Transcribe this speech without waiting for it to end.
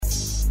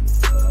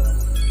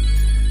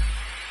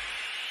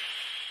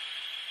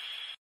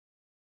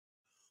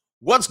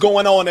What's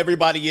going on,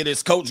 everybody? It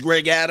is Coach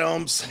Greg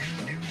Adams.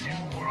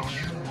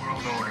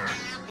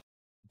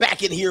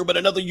 Back in here with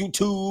another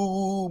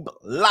YouTube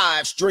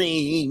live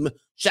stream.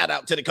 Shout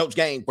out to the Coach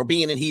Gang for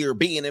being in here,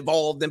 being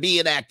involved, and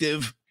being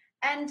active.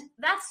 And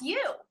that's you.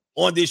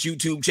 On this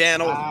YouTube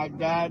channel. I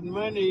got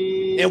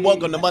money. And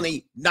welcome to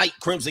Monday Night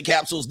Crimson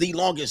Capsules, the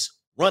longest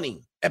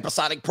running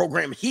episodic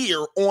program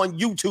here on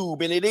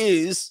YouTube. And it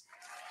is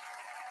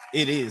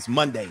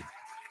Monday.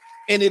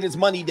 And it is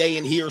Money Day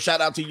in here.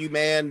 Shout out to you,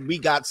 man. We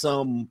got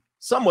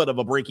somewhat of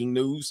a breaking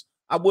news.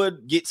 I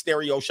would get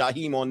Stereo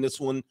Shaheem on this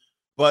one,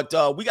 but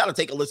we got to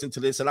take a listen to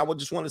this. And I would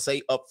just want to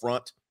say up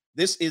front,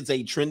 this is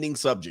a trending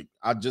subject.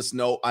 I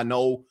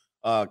know,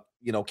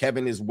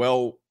 Kevin is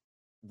well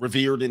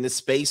revered in this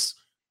space.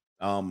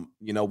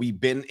 We've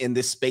been in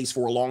this space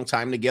for a long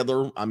time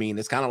together. I mean,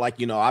 it's kind of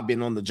like, I've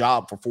been on the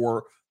job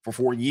for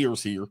 4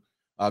 years here.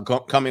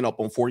 Coming up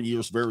on 4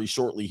 years very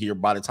shortly here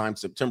by the time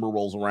September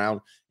rolls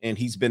around, and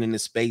he's been in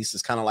this space.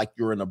 It's kind of like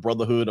you're in a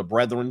brotherhood of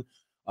brethren.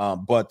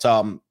 But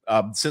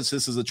since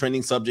this is a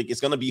trending subject,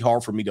 it's going to be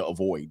hard for me to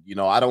avoid.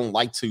 I don't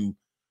like to,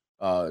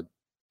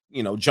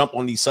 jump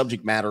on these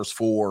subject matters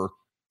for,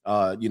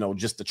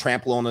 just to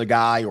trample on a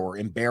guy or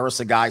embarrass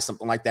a guy,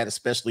 something like that,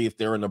 especially if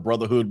they're in a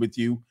brotherhood with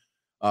you.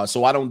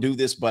 So I don't do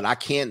this, but I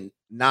can't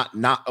not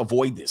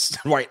avoid this,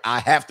 right?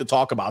 I have to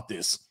talk about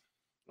this.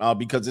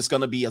 Because it's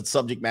going to be a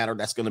subject matter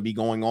that's going to be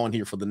going on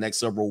here for the next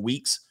several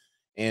weeks.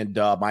 And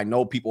I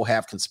know people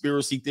have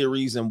conspiracy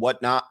theories and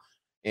whatnot.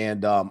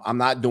 And I'm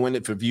not doing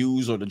it for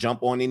views or to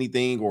jump on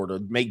anything or to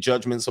make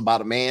judgments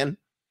about a man.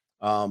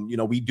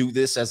 We do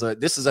this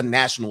this is a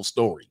national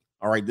story.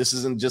 All right. This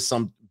isn't just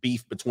some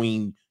beef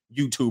between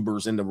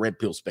YouTubers in the red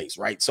pill space.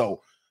 Right.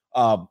 So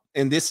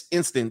in this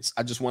instance,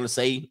 I just want to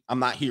say I'm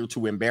not here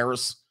to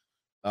embarrass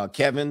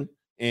Kevin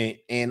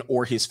and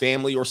or his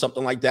family or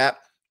something like that.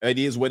 It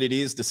is what it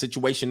is. The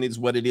situation is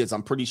what it is.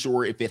 I'm pretty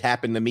sure if it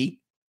happened to me,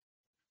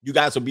 you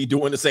guys will be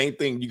doing the same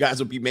thing. You guys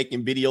will be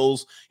making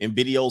videos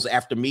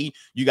after me.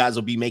 You guys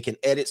will be making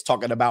edits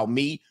talking about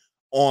me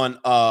on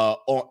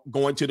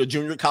going to the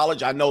junior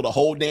college. I know the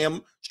whole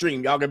damn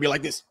stream. Y'all gonna be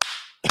like this.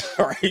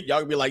 All right. Y'all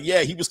gonna be like,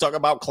 yeah, he was talking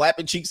about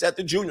clapping cheeks at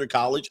the junior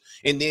college.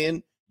 And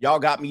then y'all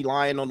got me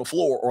lying on the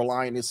floor or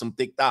lying in some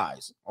thick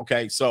thighs.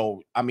 Okay.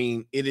 So, I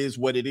mean, it is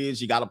what it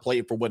is. You got to play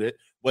it for what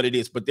it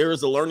is. But there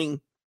is a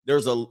lesson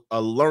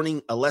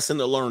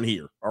to learn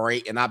here. All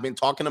right. And I've been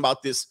talking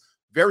about this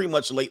very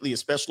much lately,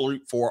 especially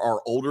for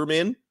our older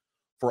men,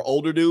 for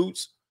older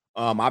dudes.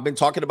 I've been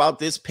talking about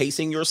this,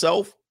 pacing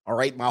yourself. All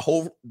right. My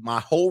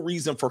whole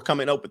reason for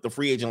coming up with the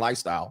free agent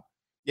lifestyle.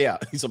 Yeah.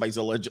 Somebody's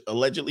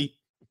allegedly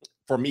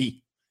for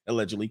me,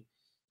 allegedly.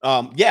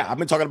 I've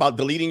been talking about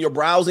deleting your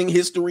browsing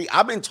history.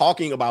 I've been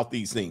talking about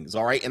these things.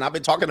 All right. And I've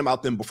been talking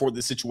about them before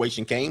this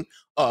situation came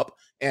up.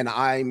 And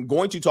I'm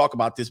going to talk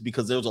about this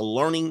because there's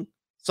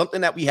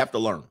something that we have to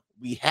learn.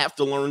 We have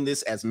to learn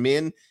this as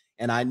men.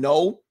 And I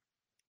know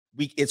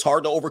it's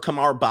hard to overcome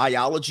our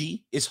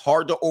biology. It's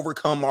hard to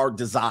overcome our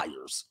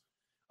desires.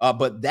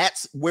 But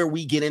that's where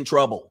we get in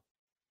trouble.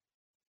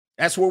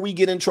 That's where we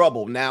get in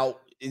trouble. Now,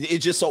 it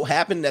just so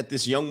happened that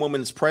this young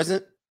woman is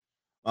present.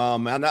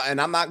 And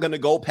I'm not going to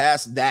go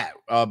past that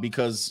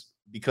because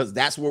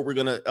that's where we're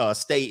going to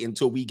stay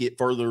until we get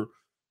further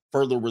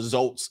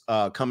results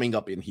coming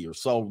up in here.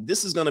 So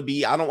this is going to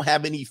be, I don't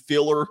have any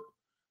filler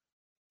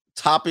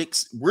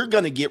topics. We're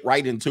going to get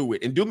right into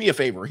it. And do me a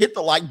favor, hit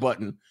the like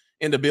button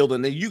in the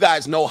building. And you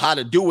guys know how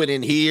to do it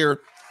in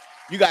here.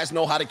 You guys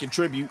know how to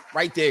contribute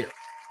right there.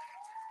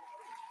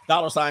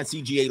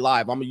 $CGA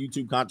Live. I'm a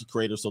YouTube content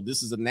creator. So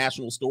this is a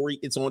national story.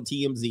 It's on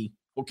TMZ.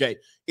 Okay.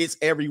 It's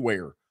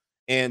everywhere.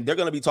 And they're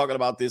going to be talking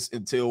about this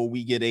until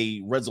we get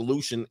a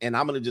resolution. And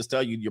I'm going to just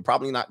tell you, you're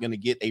probably not going to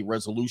get a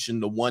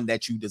resolution, the one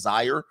that you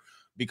desire,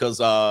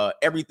 because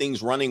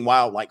everything's running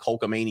wild like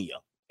Hulkamania.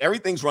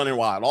 Everything's running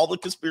wild. All the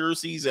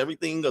conspiracies,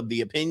 everything of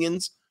the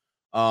opinions,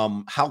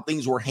 how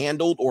things were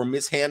handled or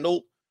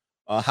mishandled,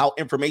 how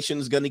information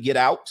is going to get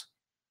out.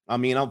 I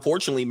mean,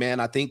 unfortunately, man,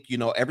 I think,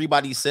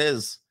 everybody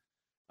says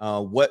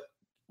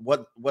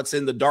what's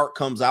in the dark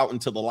comes out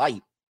into the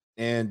light.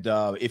 And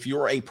if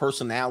you're a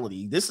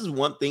personality, this is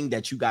one thing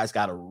that you guys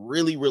got to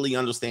really, really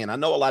understand. I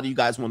know a lot of you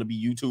guys want to be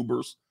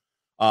YouTubers.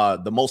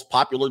 The most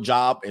popular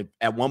job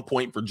at one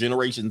point for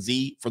Generation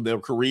Z for their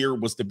career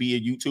was to be a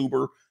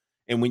YouTuber.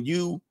 And when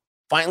you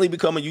finally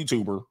become a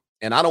YouTuber,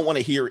 and I don't want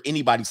to hear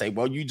anybody say,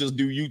 well, you just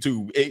do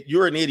YouTube.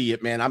 You're an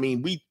idiot, man. I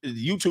mean,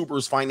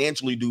 YouTubers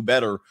financially do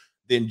better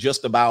than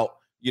just about,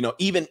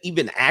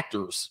 even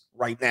actors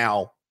right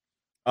now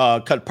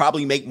could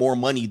probably make more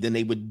money than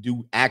they would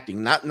do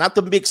acting. Not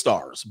the big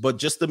stars, but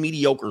just the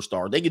mediocre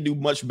star. They could do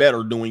much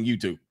better doing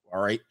YouTube.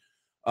 All right.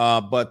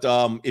 But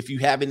if you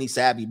have any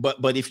savvy,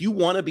 but if you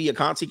want to be a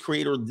content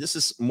creator, this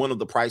is one of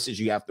the prices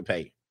you have to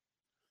pay.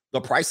 The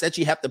price that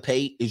you have to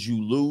pay is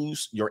you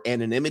lose your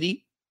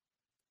anonymity.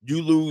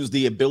 You lose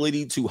the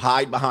ability to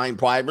hide behind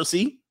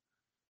privacy.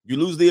 You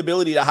lose the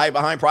ability to hide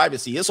behind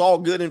privacy. It's all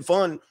good and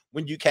fun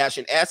when you cash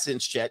in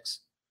AdSense checks.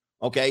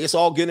 Okay. It's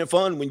all good and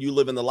fun when you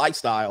live in the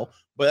lifestyle,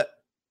 but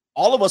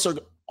all of us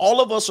All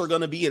of us are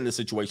going to be in this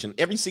situation.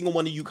 Every single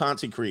one of you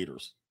content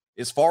creators,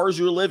 as far as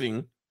you're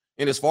living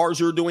and as far as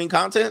you're doing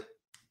content,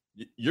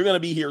 you're going to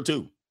be here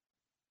too.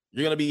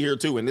 You're going to be here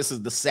too. And this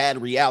is the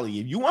sad reality.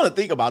 If you want to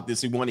think about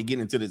this, you want to get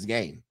into this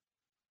game.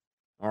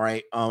 All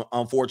right.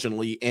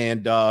 Unfortunately.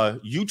 And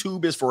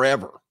YouTube is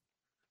forever.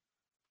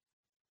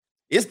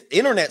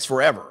 Internet's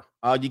forever.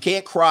 You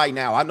can't cry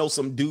now. I know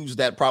some dudes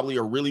that probably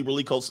are really,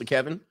 really close to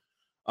Kevin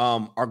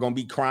are going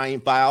to be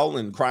crying foul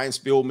and crying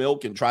spilled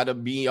milk and try to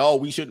be, oh,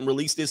 we shouldn't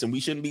release this and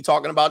we shouldn't be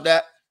talking about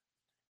that.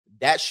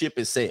 That ship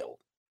is sailed.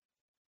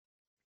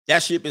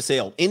 That ship is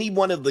sailed. Any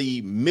one of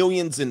the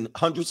millions and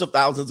hundreds of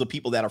thousands of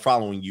people that are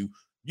following you,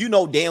 you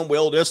know damn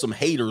well there's some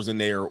haters in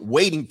there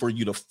waiting for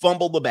you to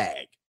fumble the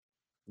bag,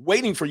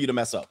 waiting for you to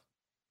mess up.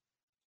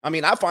 I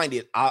mean, I find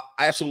it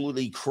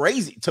absolutely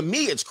crazy. To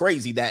me, it's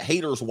crazy that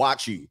haters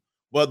watch you.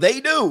 Well,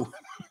 they do.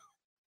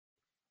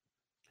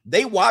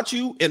 They watch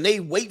you and they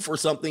wait for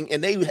something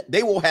and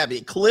they will have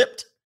it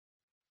clipped.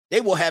 They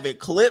will have it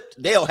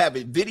clipped. They'll have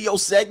a video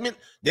segment.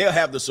 They'll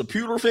have the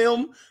Zapruder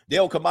film.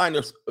 They'll combine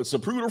the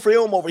Zapruder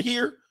film over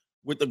here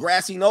with the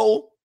grassy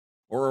knoll,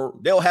 or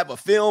they'll have a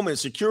film and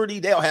security.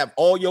 They'll have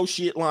all your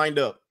shit lined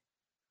up.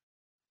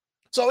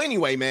 So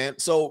anyway, man,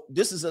 so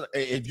this is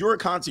if you're a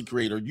content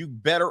creator, you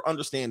better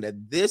understand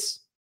that this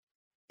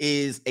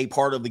is a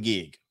part of the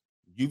gig.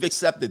 You've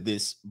accepted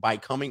this by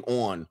coming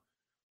on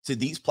to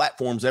these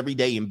platforms every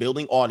day and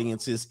building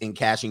audiences and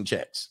cashing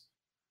checks.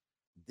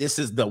 This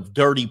is the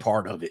dirty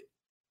part of it.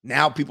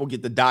 Now people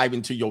get to dive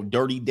into your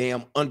dirty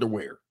damn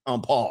underwear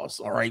on pause.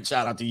 All right.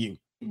 Shout out to you.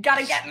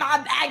 Gotta get my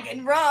bag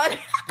and run.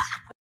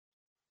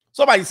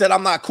 Somebody said,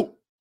 I'm not cool.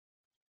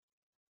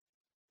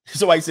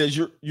 Somebody says,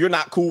 you're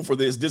not cool for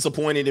this.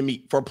 Disappointed in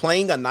me for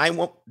playing a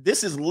 9-1.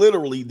 This is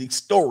literally the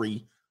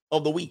story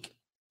of the week.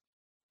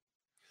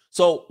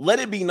 So let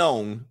it be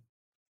known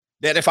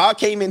that if I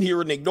came in here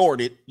and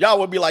ignored it, y'all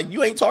would be like,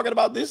 you ain't talking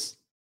about this?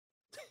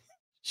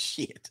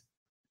 Shit.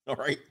 All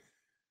right.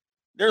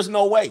 There's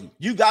no way.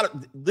 You got it.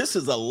 This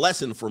is a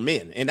lesson for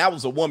men. And that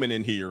was a woman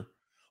in here.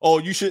 Oh,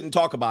 you shouldn't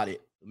talk about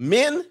it.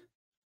 Men,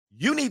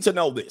 you need to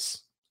know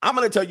this. I'm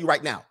going to tell you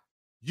right now.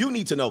 You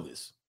need to know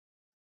this.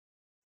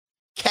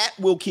 Cat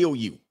will kill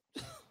you.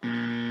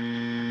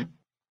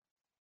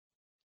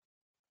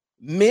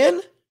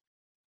 Men,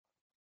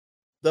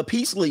 the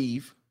peace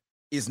leave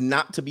is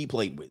not to be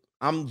played with.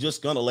 I'm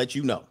just going to let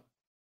you know.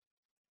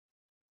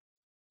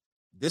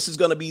 This is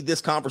going to be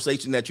this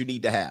conversation that you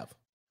need to have.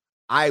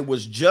 I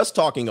was just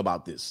talking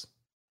about this.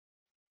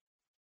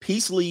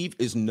 Peace leave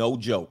is no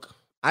joke.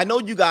 I know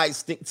you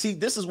guys think, see,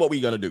 this is what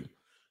we're going to do.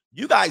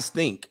 You guys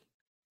think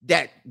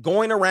that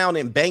going around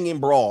and banging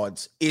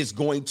broads is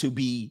going to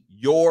be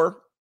your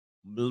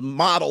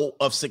model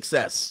of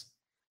success.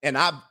 And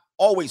I've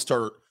always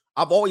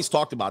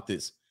talked about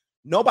this.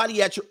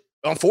 Nobody at your,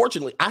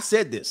 unfortunately, I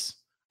said this.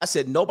 I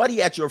said,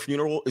 nobody at your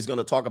funeral is going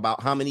to talk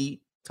about how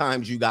many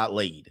times you got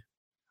laid.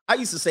 I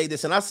used to say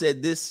this, and I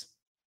said this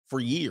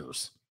for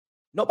years.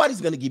 Nobody's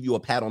going to give you a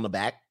pat on the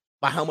back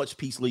by how much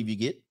peace leave you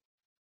get.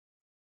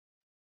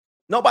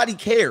 Nobody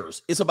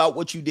cares. It's about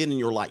what you did in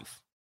your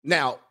life.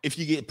 Now, if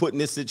you get put in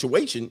this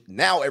situation,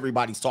 now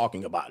everybody's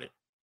talking about it.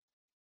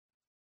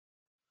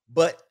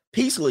 But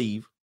peace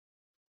leave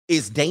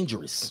is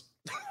dangerous.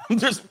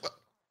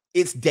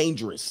 It's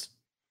dangerous.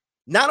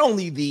 Not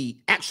only the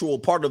actual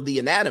part of the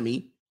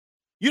anatomy,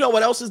 you know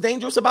what else is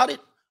dangerous about it?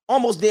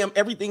 Almost damn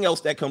everything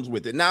else that comes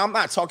with it. Now, I'm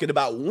not talking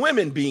about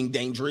women being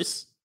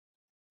dangerous.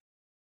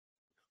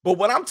 But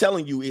what I'm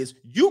telling you is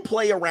you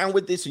play around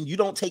with this and you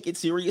don't take it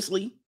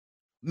seriously.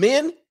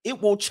 Men,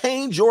 it will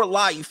change your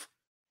life.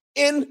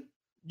 And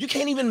you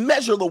can't even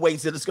measure the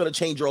ways that it's going to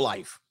change your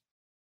life.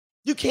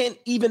 You can't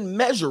even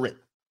measure it.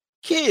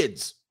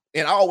 Kids,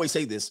 and I always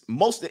say this,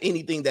 most of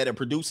anything that it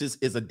produces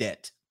is a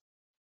debt.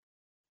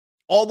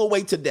 All the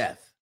way to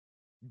death.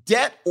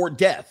 Debt or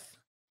death.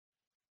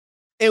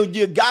 And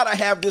you got to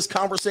have this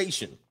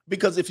conversation,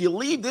 because if you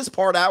leave this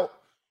part out,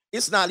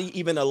 it's not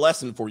even a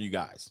lesson for you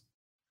guys.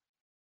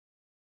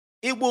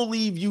 It will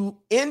leave you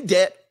in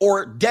debt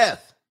or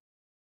death.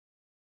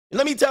 And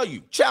let me tell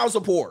you, child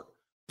support,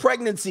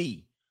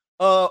 pregnancy,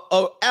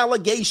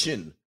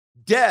 allegation,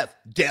 death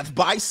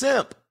by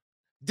simp,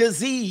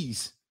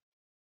 disease.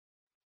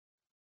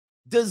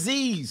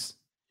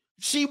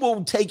 She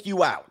will take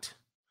you out.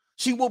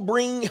 She will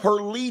bring her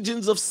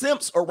legions of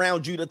simps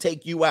around you to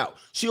take you out.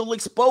 She'll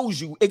expose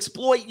you,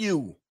 exploit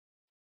you.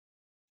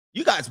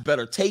 You guys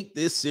better take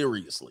this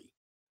seriously.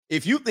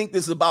 If you think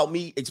this is about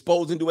me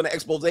doing an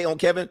expose on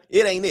Kevin,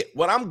 it ain't it.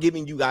 What I'm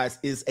giving you guys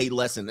is a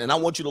lesson, and I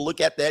want you to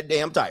look at that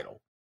damn title.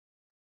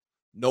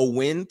 Know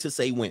when to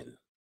say when.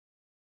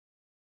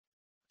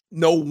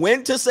 Know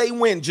when to say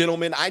when,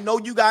 gentlemen. I know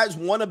you guys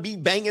want to be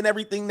banging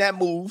everything that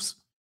moves,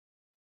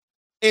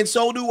 and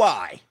so do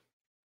I.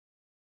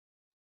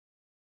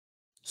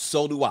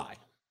 So do I.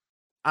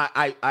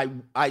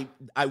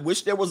 I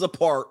wish there was a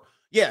part.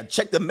 Yeah,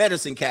 check the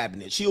medicine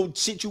cabinet. She'll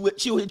hit you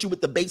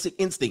with the basic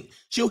instinct.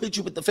 She'll hit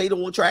you with the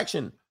fatal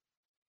attraction.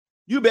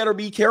 You better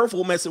be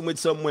careful messing with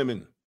some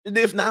women,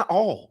 if not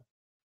all.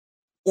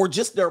 or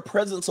just their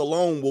presence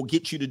alone will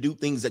get you to do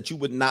things that you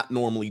would not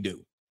normally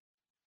do.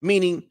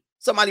 Meaning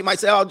somebody might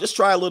say, I'll just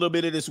try a little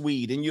bit of this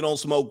weed, and you don't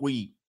smoke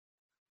weed.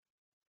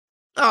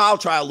 Oh, I'll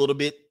try a little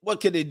bit.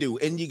 What can they do?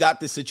 And you got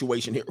this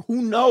situation here.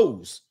 Who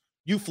knows?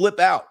 You flip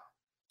out.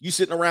 You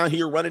sitting around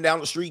here running down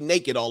the street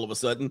naked all of a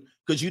sudden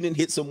because you didn't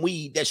hit some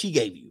weed that she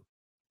gave you.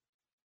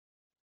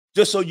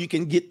 Just so you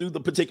can get through the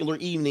particular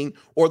evening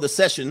or the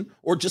session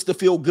or just to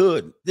feel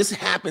good. This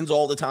happens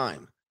all the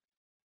time.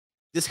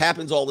 This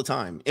happens all the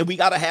time. And we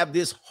got to have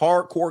this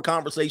hardcore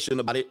conversation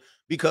about it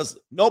because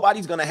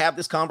nobody's going to have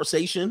this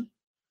conversation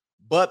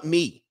but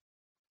me.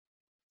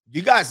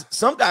 You guys,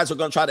 some guys are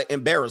going to try to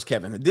embarrass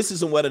Kevin. This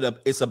isn't what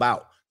it's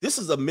about. This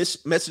is a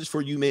message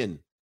for you men.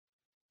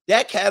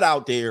 That cat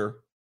out there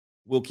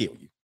will kill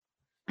you.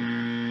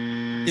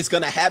 It's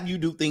going to have you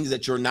do things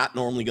that you're not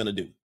normally going to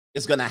do.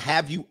 It's going to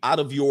have you out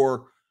of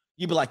you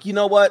be like, you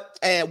know what?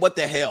 And what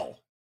the hell?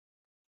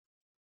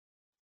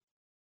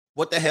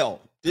 What the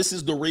hell? This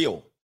is the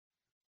real.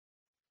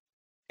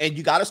 And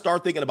you got to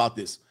start thinking about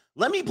this.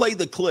 Let me play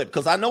the clip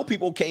because I know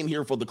people came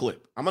here for the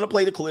clip. I'm going to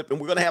play the clip and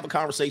we're going to have a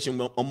conversation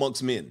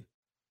amongst men.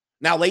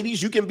 Now,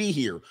 ladies, you can be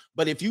here,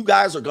 but if you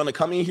guys are going to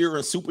come in here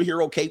and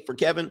superhero cape for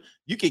Kevin,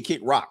 you can kick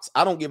rocks.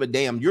 I don't give a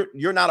damn.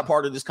 You're not a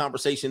part of this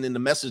conversation, and the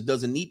message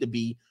doesn't need to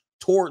be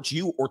towards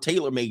you or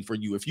tailor-made for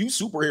you. If you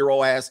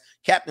superhero ass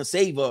Captain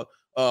Sava,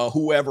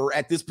 whoever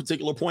at this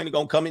particular point are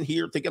going to come in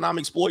here thinking I'm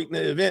exploiting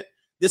the event,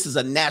 this is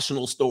a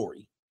national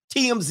story.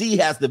 TMZ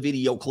has the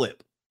video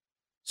clip.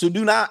 So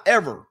do not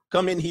ever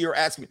come in here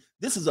asking me.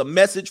 This is a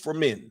message for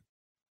men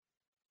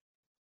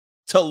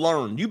to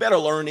learn. You better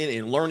learn it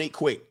and learn it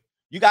quick.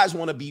 You guys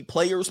want to be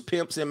players,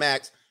 pimps, and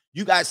max.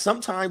 You guys,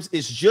 sometimes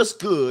it's just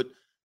good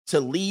to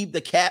leave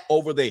the cat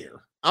over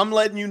there. I'm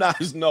letting you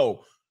guys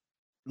know.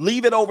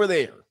 Leave it over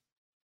there.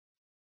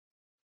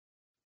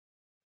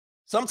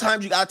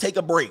 Sometimes you got to take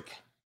a break.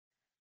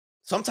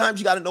 Sometimes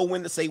you got to know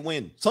when to say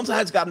when.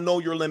 Sometimes you got to know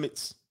your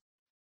limits.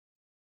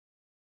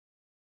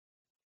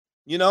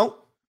 You know?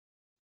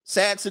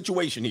 Sad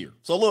situation here.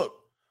 So look,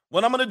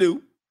 what I'm going to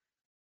do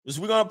is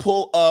we're going to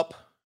pull up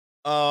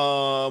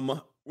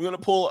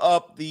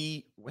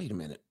wait a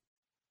minute.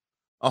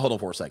 Oh, hold on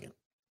for a second.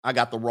 I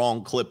got the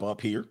wrong clip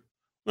up here.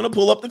 I'm going to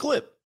pull up the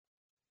clip.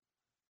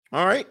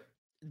 All right.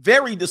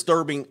 Very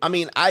disturbing. I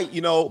mean,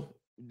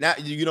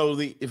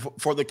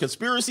 for the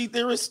conspiracy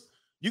theorists,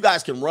 you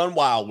guys can run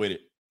wild with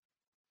it.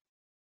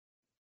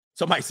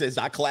 Somebody says,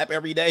 I clap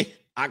every day.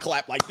 I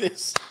clap like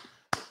this.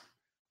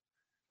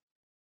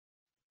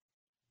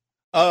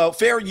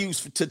 Fair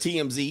use to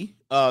TMZ.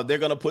 They're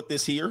going to put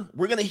this here.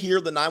 We're going to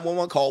hear the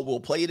 911 call. We'll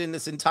play it in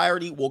its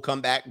entirety. We'll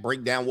come back,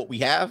 break down what we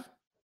have.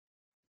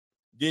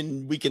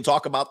 Then we can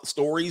talk about the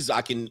stories.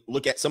 I can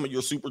look at some of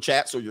your super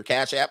chats or your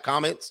Cash App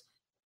comments.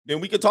 Then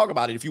we can talk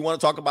about it. If you want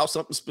to talk about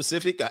something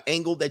specific, an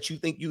angle that you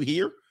think you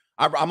hear,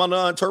 I'm going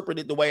to interpret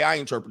it the way I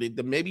interpret it.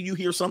 Then maybe you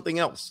hear something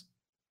else.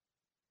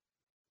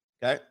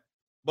 Okay.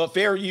 But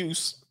fair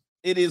use.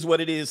 It is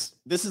what it is.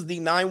 This is the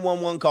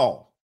 911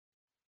 call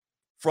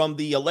from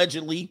the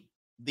allegedly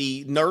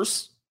the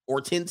nurse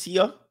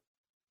Hortensia,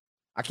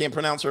 I can't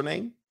pronounce her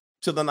name,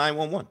 to the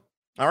 911.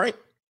 All right.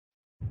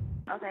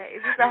 Okay.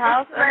 Is this a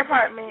house or an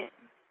apartment?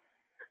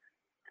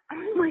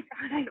 Oh my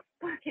God, I don't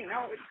fucking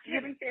know.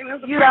 You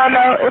don't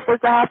know if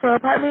it's a house or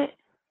apartment?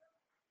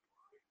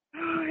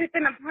 Oh, it's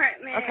an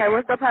apartment. Okay,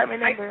 what's the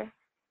apartment number?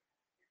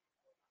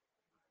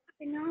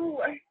 I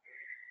know.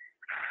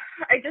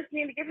 I just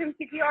need to give him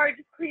CPR.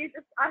 Just please,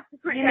 just ask the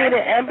front You need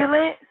an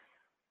ambulance?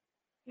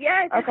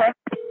 Yes. Okay.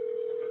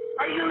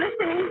 Are you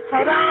listening?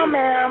 Hold on,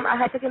 ma'am. I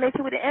have to connect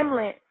you with the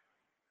ambulance.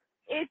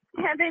 It's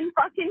Kevin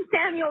fucking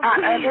Samuel.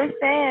 I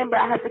understand, but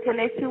I have to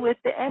connect you with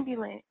the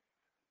ambulance.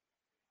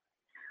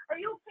 Are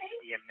you okay?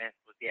 EMS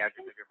with the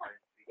address of your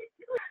emergency.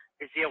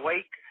 Is he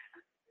awake?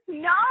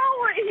 No,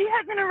 he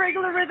has an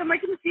irregular rhythm. I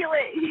can feel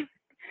it.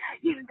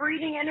 He's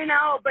breathing in and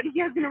out, but he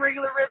has an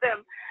irregular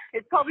rhythm.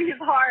 It's probably his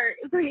heart.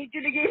 So I need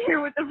you to get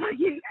here with the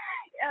fucking.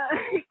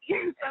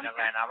 No,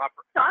 man, I'm up.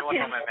 Stop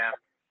him. My man.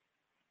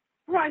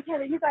 Come on,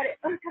 Kevin, you got it.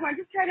 Oh, come on,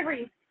 just try to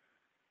breathe.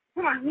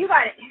 Come on, you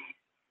got it.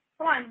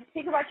 Come on,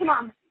 think about your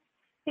mom.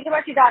 Think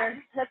about your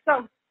daughter. Let's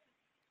go.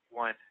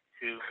 1,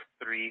 2,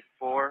 3,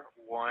 4.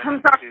 1,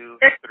 I'm sorry. 2,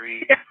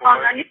 3, There's 4.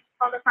 I need to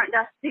call the front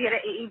desk to get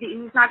an AED.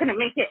 He's not going to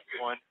make it.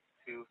 1,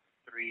 2,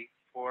 3,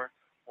 4.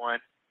 1.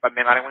 But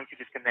man, I don't want you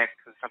to disconnect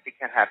because something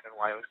can happen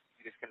while you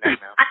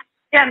disconnect now. I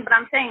understand, but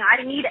I'm saying I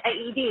need an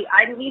AED.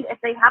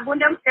 If they have one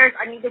downstairs,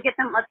 I need to get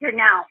them up here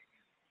now.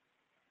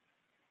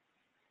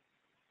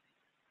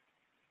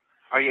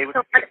 Are you able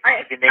to get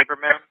your neighbor,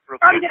 ma'am? Real quick,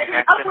 I'm going to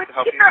hang up with to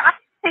help you. you? I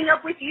hang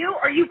up with you,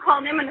 or you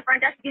call them in the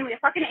front desk to give me a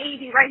fucking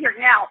AED right here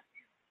now.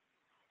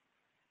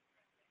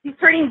 He's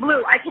turning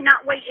blue. I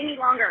cannot wait any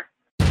longer.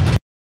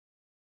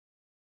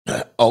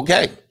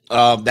 Okay.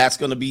 That's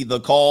going to be the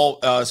call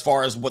as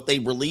far as what they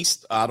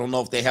released. I don't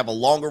know if they have a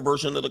longer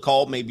version of the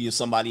call. Maybe if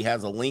somebody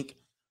has a link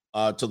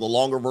to the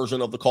longer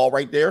version of the call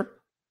right there,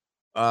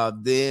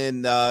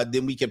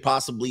 then we could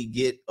possibly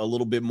get a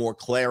little bit more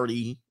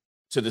clarity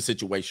to the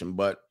situation.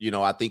 But,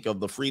 I think of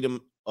the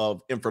Freedom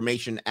of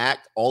Information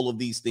Act, all of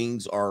these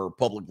things are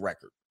public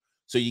record.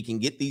 So you can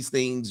get these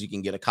things, you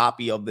can get a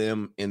copy of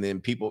them, and then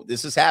people,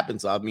 this has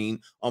happened. So, I mean,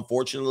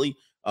 unfortunately,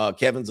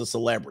 Kevin's a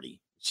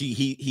celebrity.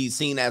 He's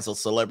seen as a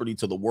celebrity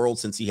to the world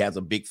since he has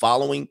a big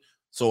following.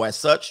 So as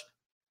such,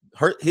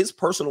 his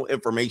personal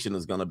information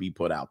is going to be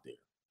put out there.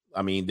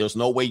 I mean, there's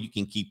no way you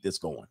can keep this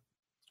going.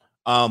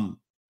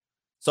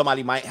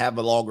 Somebody might have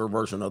a longer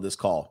version of this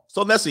call.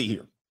 So let's see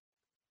here.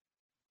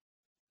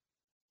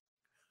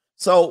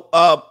 So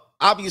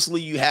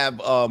obviously you have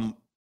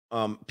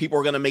people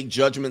are going to make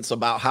judgments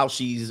about how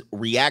she's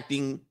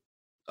reacting.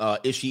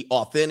 Is she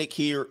authentic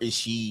here? Is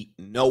she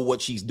know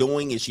what she's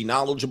doing? Is she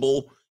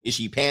knowledgeable? Is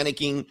she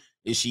panicking?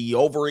 Is she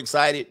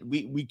overexcited?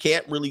 We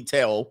can't really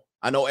tell.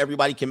 I know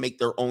everybody can make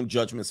their own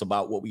judgments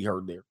about what we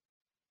heard there.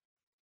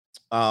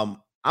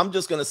 I'm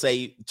just going to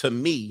say, to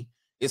me,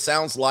 it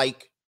sounds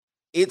like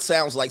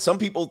some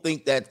people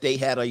think that they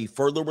had a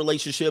further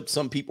relationship.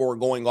 Some people are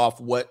going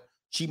off what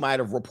she might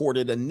have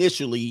reported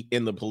initially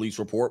in the police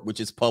report, which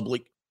is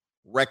public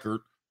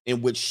record,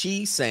 in which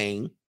she's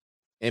saying,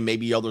 and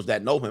maybe others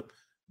that know him,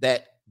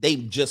 that they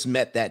just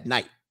met that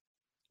night.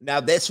 Now,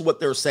 that's what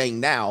they're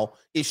saying now.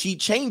 If she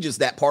changes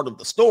that part of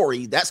the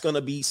story, that's going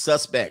to be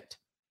suspect.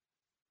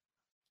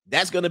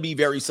 That's going to be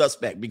very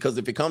suspect, because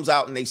if it comes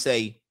out and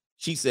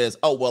she says,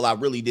 oh, well, I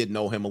really did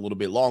know him a little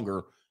bit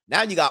longer.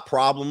 Now you got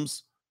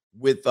problems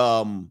with,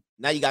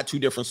 now you got two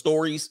different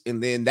stories,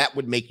 and then that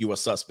would make you a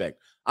suspect.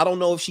 I don't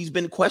know if she's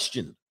been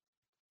questioned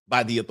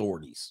by the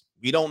authorities.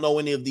 We don't know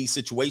any of these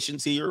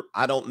situations here.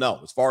 I don't know.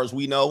 As far as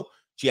we know,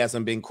 she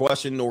hasn't been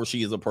questioned, nor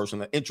she is a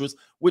person of interest,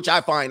 which I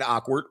find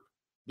awkward,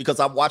 because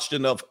I've watched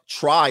enough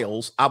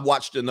trials. I've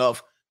watched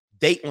enough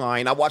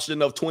Dateline. I watched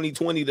enough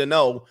 2020 to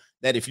know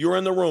that if you're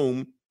in the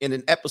room in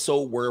an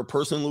episode where a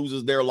person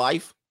loses their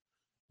life,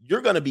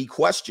 you're going to be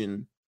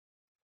questioned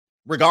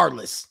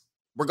regardless.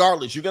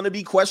 You're going to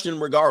be questioned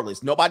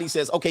regardless. Nobody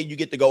says, okay, you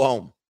get to go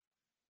home.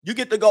 You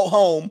get to go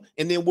home,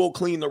 and then we'll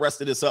clean the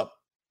rest of this up.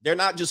 They're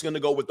not just going to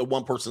go with the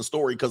one person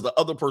story, because the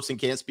other person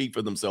can't speak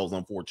for themselves,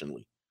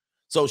 unfortunately.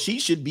 So she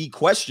should be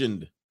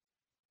questioned.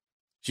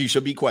 She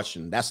should be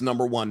questioned. That's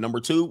number one. Number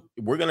two,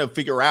 we're going to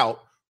figure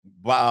out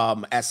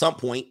at some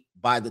point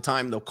by the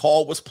time the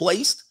call was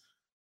placed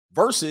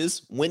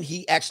versus when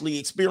he actually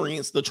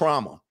experienced the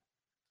trauma.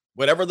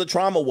 Whatever the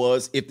trauma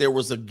was, if there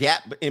was a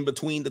gap in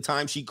between the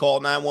time she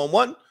called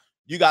 911,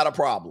 you got a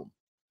problem.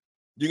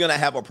 You're going to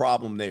have a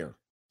problem there.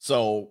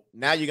 So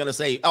now you're going to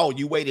say, oh,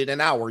 you waited an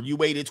hour. You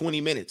waited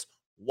 20 minutes.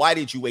 Why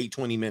did you wait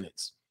 20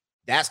 minutes?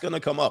 That's going to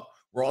come up.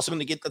 We're also going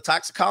to get the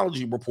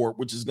toxicology report,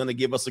 which is going to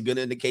give us a good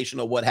indication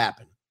of what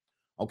happened.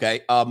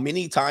 Okay.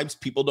 Many times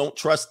people don't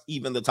trust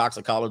even the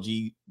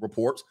toxicology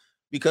reports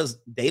because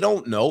they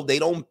don't know. They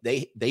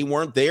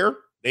weren't there.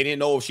 They didn't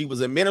know if she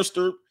was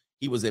administered.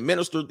 He was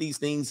administered these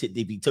things, if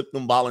he took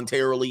them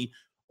voluntarily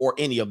or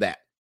any of that.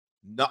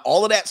 Now,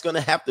 all of that's going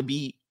to have to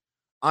be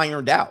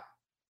ironed out,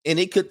 and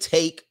it could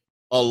take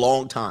a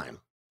long time.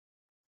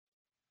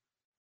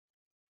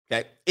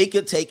 Okay. It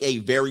could take a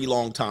very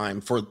long time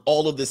for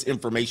all of this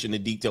information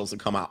and details to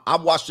come out.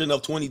 I've watched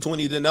enough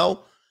 2020 to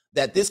know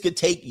that this could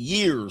take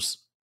years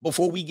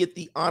before we get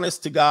the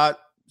honest to God,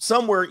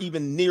 somewhere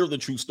even near the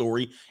true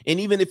story. And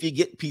even if you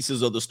get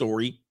pieces of the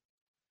story,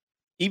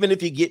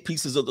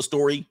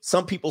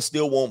 some people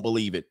still won't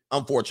believe it,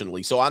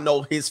 unfortunately. So I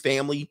know his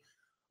family,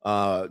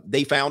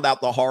 they found out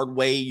the hard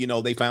way.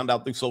 They found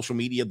out through social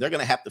media. They're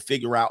going to have to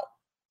figure out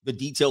the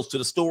details to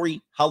the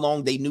story, how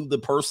long they knew the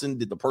person.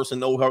 Did the person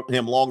know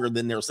him longer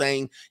than they're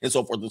saying, and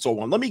so forth and so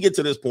on. Let me get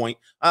to this point.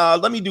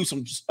 Let me do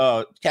some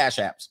Cash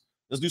Apps.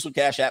 Let's do some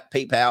Cash App,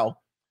 PayPal.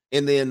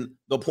 And then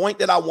the point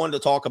that I wanted to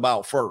talk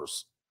about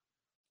first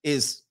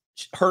is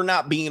her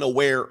not being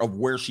aware of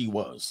where she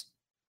was.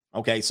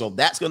 Okay, so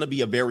that's going to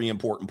be a very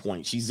important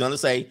point. She's going to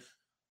say,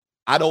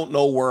 I don't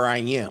know where I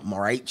am, all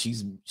right?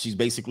 She's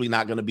basically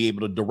not going to be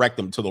able to direct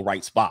them to the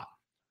right spot,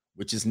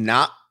 which is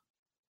not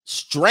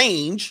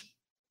strange.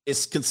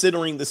 It's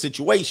considering the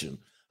situation.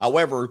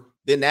 However,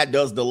 then that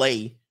does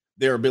delay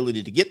their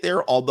ability to get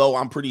there, although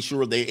I'm pretty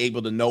sure they're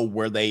able to know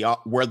where they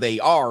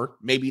are,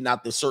 maybe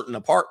not the certain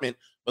apartment,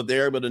 but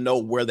they're able to know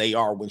where they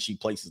are when she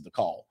places the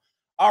call.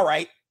 All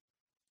right,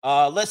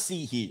 let's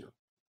see here.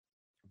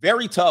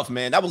 Very tough,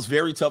 man. That was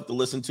very tough to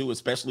listen to,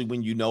 especially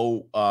when you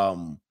know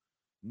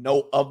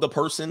of the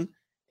person.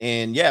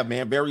 And yeah,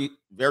 man, very,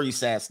 very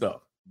sad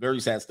stuff. Very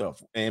sad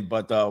stuff.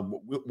 But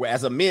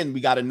as a men, we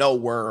got to know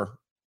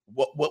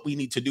what we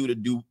need to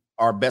do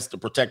our best to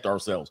protect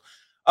ourselves.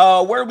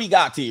 Where we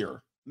got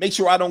here? Make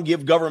sure I don't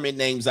give government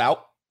names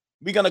out.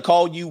 We're going to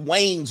call you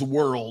Wayne's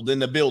World in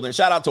the building.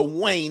 Shout out to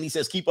Wayne. He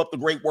says, keep up the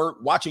great work.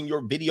 Watching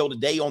your video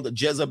today on the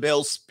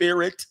Jezebel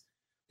spirit.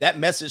 That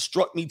message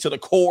struck me to the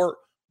core.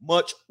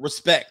 Much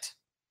respect.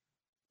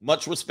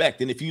 Much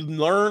respect. And if you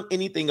learn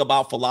anything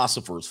about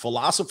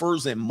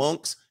philosophers and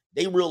monks,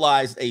 they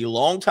realized a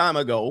long time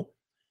ago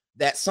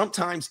that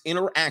sometimes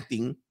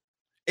interacting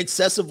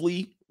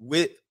excessively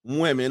with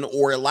women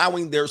or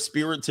allowing their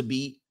spirit to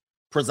be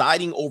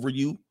presiding over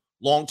you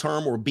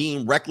long-term or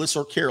being reckless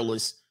or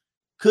careless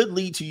could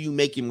lead to you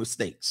making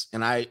mistakes.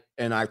 And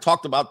I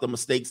talked about the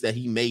mistakes that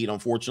he made,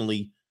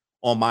 unfortunately,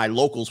 on my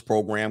locals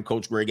program,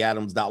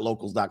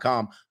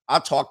 coachgregadams.locals.com. I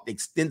talked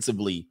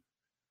extensively.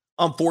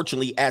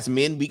 Unfortunately, as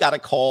men, we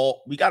got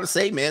to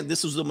say, man,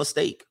 this was a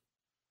mistake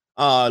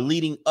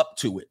leading up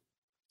to it.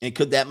 And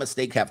could that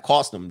mistake have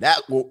cost him?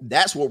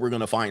 That's what we're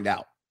going to find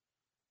out.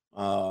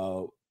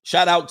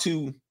 Shout out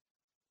to,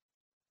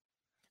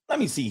 let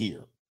me see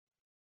here.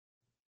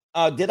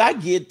 Did I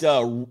get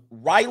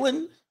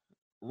Rylan?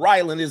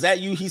 Rylan, is that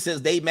you? He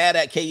says they mad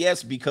at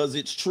KS because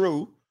it's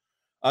true.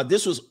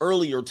 This was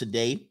earlier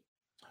today,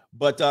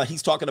 but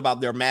he's talking about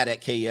they're mad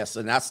at KS,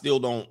 and I'm still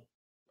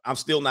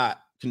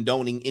not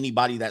condoning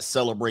anybody that's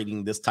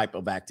celebrating this type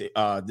of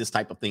this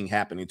type of thing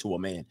happening to a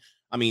man.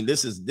 I mean,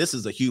 this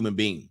is a human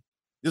being.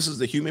 This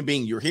is a human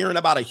being. You're hearing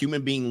about a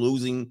human being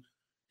losing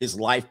his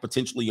life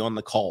potentially on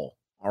the call.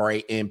 All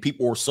right. And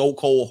people are so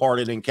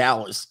cold-hearted and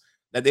callous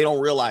that they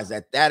don't realize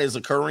that that is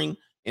occurring,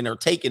 and they're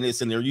taking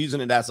this and they're using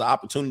it as an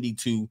opportunity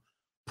to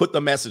put the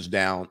message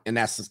down. And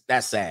that's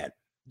sad.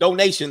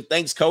 Donation.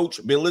 Thanks,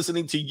 Coach. Been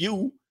listening to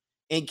you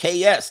in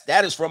KS.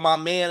 That is from my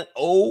man,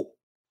 Lone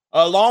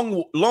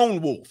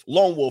Wolf.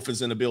 Lone Wolf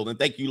is in the building.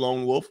 Thank you,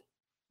 Lone Wolf.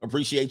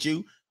 Appreciate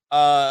you.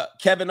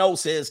 Kevin O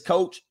says,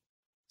 Coach,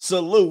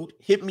 salute.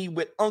 Hit me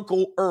with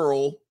Uncle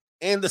Earl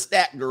and the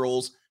Stat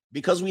Girls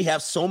because we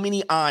have so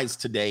many eyes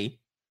today.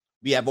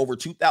 We have over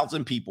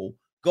 2,000 people.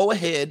 Go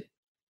ahead,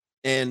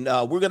 and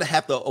we're going to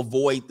have to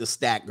avoid the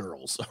Stat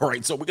Girls. All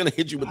right, so we're going to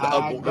hit you with the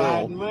Uncle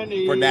Earl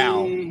for now.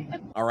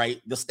 All right,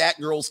 the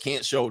Stat Girls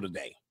can't show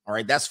today. All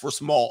right, that's for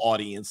small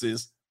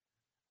audiences.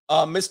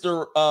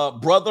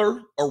 Mr.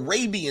 Brother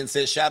Arabian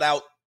says, shout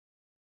out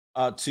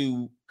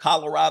to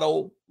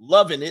Colorado,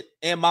 loving it,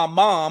 and my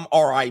mom,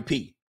 RIP.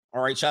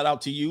 All right, shout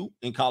out to you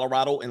in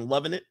Colorado and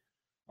loving it.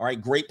 All right,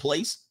 great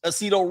place.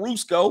 Aceto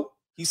Rusco,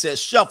 he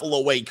says, shuffle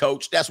away,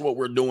 Coach. That's what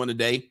we're doing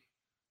today.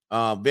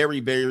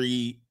 Very,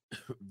 very,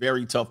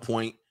 very tough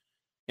point.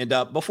 And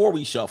before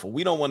we shuffle,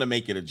 we don't want to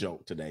make it a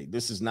joke today.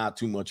 This is not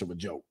too much of a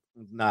joke.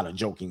 Not a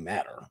joking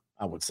matter,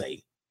 I would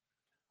say,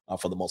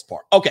 for the most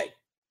part. Okay,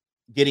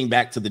 getting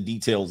back to the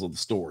details of the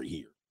story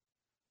here.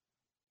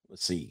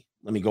 Let's see.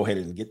 Let me go ahead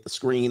and get the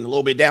screen a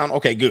little bit down.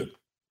 Okay, good.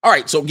 All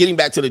right, so getting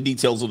back to the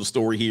details of the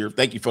story here.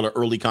 Thank you for the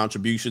early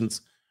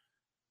contributions.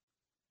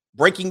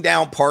 Breaking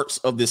down parts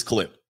of this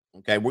clip.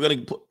 Okay, we're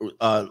going to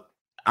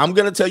I'm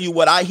going to tell you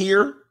what I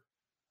hear,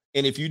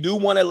 and if you do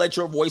want to let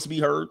your voice be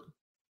heard,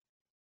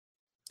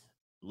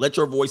 let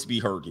your voice be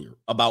heard here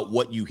about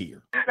what you hear.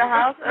 Is this a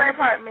house or an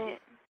apartment?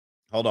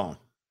 Hold on.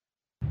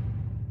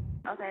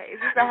 Okay, is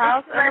this a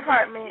house or an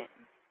apartment?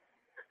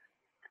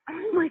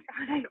 Oh my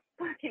God, I don't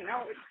fucking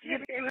know.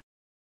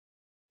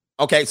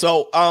 Okay,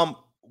 so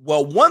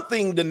well, one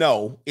thing to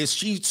know is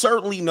she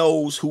certainly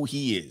knows who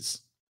he is.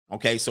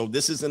 Okay, so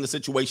this is in a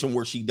situation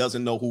where she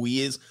doesn't know who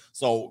he is.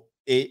 So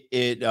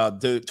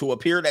to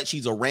appear that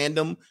she's a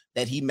random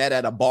that he met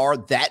at a bar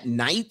that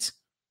night,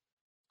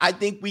 I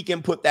think we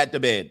can put that to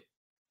bed.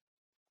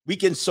 We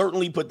can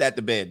certainly put that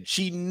to bed.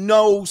 She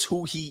knows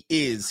who he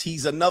is.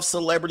 He's enough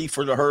celebrity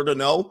for her to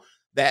know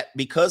that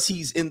because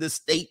he's in this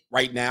state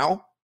right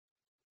now,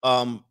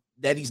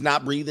 that he's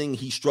not breathing,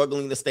 he's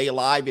struggling to stay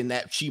alive, and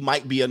that she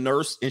might be a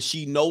nurse, and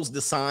she knows the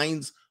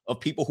signs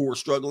of people who are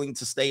struggling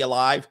to stay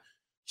alive.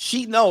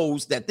 She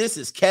knows that this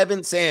is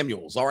Kevin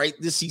Samuels, all right?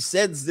 She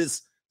says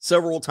this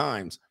several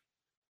times.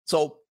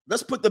 So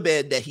let's put to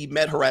bed that he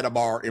met her at a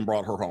bar and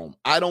brought her home.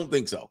 I don't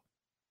think so.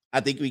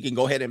 I think we can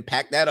go ahead and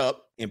pack that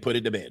up and put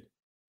it to bed.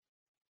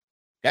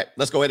 Okay,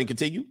 let's go ahead and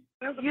continue.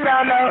 You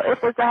don't know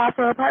if it's a house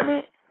or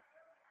apartment?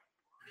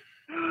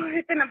 Oh,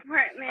 it's an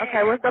apartment.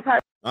 Okay, what's the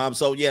apartment?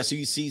 So yeah,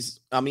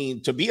 she's, I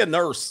mean, to be a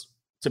nurse,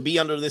 to be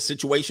under this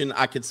situation,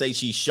 I could say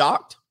she's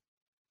shocked,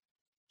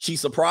 she's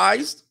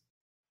surprised,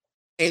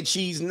 and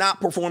she's not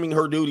performing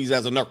her duties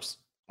as a nurse.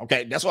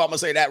 Okay, that's why I'm gonna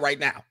say that right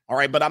now. All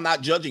right, but I'm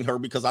not judging her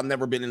because I've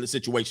never been in the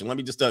situation. Let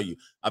me just tell you,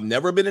 I've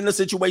never been in the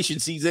situation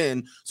she's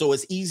in, so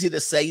it's easy to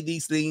say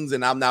these things,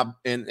 and I'm not,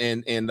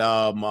 I'm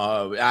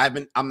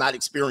not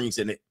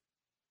experiencing it.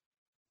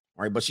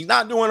 All right, but she's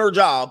not doing her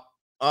job,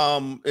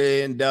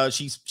 and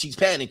she's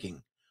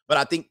panicking. But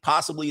I think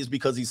possibly is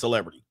because he's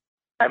celebrity.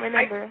 Apartment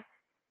number.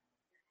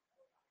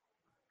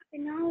 I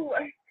know.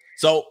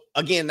 So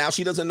again, now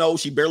she doesn't know.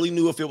 She barely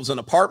knew if it was an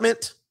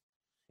apartment.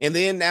 And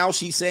then now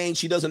she's saying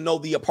she doesn't know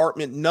the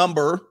apartment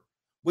number,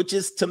 which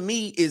is, to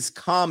me, is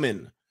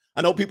common.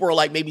 I know people are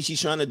like, maybe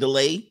she's trying to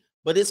delay,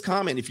 but it's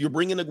common. If you're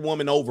bringing a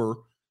woman over,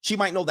 she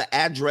might know the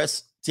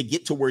address to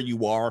get to where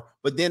you are,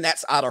 but then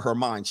that's out of her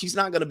mind. She's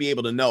not going to be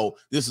able to know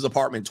this is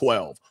apartment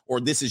 12 or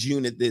this is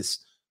unit this.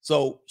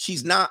 So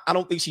she's not, I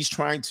don't think she's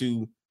trying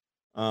to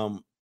throw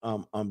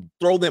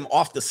them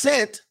off the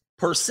scent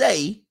per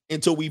se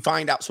until we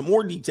find out some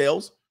more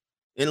details,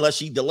 unless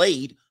she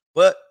delayed,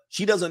 but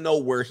she doesn't know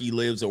where he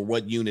lives or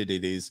what unit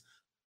it is.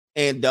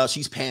 And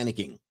she's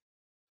panicking.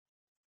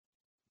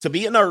 To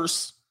be a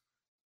nurse,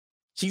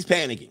 she's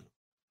panicking.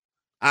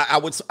 I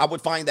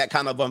would find that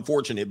kind of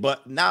unfortunate,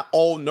 but not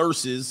all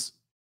nurses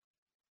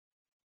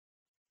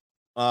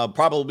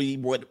probably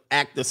would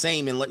act the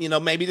same and let you know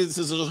maybe this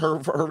is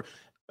her.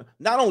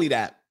 Not only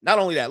that.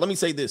 Let me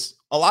say this: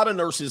 a lot of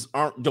nurses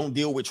don't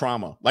deal with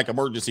trauma like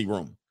emergency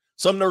room.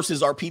 Some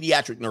nurses are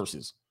pediatric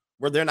nurses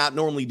where they're not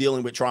normally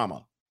dealing with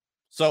trauma.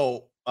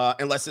 So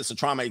unless it's a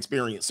trauma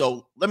experience.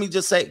 So let me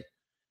just say,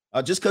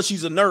 just because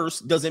she's a nurse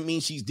doesn't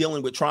mean she's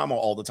dealing with trauma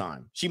all the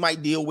time. She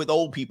might deal with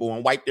old people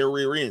and wipe their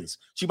rear ends.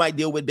 She might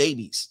deal with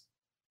babies.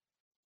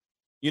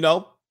 You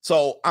know,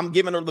 so I'm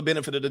giving her the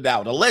benefit of the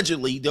doubt.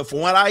 Allegedly, from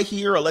what I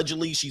hear,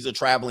 allegedly she's a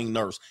traveling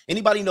nurse.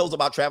 Anybody knows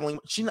about traveling?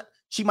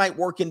 She might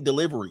work in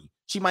delivery.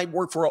 She might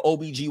work for an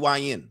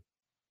OBGYN.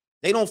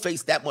 They don't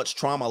face that much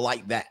trauma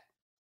like that.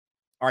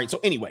 All right.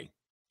 So anyway,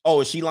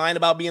 is she lying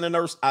about being a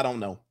nurse? I don't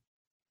know.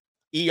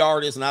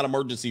 ER is not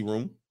emergency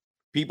room.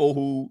 People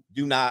who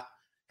do not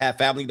have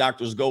family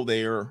doctors go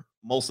there.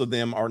 Most of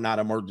them are not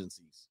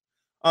emergencies.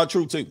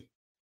 True too.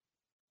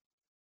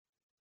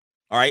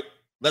 All right.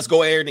 Let's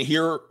go ahead and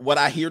hear what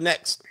I hear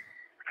next.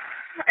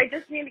 I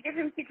just need to give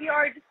him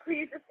CPR.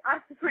 Please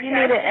ask for You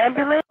need an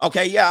ambulance?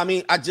 Okay, yeah, I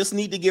mean, I just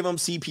need to give him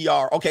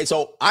CPR. Okay,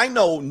 so I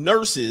know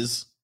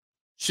nurses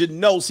should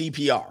know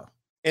CPR,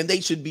 and they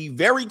should be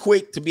very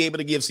quick to be able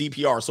to give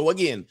CPR. So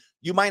again,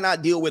 you might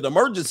not deal with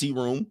emergency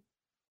room,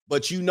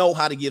 but you know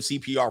how to give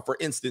CPR. For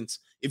instance,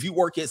 if you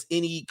work as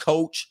any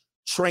coach,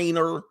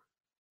 trainer,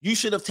 you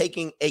should have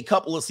taken a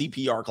couple of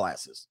CPR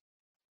classes.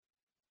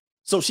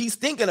 So she's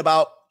thinking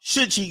about,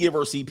 should she give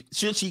him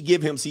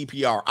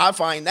CPR? I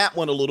find that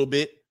one a little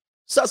bit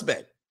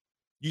suspect.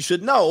 You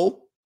should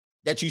know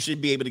that you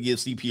should be able to give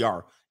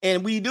CPR.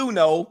 And we do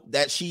know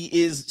that she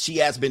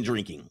has been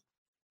drinking.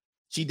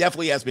 She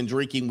definitely has been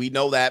drinking. We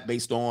know that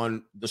based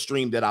on the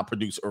stream that I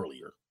produced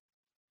earlier.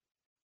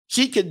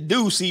 She could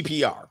do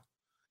CPR.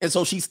 And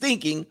so she's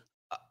thinking,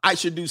 I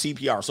should do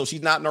CPR. So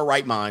she's not in her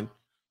right mind.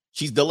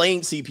 She's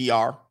delaying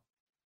CPR.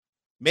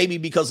 Maybe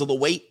because of the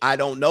wait. I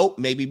don't know.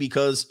 Maybe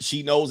because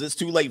she knows it's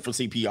too late for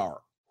CPR.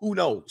 Who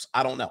knows?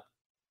 I don't know.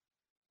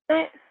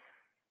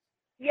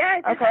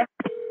 Yes. Okay.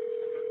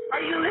 Are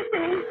you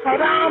listening?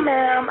 Hold on,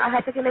 ma'am. I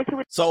have to connect you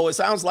with. So it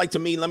sounds like to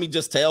me, let me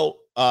just tell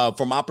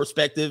from my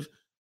perspective,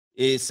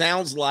 it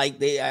sounds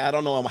like I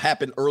don't know, it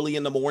happened early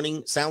in the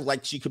morning. Sounds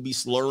like she could be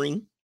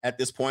slurring at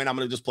this point. I'm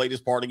going to just play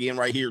this part again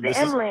right here.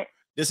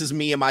 This is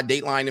me and my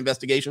Dateline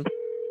investigation.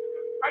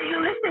 Are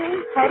you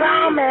listening? Hold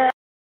on, ma'am.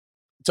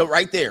 So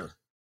right there.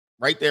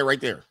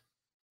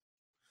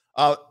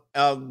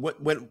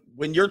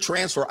 When you're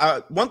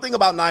transfer, one thing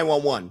about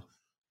 911,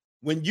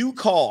 when you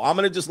call, I'm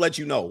going to just let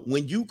you know,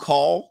 when you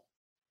call,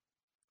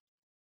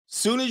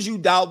 soon as you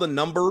dial the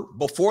number,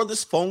 before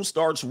this phone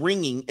starts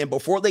ringing and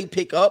before they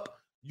pick up,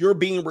 you're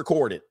being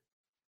recorded.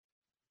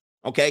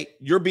 Okay.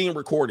 You're being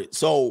recorded.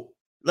 So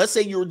let's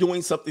say you're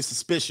doing something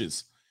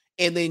suspicious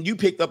and then you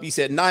picked up, you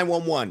said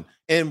 911.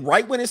 And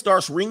right when it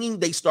starts ringing,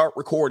 they start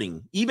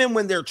recording. Even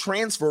when they're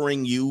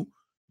transferring you,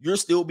 you're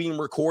still being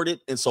recorded.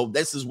 And so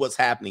this is what's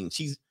happening.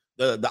 She's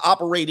the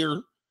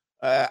operator.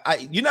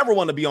 You never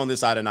want to be on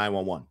this side of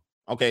 911.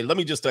 Okay. Let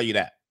me just tell you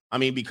that. I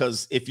mean,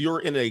 because if you're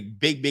in a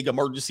big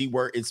emergency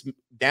where it's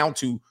down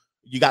to,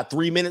 you got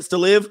 3 minutes to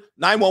live,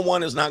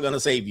 911 is not going to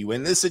save you.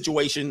 In this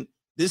situation,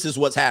 this is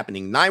what's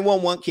happening.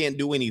 911 can't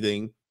do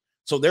anything.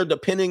 So they're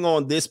depending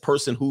on this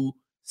person who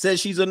says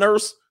she's a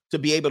nurse to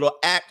be able to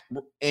act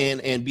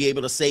and be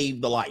able to save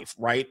the life,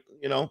 right?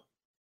 You know,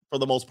 for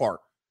the most part.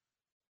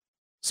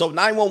 So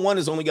 911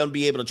 is only going to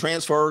be able to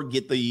transfer,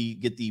 get the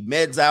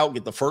meds out,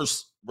 get the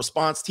first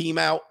response team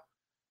out.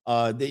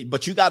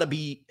 But you got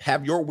to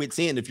have your wits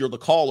in if you're the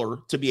caller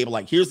to be able,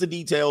 like, here's the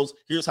details,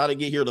 here's how to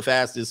get here the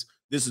fastest,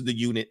 this is the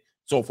unit,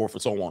 so forth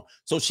and so on.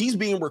 So she's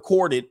being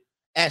recorded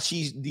as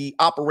the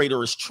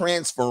operator is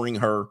transferring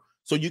her,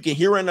 so you can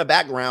hear her in the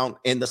background.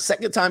 And the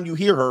second time you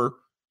hear her,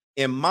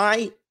 in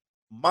my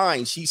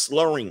mind, she's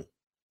slurring.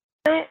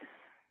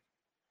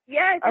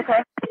 Yes.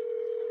 Okay.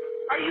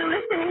 Are you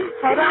listening?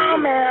 Hold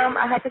on, ma'am.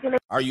 I have to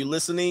connect Are you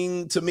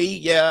listening to me?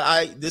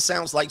 Yeah, this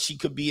sounds like she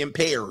could be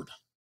impaired.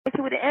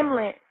 you with the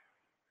ambulance.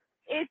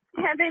 It's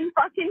Kevin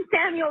fucking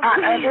Samuel. I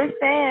Please.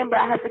 understand, but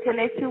I have to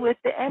connect you with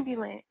the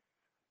ambulance.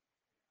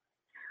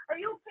 Are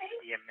you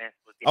okay? EMS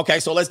will get Okay,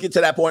 so let's get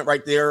to that point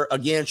right there.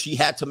 Again, she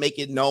had to make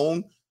it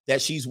known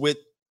that she's with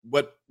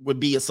what would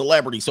be a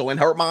celebrity. So in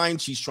her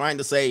mind, she's trying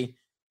to say,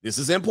 this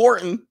is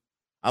important.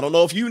 I don't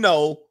know if you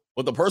know,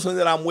 but the person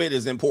that I'm with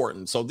is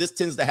important. So this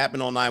tends to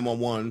happen on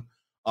 911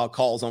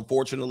 calls.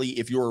 Unfortunately,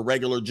 if you're a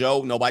regular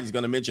Joe, nobody's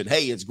going to mention,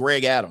 hey, it's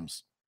Greg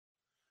Adams.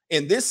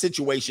 In this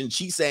situation,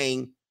 she's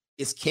saying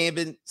it's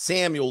Kevin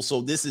Samuel,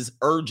 so this is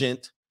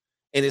urgent.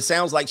 And it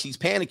sounds like she's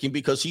panicking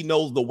because she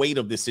knows the weight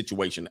of this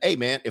situation. Hey,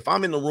 man, if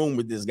I'm in the room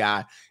with this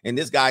guy and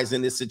this guy's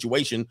in this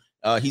situation,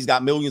 he's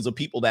got millions of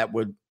people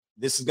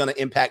this is going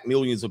to impact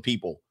millions of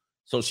people.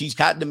 So she's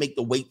got to make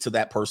the weight to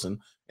that person.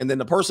 And then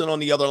the person on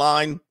the other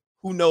line,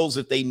 who knows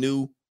if they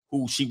knew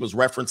who she was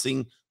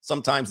referencing?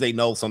 Sometimes they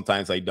know,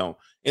 sometimes they don't.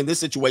 In this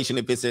situation,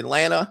 if it's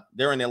Atlanta,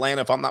 they're in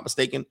Atlanta, if I'm not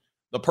mistaken,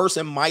 the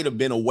person might have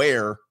been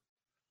aware.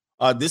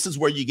 This is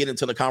where you get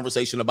into the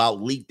conversation about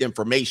leaked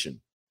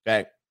information.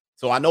 Okay.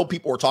 So I know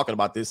people are talking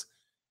about this.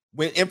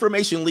 when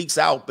information leaks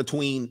out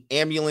between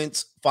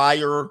ambulance,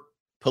 fire,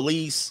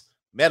 police,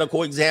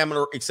 medical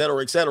examiner, et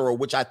cetera,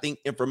 which I think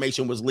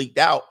information was leaked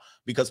out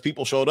because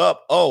people showed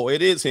up. Oh,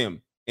 it is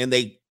him. And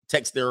they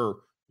text their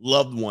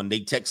loved one. They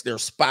text their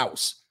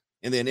spouse.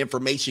 And then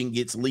information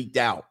gets leaked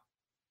out.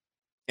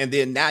 And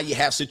then now you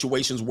have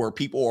situations where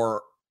people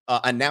are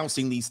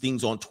announcing these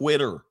things on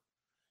Twitter.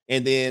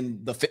 And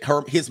then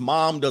his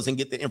mom doesn't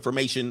get the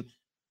information.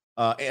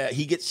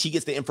 She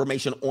gets the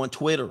information on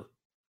Twitter.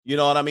 You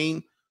know what I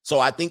mean? So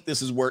I think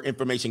this is where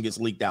information gets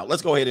leaked out.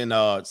 Let's go ahead and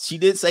she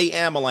did say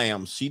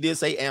Amalams. She did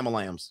say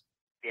Amalams.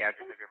 The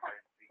address of your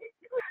emergency.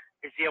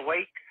 Is he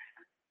awake?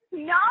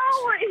 No,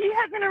 he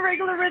has an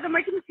irregular rhythm.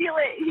 I can feel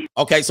it.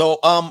 Okay, so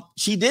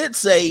she did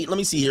say, let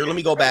me see here. Let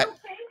me go back. EMS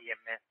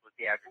was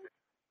the address.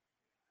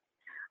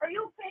 Are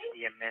you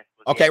okay? EMS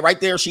was Okay, right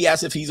there, she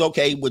asked if he's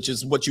okay, which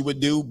is what you would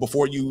do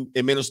before you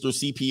administer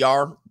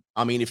CPR.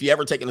 I mean, if you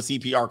ever taken a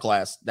CPR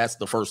class, that's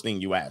the first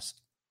thing you ask,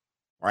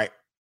 right?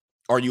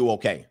 Are you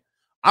okay?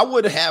 I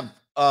would have,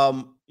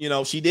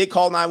 she did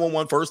call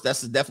 911 first.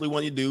 That's definitely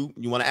what you do.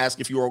 You want to ask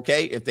if you're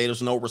okay. If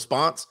there's no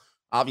response,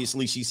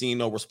 obviously she's seeing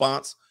no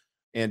response.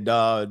 And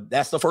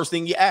that's the first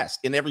thing you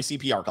ask in every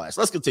CPR class.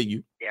 Let's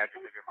continue. the address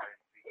of your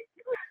emergency.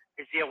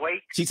 Is he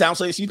awake? She sounds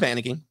like she's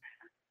panicking.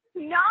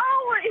 No,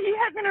 he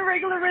has an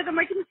irregular rhythm.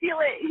 I can feel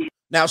it.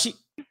 Now, she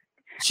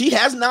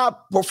has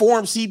not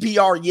performed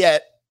CPR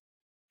yet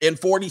in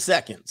 40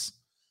 seconds.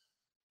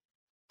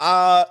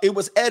 It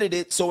was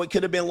edited, so it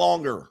could have been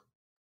longer.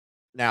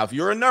 Now, if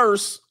you're a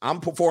nurse, I'm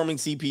performing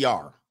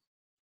CPR.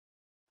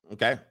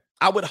 Okay.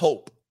 I would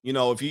hope,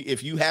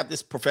 if you have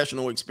this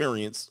professional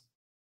experience,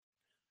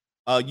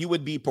 you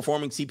would be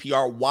performing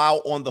CPR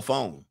while on the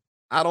phone.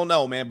 I don't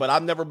know, man, but I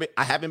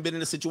haven't been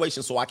in a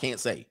situation, so I can't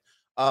say.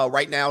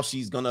 Right now,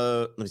 she's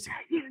gonna, let me see.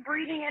 He's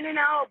breathing in and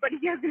out, but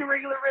he has an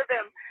irregular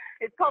rhythm.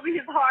 It's probably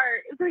his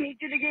heart. So I need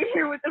you to get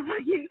here with the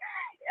fucking.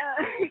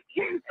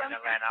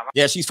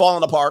 Yeah, she's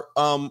falling apart.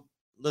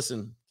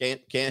 Listen,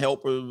 can't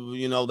help her,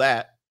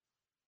 that.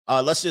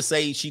 Let's just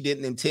say she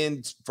didn't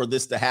intend for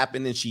this to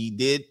happen and she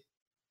did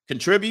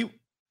contribute.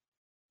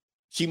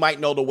 She might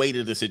know the weight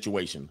of the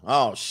situation.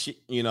 Oh, shit,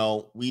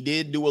 we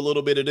did do a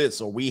little bit of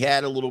this, or we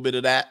had a little bit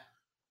of that.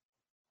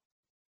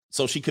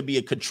 So she could be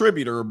a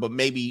contributor, but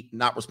maybe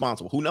not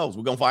responsible. Who knows?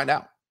 We're going to find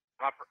out.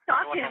 Stop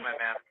him.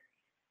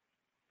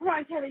 Come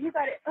on, Taylor, you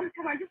got it. Oh,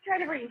 come on, just try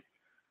to breathe.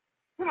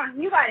 Come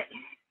on, you got it.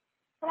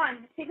 Come on,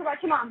 think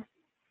about your mom.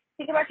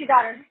 Think about your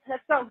daughter.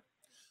 Let's go.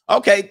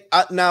 Okay,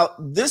 now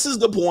this is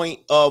the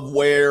point of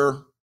where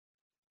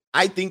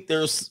I think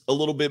there's a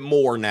little bit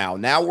more now.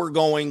 Now we're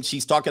going,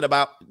 she's talking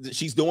about,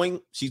 she's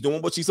doing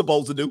what she's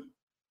supposed to do.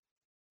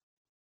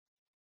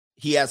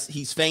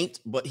 He's faint,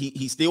 but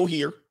he's still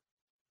here.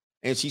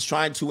 And she's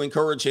trying to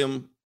encourage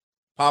him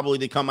probably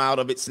to come out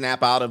of it,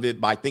 snap out of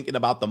it by thinking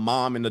about the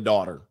mom and the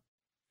daughter.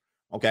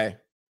 Okay.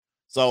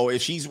 So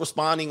if she's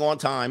responding on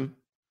time,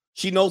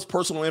 she knows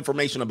personal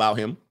information about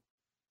him.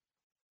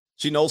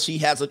 She knows he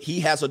has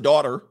a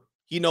daughter.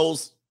 He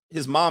knows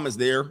his mom is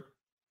there.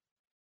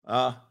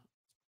 I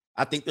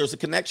think there's a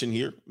connection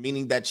here,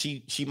 meaning that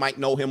she might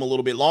know him a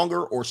little bit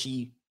longer, or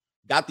she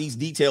got these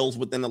details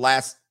within the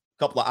last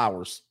couple of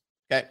hours.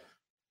 Okay.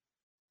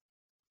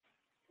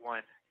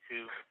 1,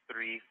 2,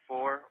 3,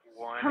 4.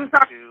 1, I'm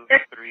sorry. 2,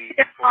 3,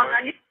 I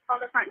 4. need to call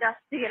the front desk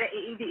to get an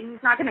AED.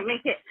 He's not going to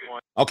make it.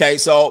 Okay,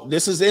 so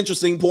this is an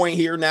interesting point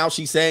here. Now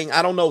she's saying,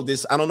 I don't know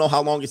this. I don't know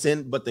how long it's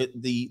in, but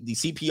the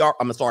CPR,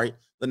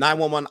 the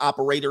 911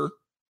 operator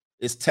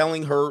is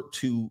telling her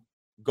to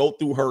go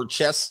through her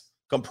chest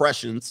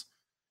compressions,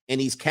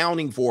 and he's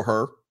counting for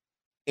her,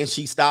 and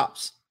she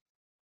stops.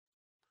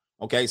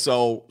 Okay,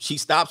 so she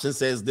stops and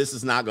says, this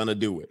is not going to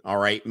do it. All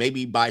right,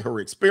 maybe by her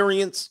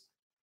experience,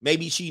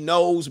 maybe she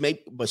knows,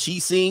 but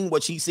she's seeing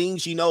what she's seeing.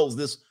 She knows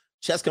this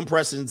chest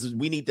compressions,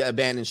 we need to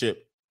abandon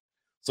ship.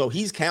 So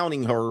he's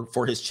counting her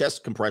for his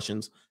chest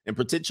compressions, and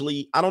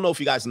potentially, I don't know if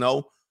you guys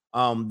know,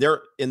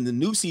 they're in the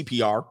new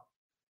CPR,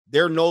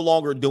 they're no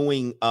longer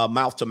doing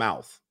mouth to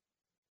mouth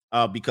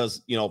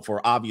because,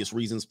 for obvious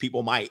reasons,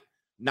 people might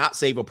not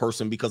save a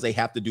person because they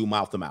have to do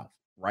mouth to mouth,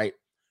 right?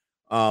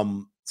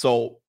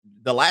 So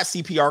the last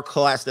CPR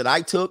class that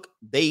I took,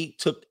 they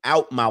took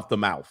out mouth to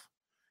mouth,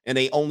 and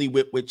they only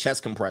with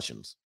chest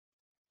compressions.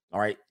 All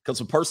right. Because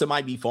a person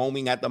might be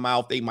foaming at the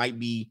mouth. They might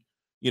be,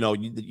 they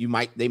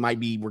might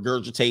be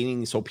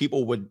regurgitating. So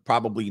people would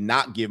probably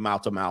not give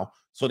mouth to mouth.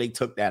 So they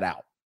took that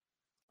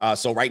out.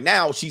 So right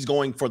now she's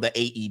going for the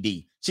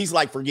AED. She's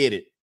like, forget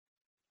it.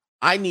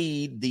 I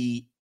need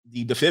the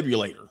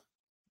defibrillator.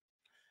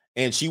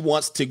 And she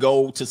wants to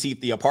go to see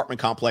if the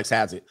apartment complex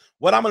has it.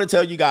 What I'm going to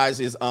tell you guys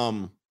is,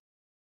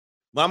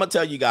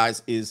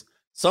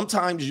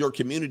 sometimes your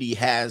community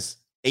has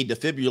a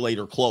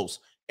defibrillator close.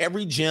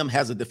 Every gym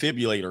has a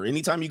defibrillator.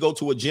 Anytime you go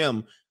to a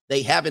gym,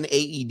 they have an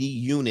AED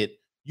unit.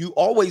 You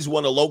always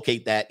want to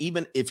locate that,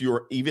 even if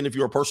you're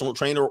a personal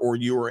trainer or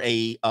you're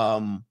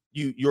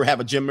you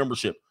have a gym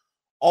membership.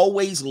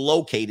 Always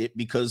locate it,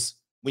 because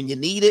when you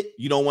need it,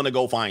 you don't want to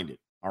go find it.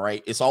 All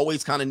right. It's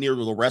always kind of near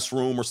the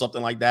restroom or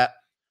something like that.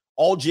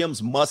 All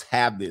gyms must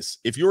have this.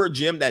 If you're a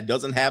gym that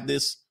doesn't have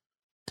this,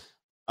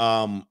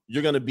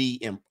 you're going to be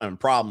in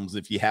problems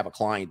if you have a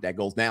client that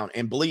goes down.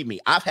 And believe me,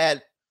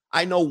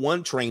 I know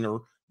one trainer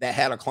that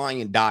had a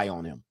client die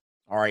on him.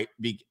 All right.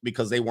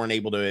 Because they weren't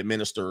able to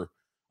administer.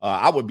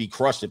 I would be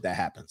crushed if that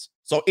happens.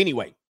 So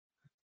anyway,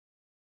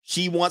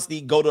 she wants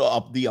to go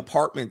to the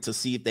apartment to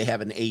see if they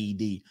have an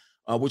AED,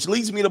 which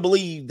leads me to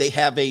believe they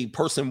have a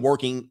person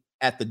working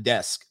at the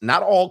desk.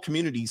 Not all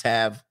communities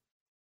have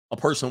a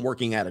person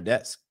working at a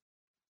desk.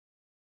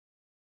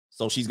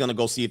 So she's going to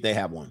go see if they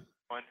have one.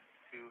 1,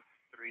 2,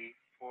 3,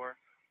 4,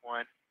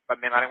 1.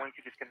 But ma'am, I don't want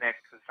you to disconnect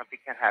because something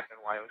can happen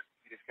while you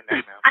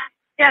disconnect now. I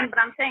understand, but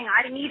I'm saying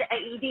I need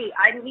AED.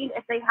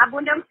 If they have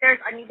one downstairs,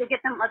 I need to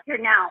get them up here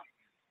now.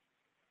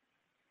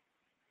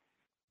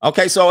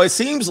 Okay, so it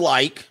seems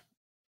like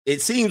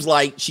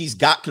she's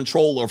got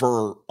control of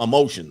her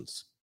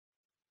emotions.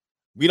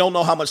 We don't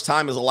know how much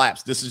time has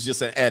elapsed. This is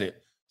just an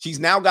edit. She's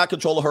now got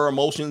control of her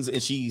emotions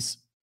and she's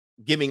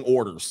giving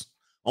orders.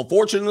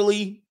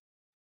 Unfortunately,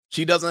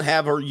 she doesn't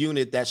have her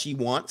unit that she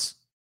wants.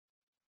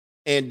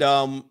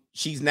 And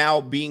she's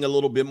now being a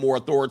little bit more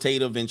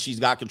authoritative and she's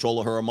got control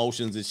of her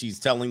emotions and she's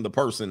telling the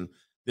person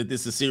that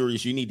this is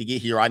serious. You need to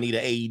get here. I need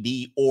an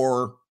AED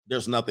or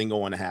there's nothing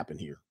going to happen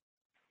here.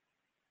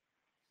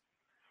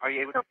 Are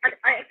you able to get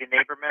your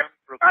neighbor, ma'am?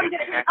 I'm going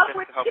to hang up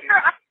with you.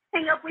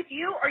 Hang up with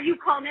you, or you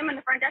call them in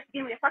the front desk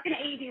and give me a fucking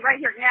AED right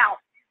here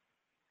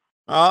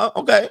now.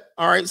 Okay.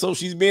 All right. So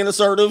she's being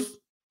assertive.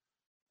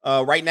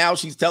 Right now,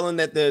 she's telling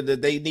that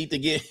they need to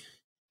get.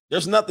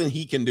 There's nothing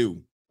he can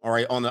do. All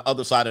right, on the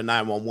other side of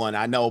 911.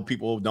 I know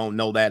people don't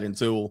know that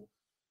until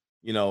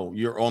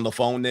you're on the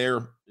phone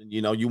there.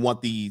 You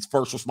want these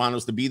first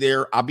responders to be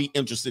there. I'll be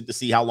interested to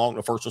see how long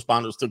the first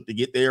responders took to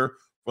get there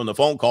from the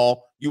phone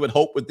call. You would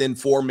hope within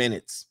 4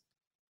 minutes.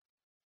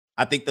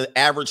 I think the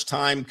average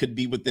time could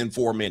be within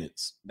 4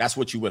 minutes. That's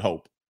what you would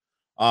hope.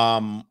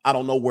 I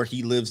don't know where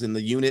he lives in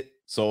the unit,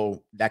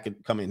 so that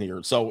could come in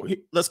here. So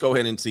let's go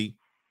ahead and see.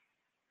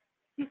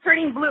 He's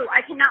turning blue.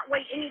 I cannot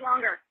wait any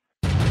longer.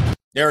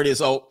 There it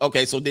is. Oh,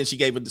 okay. So then she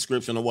gave a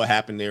description of what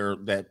happened there,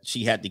 that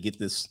she had to get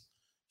this.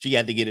 She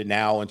had to get it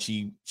now, and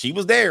she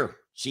was there.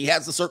 She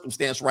has the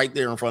circumstance right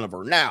there in front of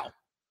her. Now,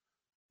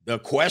 the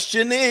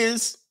question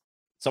is,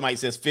 somebody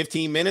says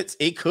 15 minutes.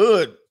 It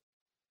could.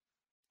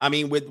 I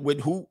mean,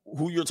 with who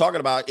you're talking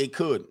about, it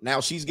could.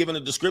 Now, she's given a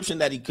description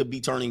that he could be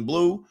turning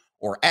blue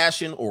or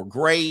ashen or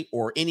gray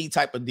or any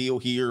type of deal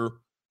here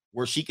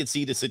where she could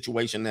see the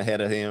situation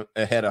ahead of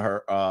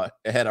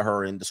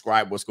her and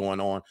describe what's going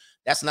on.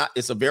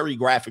 It's a very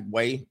graphic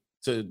way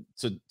to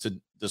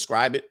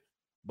describe it,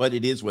 but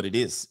it is what it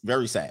is.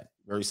 Very sad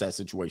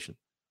situation.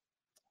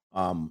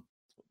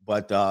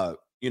 But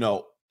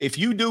if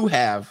you do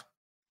have,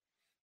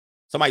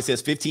 somebody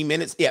says 15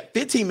 minutes. Yeah,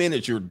 15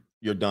 minutes,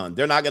 you're done.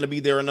 They're not going to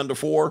be there in under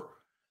 4.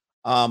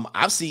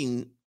 I've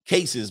seen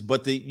cases,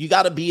 but you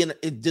got to be in.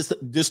 It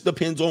just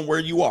depends on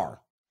where you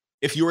are.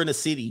 If you're in a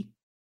city,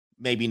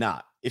 maybe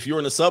not. If you're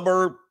in a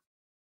suburb,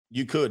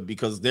 you could,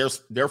 because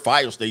their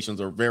fire stations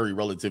are very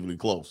relatively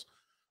close.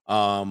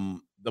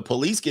 The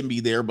police can be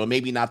there, but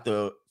maybe not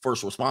the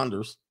first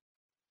responders,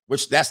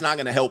 which that's not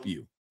going to help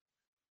you.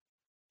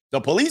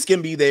 The police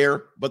can be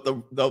there, but the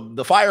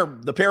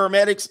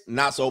paramedics,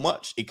 not so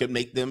much. It could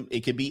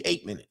be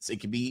 8 minutes.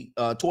 It could be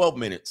 12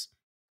 minutes.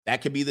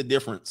 That could be the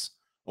difference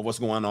of what's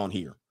going on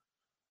here.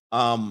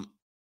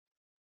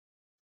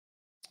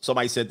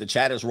 Somebody said the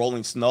chat is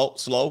rolling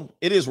slow.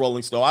 It is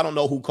rolling slow. I don't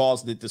know who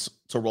caused it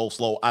to roll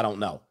slow. I don't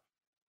know.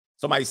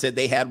 Somebody said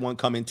they had one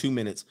come in 2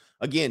 minutes.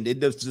 Again, it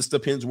just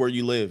depends where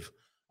you live.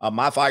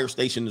 My fire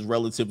station is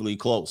relatively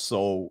close,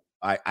 so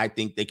I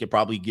think they could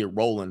probably get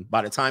rolling.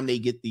 By the time they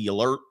get the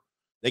alert,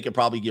 they could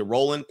probably get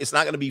rolling. It's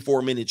not going to be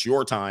 4 minutes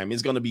your time.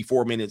 It's going to be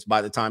 4 minutes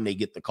by the time they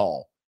get the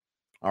call.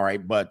 All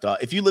right. But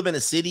if you live in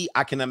a city,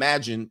 I can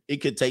imagine it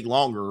could take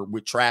longer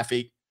with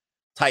traffic,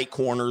 tight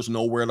corners,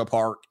 nowhere to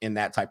park, and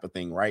that type of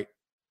thing. Right.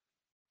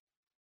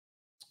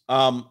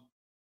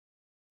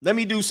 Let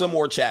me do some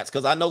more chats,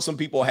 because I know some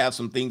people have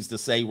some things to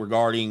say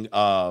regarding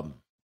a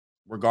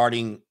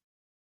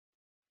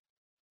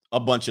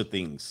bunch of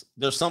things.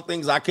 There's some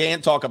things I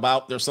can't talk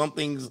about. There's some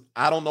things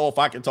I don't know if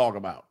I can talk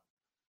about.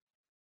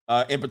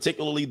 And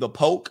particularly the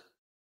poke.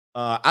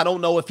 I don't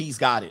know if he's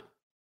got it,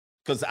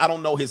 because I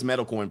don't know his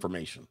medical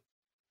information.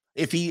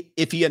 If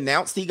he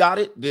announced he got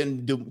it,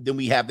 then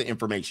we have the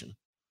information.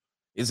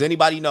 Does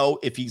anybody know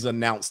if he's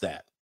announced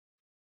that?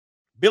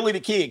 Billy the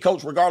Kid,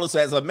 coach, regardless,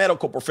 as a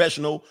medical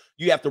professional,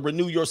 you have to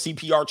renew your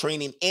CPR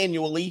training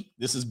annually.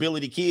 This is Billy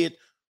the Kid.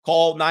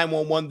 Call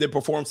 911, then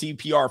perform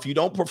CPR. If you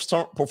don't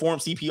perform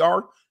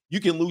CPR, you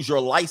can lose your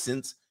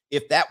license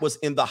if that was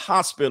in the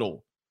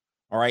hospital.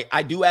 All right.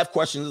 I do have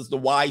questions as to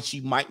why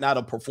she might not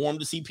have performed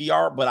the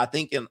CPR, but I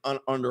think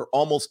under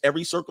almost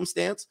every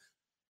circumstance,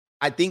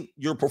 I think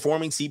you're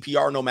performing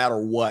CPR no matter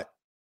what.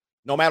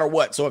 No matter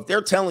what. So if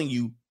they're telling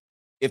you,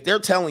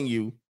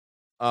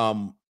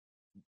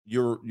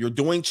 you're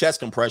doing chest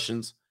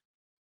compressions,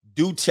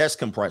 do chest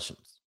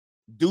compressions.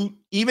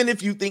 Even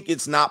if you think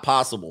it's not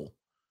possible,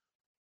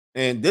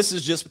 and this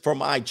is just for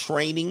my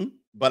training,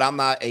 but I'm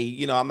not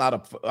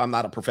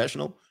a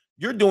professional.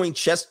 You're doing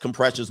chest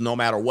compressions no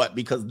matter what,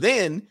 because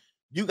then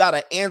you got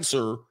to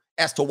answer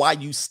as to why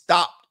you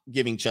stopped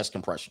giving chest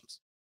compressions,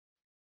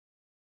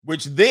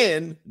 which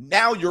then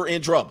now you're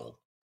in trouble.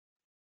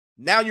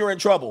 Now you're in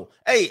trouble.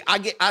 Hey, I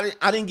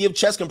didn't give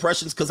chest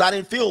compressions because I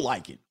didn't feel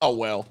like it. Oh,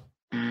 well.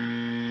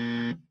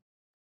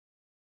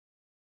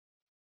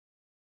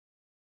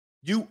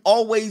 You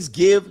always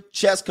give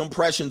chest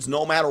compressions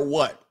no matter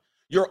what.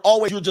 You're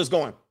just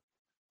going,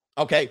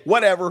 okay,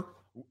 whatever.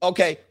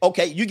 Okay.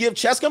 You give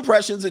chest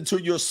compressions until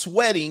you're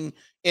sweating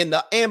and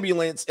the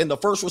ambulance and the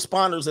first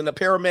responders and the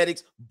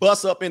paramedics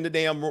bust up in the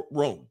damn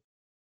room.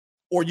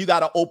 Or you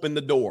got to open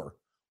the door.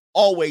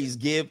 Always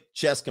give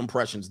chest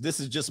compressions. This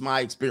is just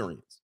my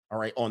experience. All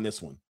right, on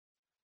this one.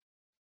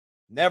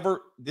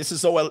 Never, this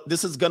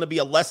is going to be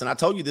a lesson. I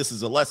told you this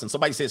is a lesson.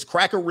 Somebody says,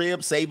 crack a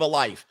rib, save a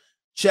life.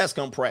 Chest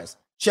compress.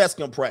 Chest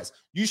compress.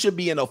 You should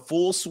be in a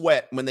full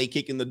sweat when they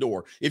kick in the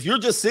door. If you're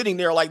just sitting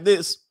there like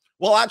this,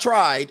 well, I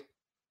tried,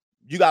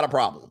 you got a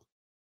problem.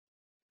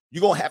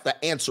 You're going to have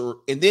to answer,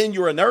 and then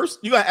you're a nurse,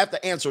 you're going to have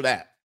to answer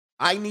that.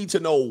 I need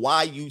to know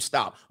why you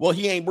stopped. Well,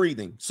 he ain't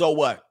breathing. So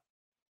what?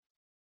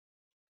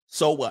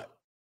 So what?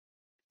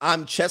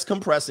 I'm chest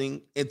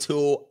compressing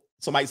until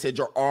somebody said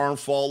your arm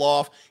fall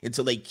off,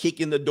 until they kick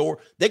in the door.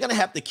 They're going to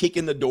have to kick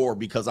in the door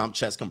because I'm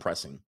chest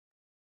compressing.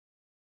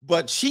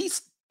 But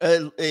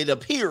it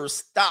appears,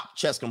 stopped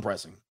chest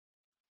compressing.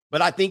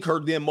 But I think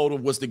her then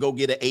motive was to go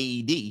get an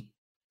AED.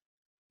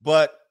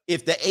 But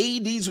if the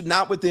AEDs are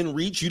not within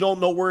reach, you don't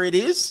know where it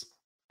is.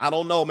 I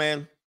don't know,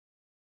 man.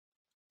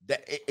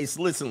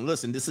 Listen,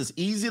 this is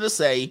easy to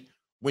say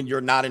when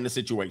you're not in the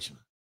situation.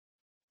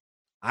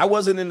 I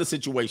wasn't in the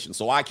situation,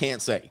 so I can't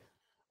say.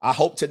 I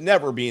hope to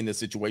never be in this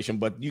situation,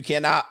 but you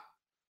can't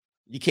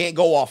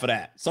go off of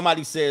that.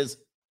 Somebody says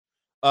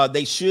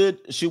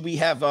should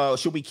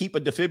we keep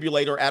a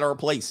defibrillator at our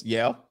place?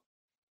 Yeah,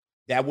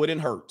 that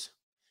wouldn't hurt,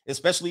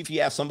 especially if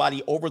you have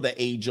somebody over the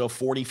age of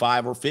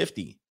 45 or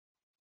 50.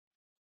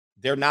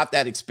 They're not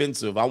that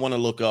expensive. I want to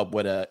look up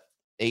what a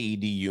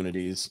AED unit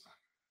is.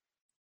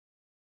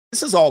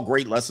 This is all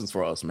great lessons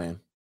for us,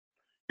 man.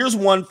 Here's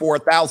one for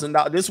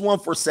 $1,000. This one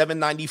for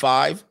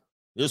 $795.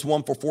 There's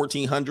one for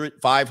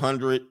 $1,400,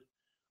 $500.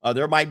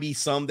 There might be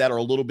some that are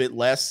a little bit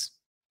less.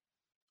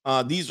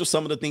 These are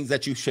some of the things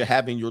that you should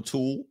have in your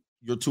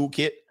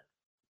toolkit.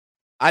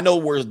 I know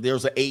where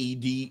there's an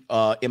AED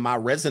in my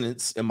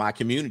residence, in my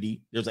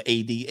community. There's an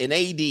AED. An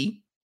AED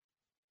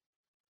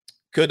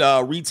could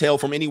retail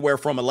from anywhere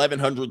from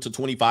 $1,100 to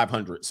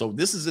 $2,500. So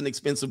this is an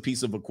expensive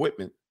piece of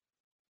equipment.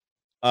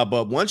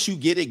 But once you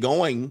get it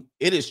going,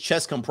 it is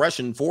chest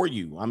compression for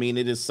you. I mean,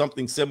 it is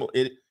something similar.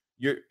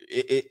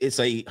 It's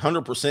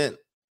 100%,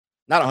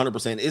 not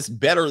 100%. It's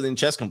better than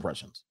chest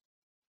compressions.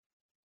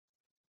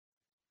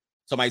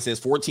 Somebody says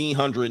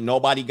 $1,400.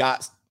 Nobody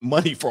got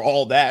money for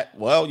all that.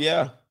 Well,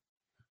 yeah,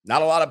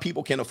 not a lot of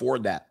people can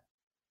afford that.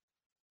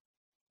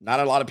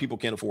 Not a lot of people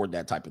can afford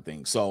that type of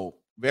thing. So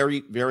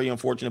very, very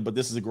unfortunate. But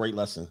this is a great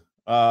lesson.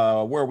 Where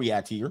are we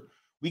at here?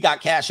 We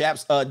got Cash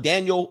Apps.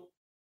 Daniel.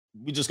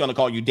 We're just going to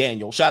call you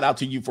Daniel. Shout out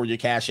to you for your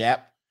Cash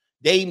App.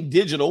 Dame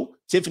Digital,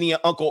 Tiffany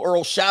and Uncle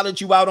Earl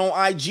shouted you out on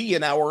IG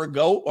an hour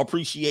ago.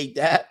 Appreciate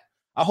that.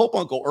 I hope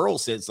Uncle Earl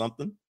said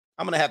something.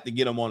 I'm going to have to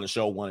get him on the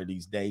show one of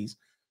these days.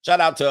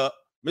 Shout out to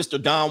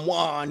Mr. Don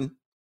Juan.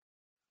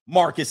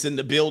 Marcus in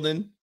the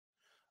building.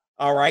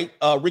 All right.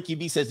 Ricky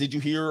B says, did you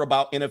hear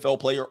about NFL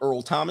player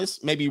Earl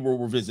Thomas? Maybe we'll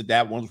revisit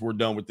that once we're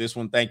done with this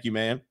one. Thank you,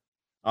 man.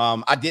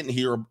 I didn't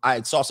hear.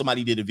 I saw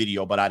somebody did a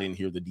video, but I didn't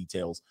hear the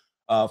details.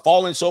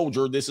 Fallen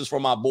Soldier, this is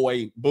from my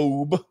boy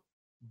Boob,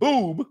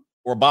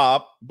 or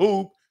Bob.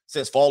 Boob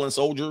says fallen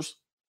soldiers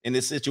in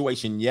this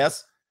situation.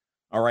 Yes.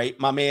 All right.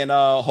 My man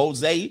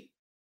Jose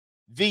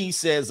V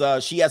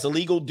says she has a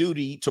legal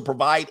duty to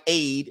provide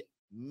aid,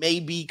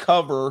 maybe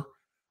cover.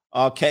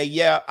 Okay.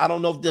 Yeah. I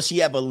don't know. Does she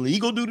have a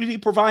legal duty to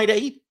provide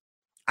aid?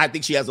 I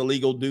think she has a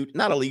legal duty,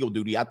 not a legal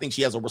duty. I think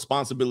she has a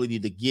responsibility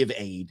to give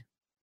aid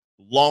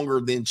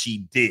longer than she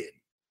did.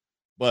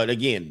 But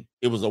again,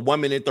 it was a 1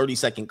 minute,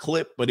 30-second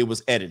clip, but it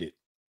was edited.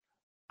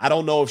 I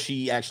don't know if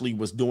she actually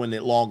was doing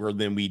it longer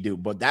than we do,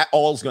 but that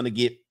all is going to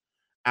get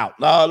out.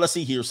 Let's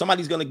see here.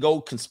 Somebody's going to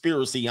go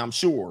conspiracy, I'm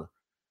sure.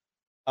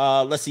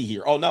 Let's see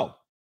here. Oh, no.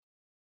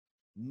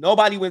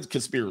 Nobody went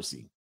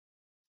conspiracy.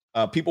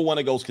 People want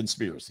to go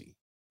conspiracy.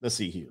 Let's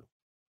see here.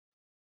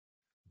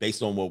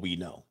 Based on what we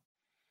know.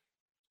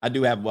 I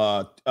do have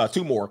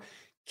two more.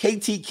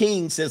 KT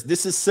King says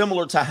this is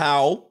similar to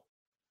how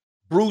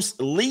Bruce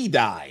Lee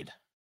died.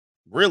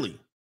 Really?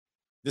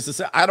 This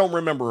is, I don't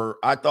remember.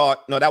 I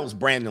thought, no, that was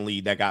Brandon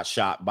Lee that got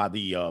shot by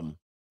the,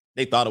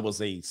 they thought it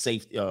was a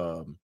safe, they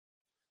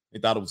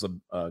thought it was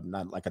a,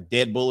 not like a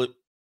dead bullet.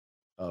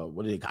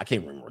 What did they, I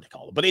can't remember what they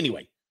call it. But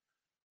anyway,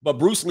 but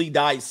Bruce Lee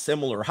died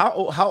similar.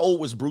 How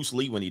old was Bruce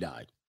Lee when he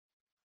died?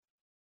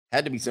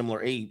 Had to be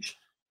similar age.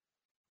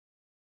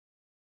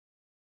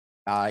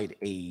 Died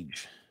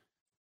age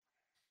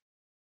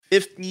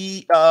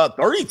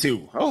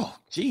 32. Oh,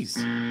 geez.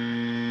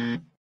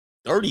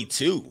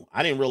 32.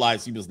 I didn't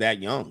realize he was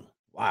that young.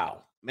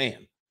 Wow,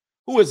 man.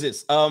 Who is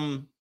this?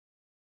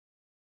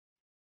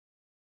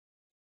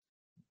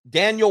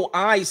 Daniel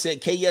I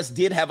said KS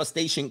did have a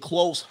station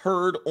close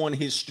heard on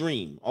his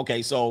stream.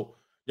 Okay, so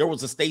there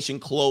was a station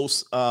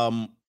close.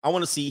 I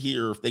want to see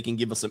here if they can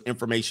give us some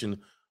information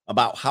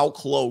about how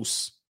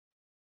close,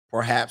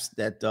 perhaps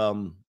that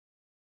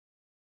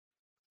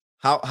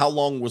how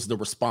long was the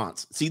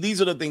response. See,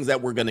 these are the things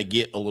that we're going to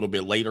get a little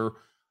bit later.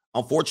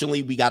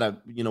 Unfortunately, we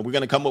gotta, we're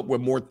going to come up with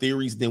more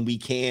theories than we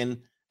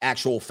can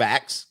actual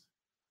facts.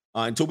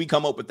 Until we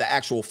come up with the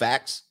actual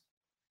facts,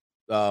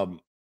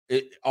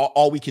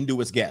 all we can do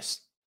is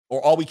guess,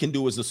 or all we can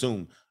do is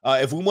assume.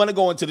 If we want to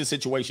go into the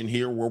situation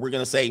here where we're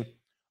going to say,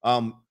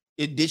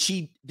 did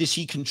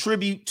she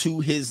contribute to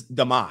his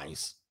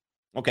demise?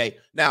 Okay.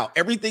 Now,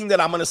 everything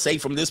that I'm going to say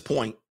from this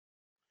point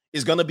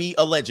is going to be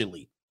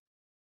allegedly.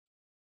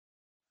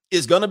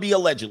 Is going to be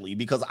allegedly,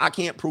 because I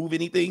can't prove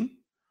anything.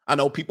 I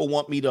know people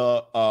want me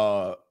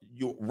to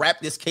wrap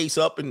this case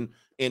up in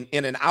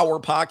an hour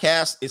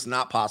podcast. It's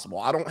not possible.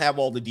 I don't have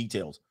all the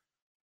details.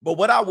 But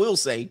what I will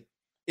say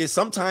is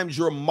sometimes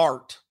you're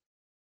marked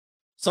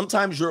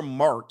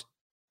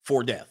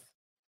for death.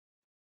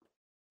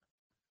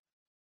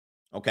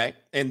 Okay?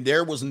 And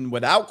there was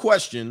without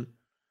question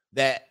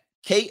that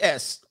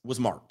KS was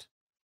marked.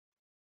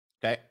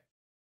 Okay?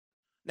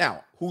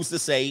 Now, who's to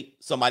say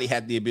somebody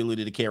had the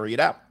ability to carry it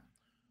out?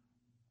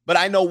 But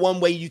I know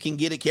one way you can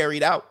get it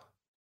carried out.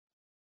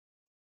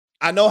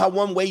 I know how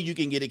one way you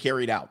can get it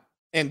carried out.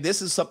 And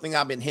this is something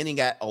I've been hinting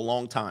at a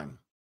long time.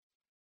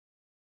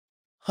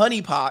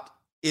 Honeypot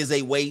is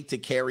a way to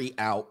carry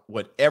out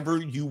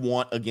whatever you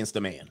want against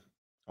a man.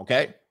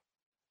 Okay?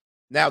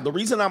 Now, the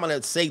reason I'm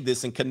going to say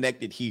this and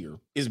connect it here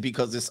is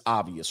because it's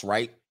obvious,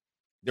 right?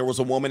 There was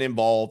a woman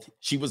involved.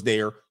 She was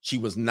there. She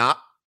was not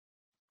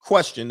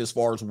questioned, as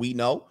far as we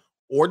know,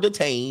 or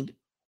detained,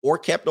 or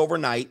kept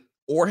overnight,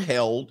 or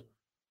held.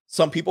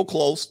 Some people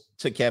close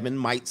to Kevin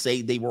might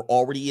say they were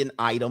already an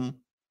item,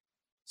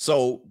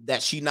 so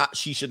that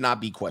she should not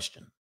be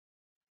questioned.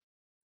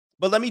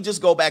 But let me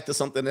just go back to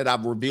something that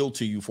I've revealed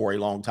to you for a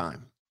long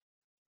time.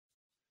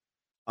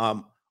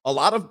 A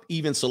lot of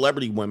even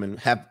celebrity women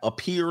have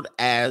appeared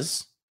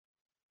as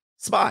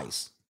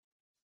spies.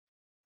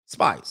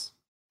 Spies.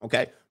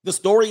 Okay. The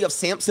story of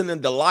Samson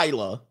and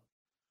Delilah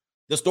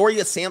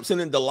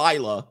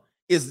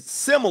is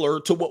similar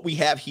to what we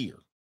have here.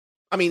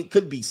 I mean, it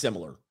could be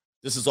similar.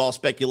 This is all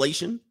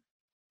speculation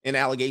and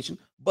allegation.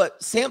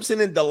 But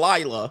Samson and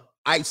Delilah,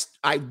 I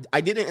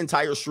did an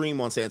entire stream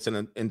on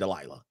Samson and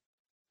Delilah,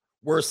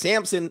 where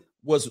Samson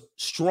was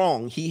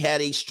strong. He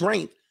had a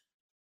strength,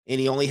 and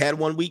he only had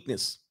one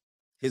weakness.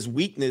 His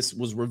weakness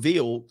was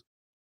revealed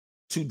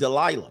to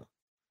Delilah.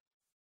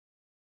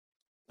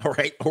 All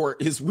right. Or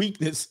his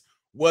weakness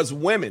was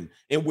women,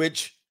 in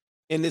which,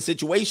 in this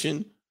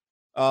situation,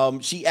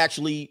 she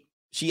actually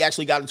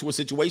got into a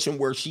situation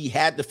where she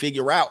had to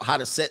figure out how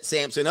to set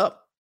Samson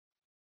up.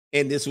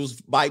 And this was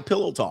by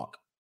pillow talk.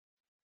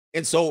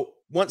 And so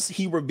once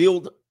he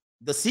revealed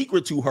the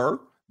secret to her,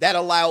 that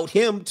allowed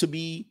him to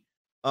be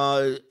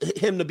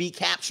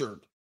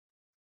captured.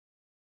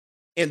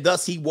 And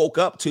thus he woke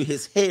up to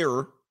his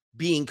hair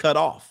being cut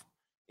off,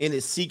 and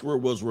his secret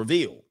was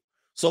revealed.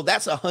 So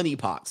that's a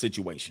honeypot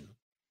situation.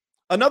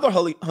 Another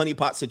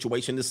honeypot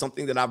situation is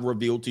something that I've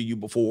revealed to you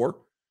before,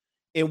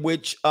 in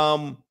which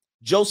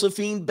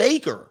Josephine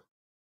Baker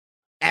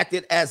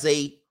acted as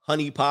a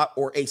honeypot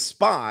or a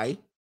spy,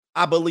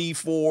 I believe,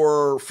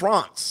 for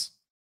France.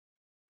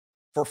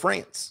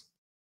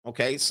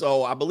 Okay,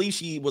 so I believe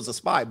she was a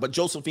spy, but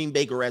Josephine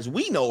Baker, as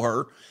we know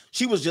her,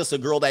 she was just a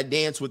girl that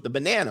danced with the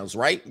bananas,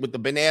 right? With the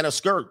banana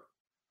skirt.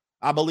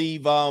 I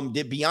believe,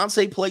 did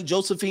Beyonce play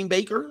Josephine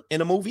Baker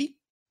in a movie?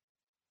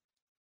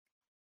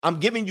 I'm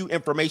giving you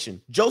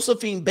information.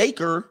 Josephine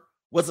Baker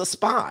was a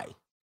spy.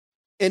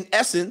 In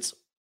essence,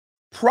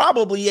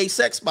 probably a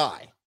sex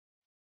spy.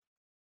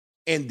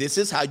 And this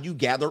is how you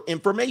gather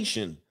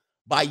information,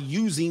 by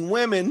using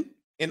women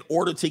in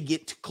order to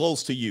get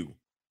close to you.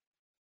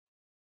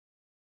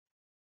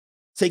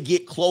 To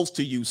get close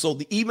to you. So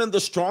even the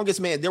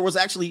strongest man, there was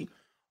actually,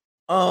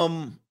 there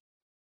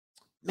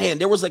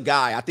was a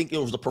guy, I think it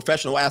was a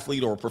professional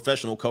athlete or a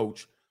professional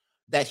coach,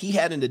 that he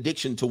had an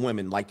addiction to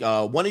women. Like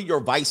one of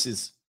your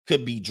vices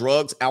could be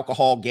drugs,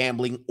 alcohol,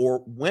 gambling,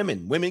 or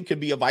women. Women could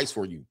be a vice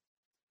for you.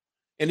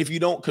 And if you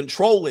don't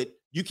control it,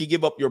 you can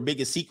give up your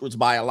biggest secrets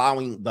by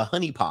allowing the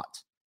honeypot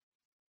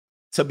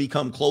to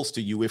become close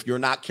to you if you're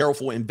not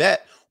careful and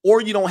vet,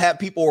 or you don't have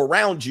people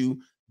around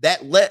you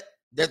that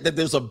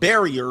there's a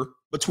barrier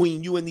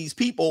between you and these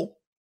people.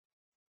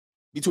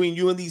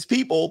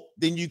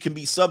 Then you can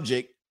be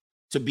subject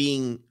to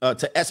being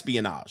to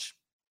espionage.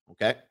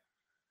 Okay.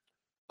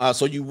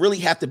 So you really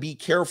have to be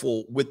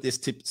careful with this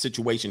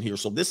situation here.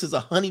 So this is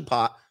a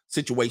honeypot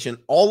situation,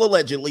 all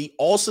allegedly,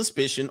 all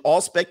suspicion,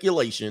 all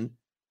speculation,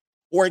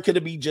 or it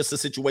could be just a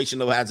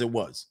situation of as it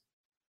was.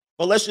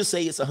 But let's just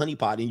say it's a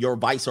honeypot and your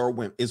vice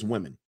is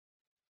women.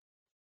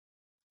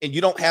 and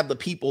you don't have the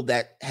people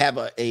that have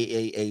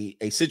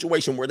a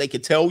situation where they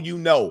could tell you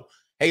no.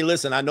 Hey,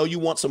 listen, I know you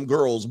want some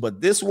girls,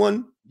 but this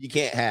one you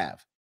can't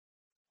have.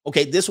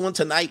 Okay, this one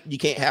tonight, you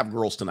can't have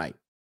girls tonight.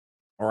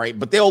 All right,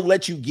 but they'll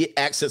let you get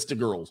access to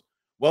girls.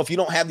 Well, if you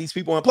don't have these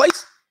people in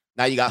place,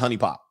 now you got Honey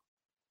Pot.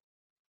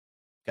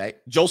 Okay,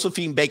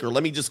 Josephine Baker.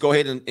 Let me just go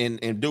ahead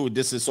and do it.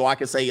 This is so I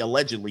can say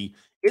allegedly.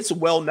 It's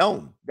well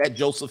known that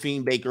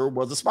Josephine Baker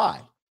was a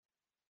spy.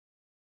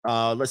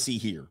 Let's see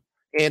here.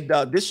 And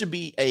this should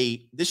be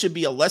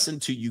a lesson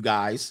to you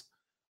guys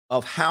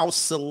of how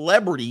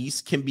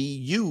celebrities can be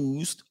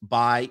used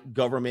by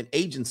government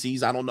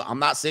agencies. I don't know. I'm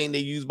not saying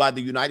they're used by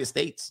the United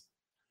States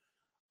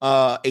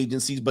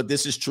agencies, but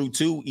this is true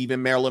too.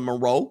 Even Marilyn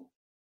Monroe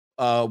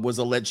was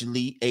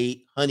allegedly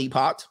a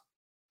honeypot.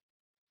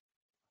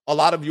 A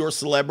lot of your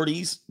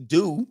celebrities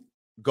do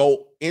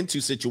go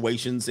into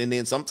situations, and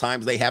then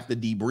sometimes they have to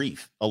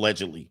debrief.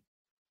 Allegedly,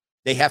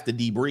 they have to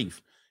debrief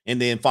and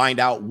then find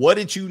out, what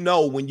did you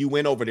know when you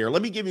went over there?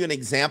 Let me give you an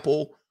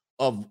example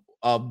of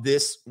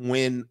this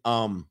when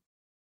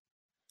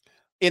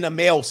in a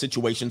male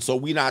situation. So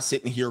we're not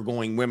sitting here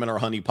going women are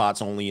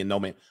honeypots only and no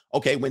man.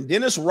 Okay, when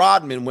Dennis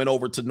Rodman went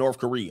over to North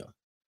Korea,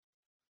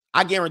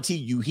 I guarantee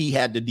you he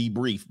had to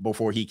debrief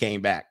before he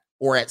came back,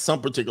 or at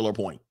some particular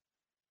point.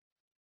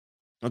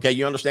 Okay,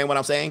 you understand what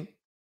I'm saying?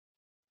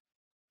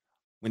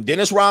 When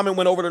Dennis Rodman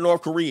went over to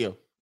North Korea,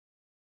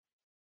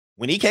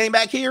 when he came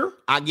back here,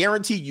 I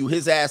guarantee you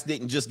his ass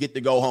didn't just get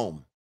to go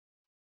home.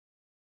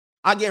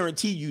 I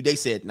guarantee you they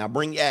said, now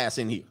bring your ass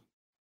in here.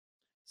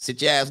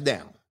 Sit your ass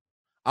down.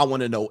 I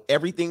want to know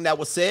everything that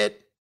was said.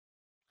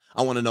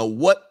 I want to know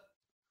what.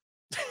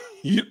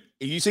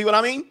 you see what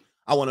I mean?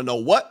 I want to know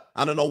what.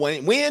 I don't know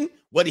when.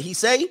 What did he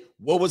say?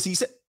 What was he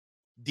say?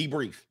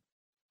 Debrief.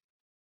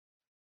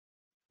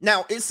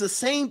 Now, it's the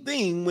same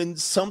thing when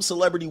some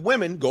celebrity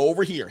women go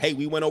over here. Hey,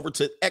 we went over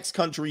to X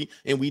country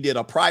and we did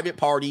a private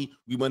party.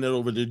 We went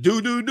over to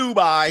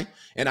Dubai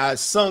and I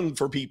sung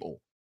for people.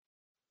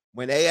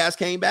 When they ass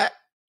came back,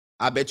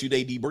 I bet you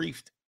they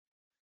debriefed.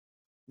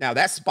 Now,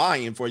 that's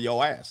spying for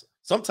your ass.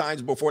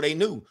 Sometimes before they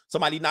knew,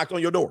 somebody knocked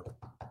on your door.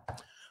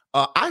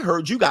 I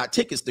heard you got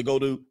tickets to go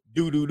to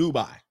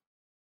Dubai.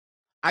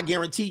 I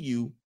guarantee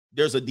you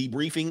there's a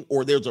debriefing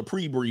or there's a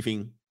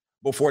pre-briefing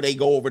before they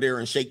go over there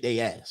and shake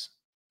their ass.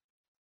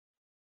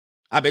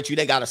 I bet you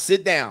they got to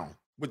sit down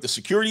with the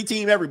security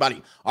team,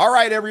 everybody. All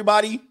right,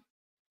 everybody.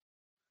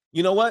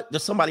 You know what?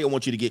 There's somebody I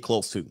want you to get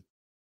close to.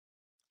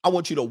 I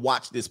want you to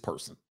watch this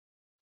person.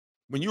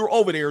 When you're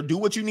over there, do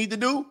what you need to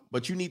do,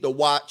 but you need to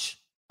watch.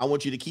 I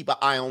want you to keep an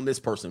eye on this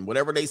person.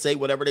 Whatever they say,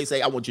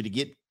 I want you to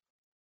get.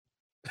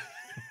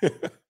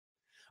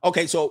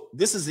 Okay, so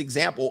this is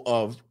example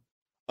of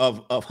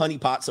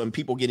honeypots and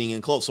people getting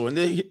in close. So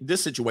in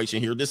this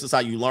situation here, this is how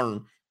you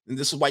learn, and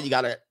this is why you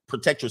got to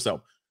protect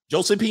yourself.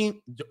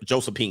 Josephine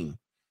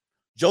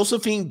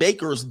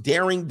Baker's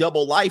daring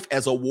double life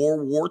as a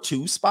World War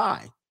II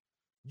spy,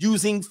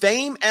 using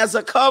fame as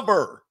a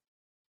cover.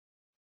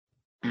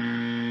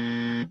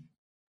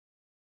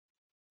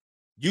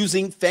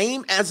 Using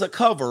fame as a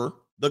cover,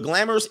 the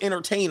glamorous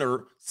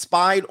entertainer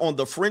spied on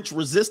the French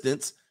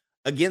resistance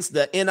against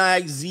the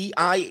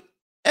NIZIS.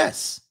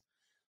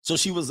 So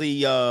she was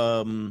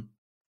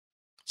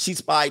she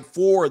spied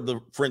for the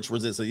French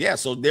resistance. Yeah,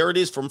 so there it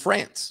is from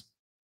France.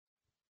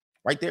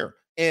 Right there.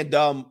 And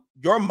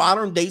your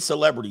modern day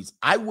celebrities,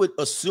 I would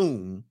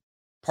assume,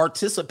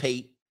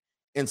 participate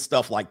in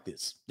stuff like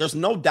this. There's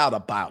no doubt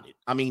about it.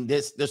 I mean,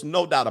 there's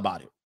no doubt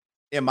about it.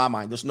 In my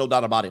mind, there's no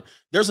doubt about it.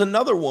 There's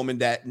another woman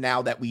that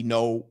now that we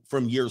know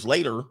from years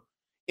later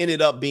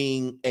ended up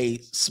being a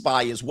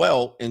spy as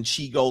well. And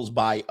she goes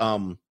by,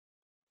 oh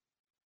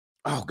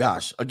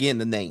gosh, again,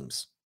 the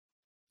names.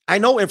 I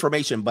know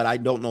information, but I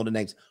don't know the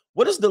names.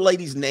 What is the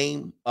lady's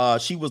name?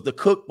 She was the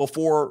cook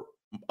before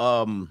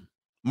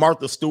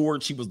Martha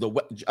Stewart. She was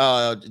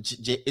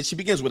she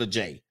begins with a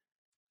J.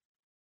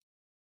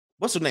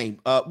 What's her name?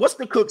 What's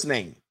the cook's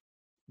name?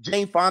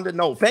 Jane Fonda?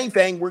 No, Fang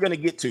Fang we're going to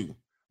get to.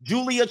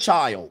 Julia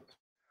Child.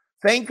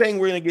 Fang Fang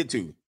we're going to get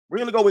to. We're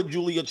going to go with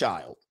Julia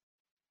Child.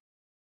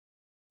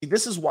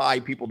 This is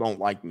why people don't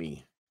like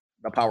me,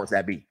 the powers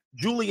that be.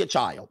 Julia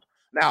Child.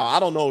 Now,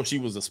 I don't know if she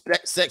was a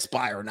sex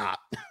spy or not,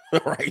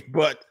 right?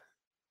 But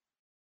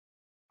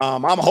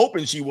I'm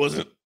hoping she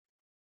wasn't.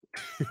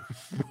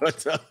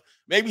 But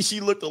maybe she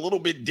looked a little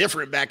bit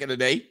different back in the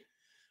day.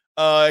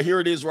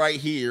 Here it is right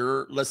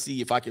here. Let's see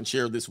if I can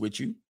share this with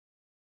you.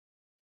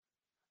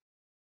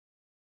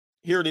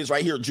 Here it is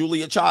right here.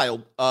 Julia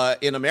Child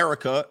in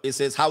America. It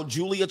says how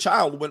Julia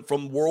Child went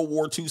from World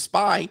War II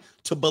spy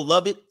to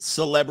beloved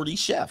celebrity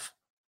chef.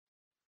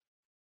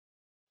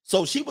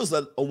 So she was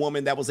a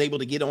woman that was able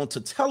to get onto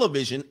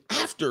television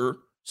after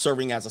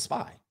serving as a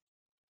spy.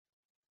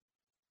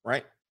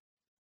 Right?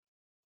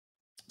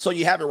 So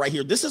you have it right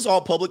here. This is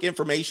all public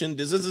information.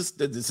 This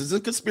is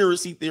a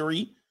conspiracy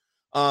theory.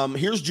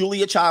 Here's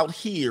Julia Child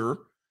here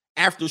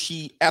after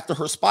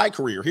her spy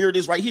career. Here it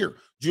is right here.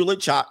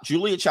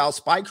 Julia Child's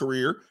spy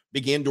career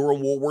began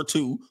during World War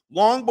II,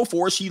 long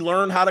before she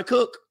learned how to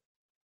cook.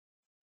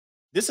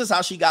 This is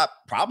how she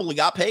probably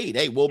got paid.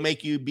 Hey, we'll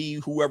make you be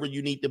whoever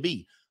you need to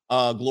be.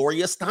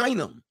 Gloria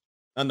Steinem,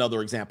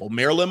 another example.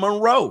 Marilyn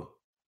Monroe,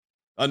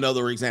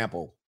 another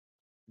example.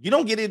 You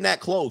don't get in that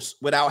close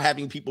without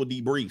having people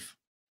debrief.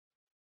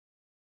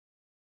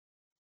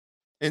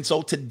 And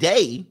so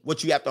today,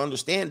 what you have to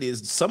understand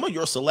is some of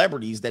your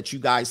celebrities that you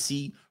guys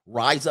see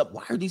rise up.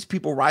 Why are these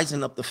people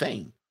rising up to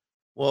fame?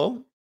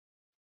 Well,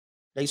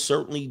 they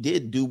certainly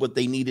did do what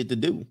they needed to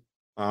do.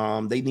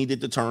 They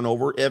needed to turn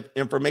over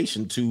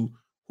information to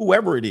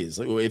whoever it is.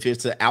 If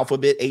it's the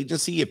alphabet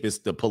agency, if it's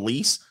the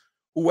police,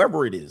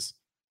 whoever it is.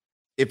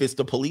 If it's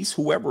the police,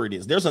 whoever it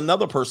is. There's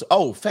another person.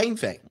 Oh, Fang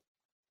Fang.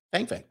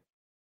 Fang Fang.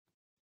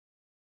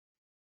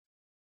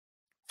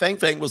 Fang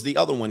Fang was the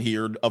other one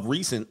here of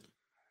recent.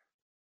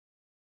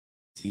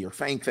 Here,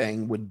 Fang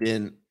Fang would have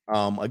been,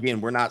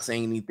 again, we're not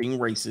saying anything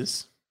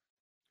racist.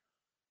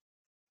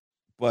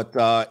 But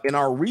in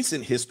our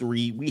recent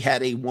history, we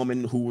had a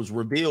woman who was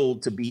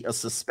revealed to be a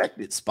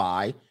suspected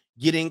spy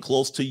getting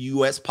close to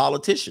U.S.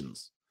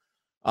 politicians.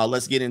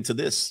 Let's get into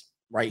this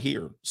right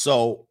here.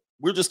 So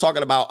we're just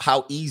talking about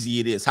how easy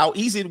it is, how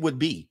easy it would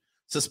be.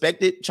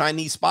 Suspected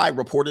Chinese spy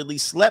reportedly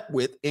slept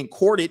with and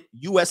courted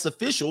U.S.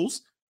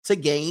 officials to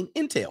gain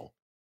intel.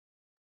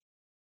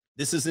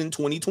 This is in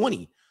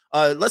 2020.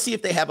 Let's see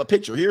if they have a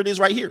picture. Here it is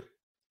right here.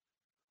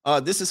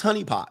 This is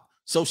Honey Pot.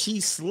 So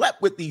she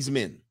slept with these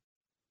men.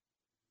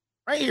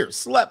 Right here,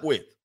 slept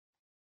with.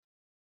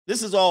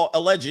 This is all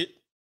alleged.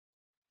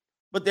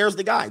 But there's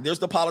the guy. There's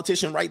the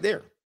politician right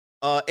there.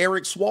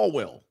 Eric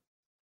Swalwell.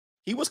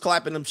 He was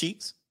clapping them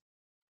cheeks.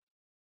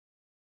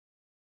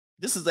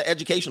 This is the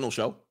educational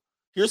show.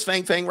 Here's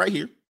Fang Fang right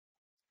here.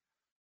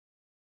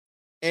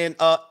 And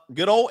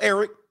good old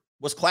Eric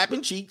was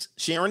clapping cheeks,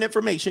 sharing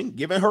information,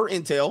 giving her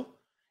intel.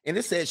 And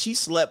it says she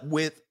slept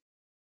with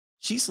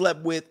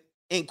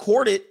and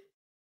courted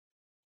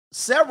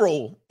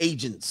several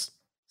agents.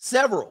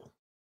 Several.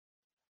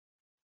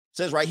 It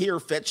says right here,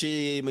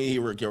 she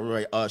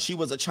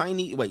was a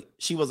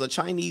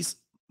Chinese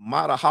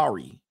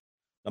Matahari,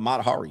 the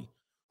Matahari,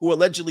 who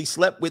allegedly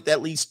slept with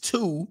at least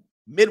 2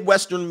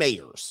 Midwestern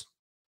mayors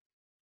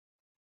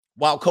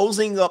while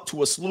cozying up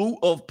to a slew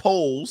of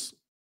Poles,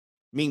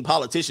 meaning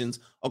politicians,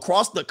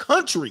 across the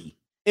country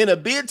in a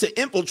bid to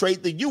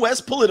infiltrate the U.S.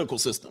 political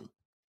system.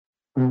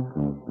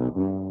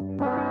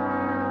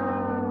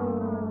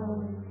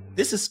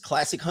 This is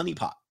classic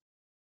honeypot.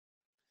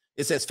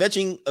 It says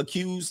fetching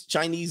accused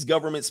Chinese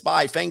government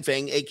spy Fang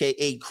Fang,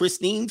 a.k.a.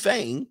 Christine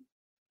Fang,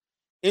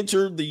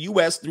 entered the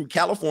U.S. through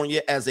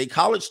California as a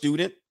college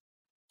student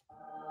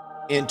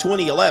in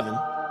 2011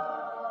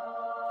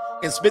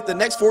 and spent the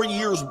next 4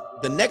 years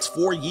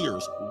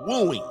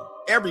wooing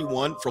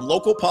everyone from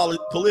local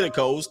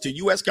politicos to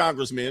U.S.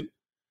 congressmen,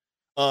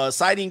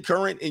 citing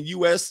current and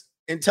U.S.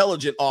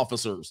 intelligence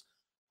officers.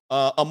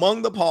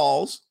 Among the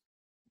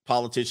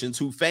politicians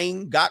who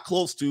Fang got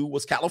close to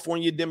was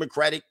California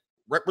Democratic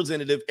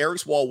Representative Eric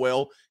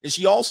Swalwell, and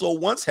she also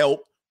once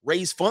helped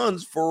raise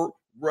funds for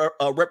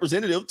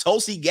Representative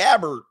Tulsi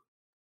Gabbard.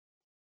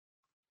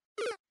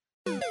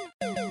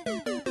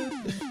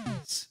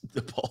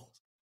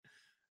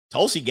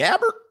 Tulsi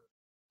Gabbard?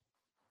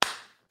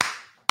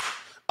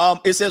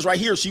 It says right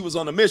here she was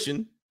on a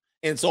mission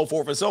and so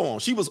forth and so on.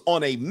 She was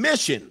on a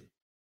mission.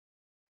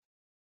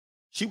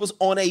 She was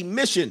on a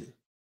mission.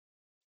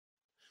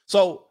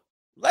 So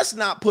let's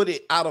not put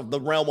it out of the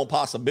realm of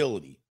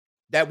possibility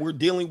that we're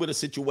dealing with a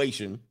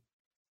situation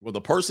where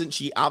the person,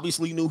 she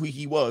obviously knew who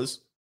he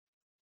was.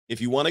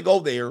 If you want to go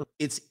there,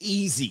 it's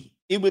easy.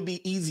 It would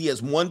be easy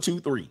as 1, 2,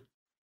 3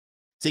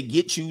 to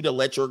get you to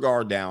let your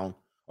guard down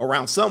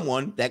around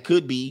someone that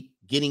could be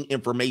getting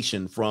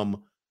information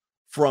from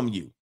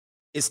you.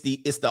 It's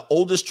the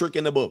oldest trick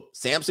in the book.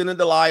 Samson and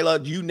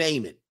Delilah, you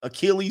name it.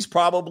 Achilles,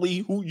 probably,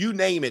 who you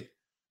name it.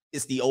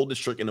 It's the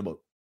oldest trick in the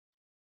book.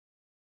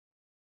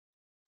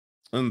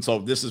 And so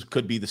this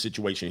could be the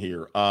situation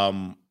here.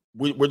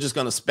 We're just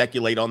going to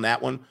speculate on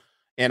that one.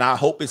 And I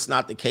hope it's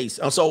not the case.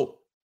 So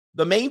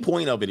the main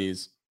point of it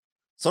is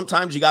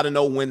sometimes you got to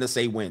know when to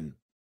say when.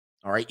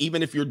 All right.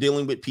 Even if you're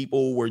dealing with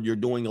people where you're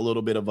doing a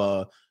little bit of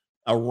a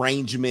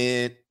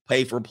arrangement,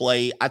 pay for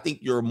play, I think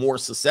you're more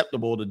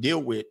susceptible to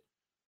deal with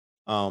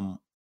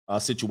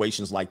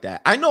situations like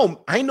that. I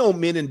know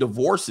men in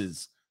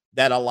divorces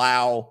that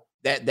allow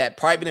that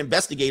private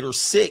investigators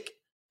sick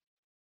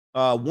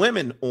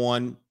women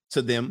on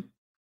to them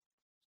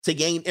to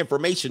gain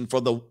information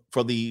for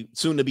the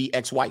soon-to-be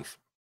ex-wife.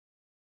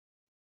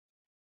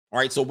 All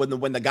right, so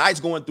when the guy's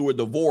going through a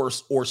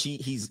divorce or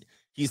he's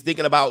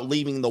thinking about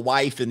leaving the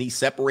wife and he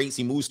separates,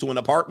 he moves to an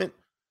apartment,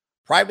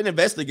 private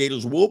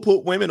investigators will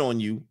put women on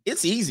you.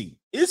 It's easy.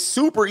 It's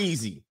super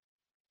easy.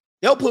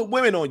 They'll put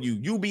women on you.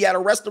 You'll be at a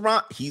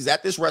restaurant. He's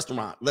at this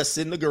restaurant. Let's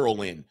send the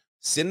girl in.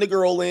 Send the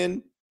girl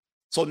in.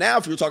 So now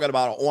if you're talking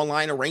about an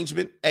online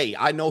arrangement, hey,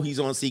 I know he's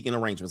on Seeking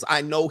Arrangements.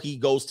 I know he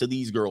goes to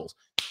these girls.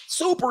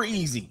 Super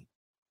easy.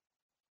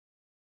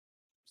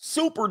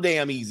 Super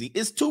damn easy.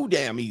 It's too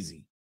damn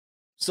easy.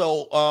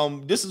 So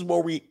this is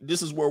where we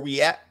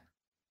at.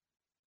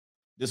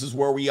 This is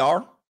where we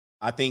are.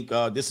 I think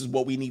this is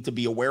what we need to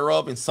be aware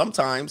of. And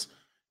sometimes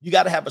you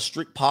got to have a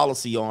strict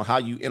policy on how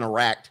you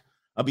interact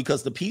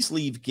because the peace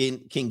leave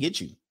can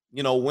get you.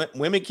 You know,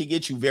 women can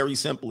get you very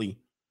simply.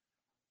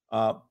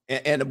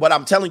 And what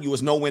I'm telling you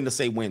is know when to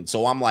say when.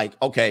 So I'm like,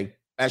 okay,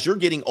 as you're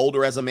getting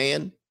older as a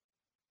man,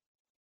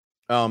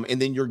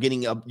 and then you're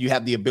getting you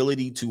have the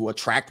ability to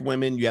attract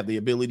women, you have the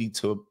ability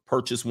to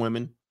purchase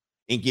women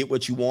and get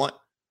what you want.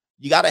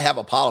 You got to have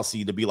a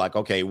policy to be like,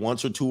 okay,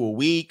 once or two a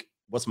week.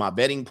 What's my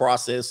vetting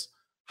process?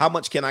 How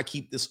much can I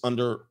keep this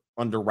under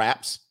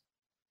wraps?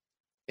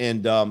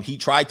 And he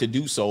tried to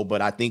do so,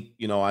 but I think,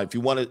 you know, if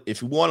you want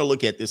to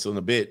look at this in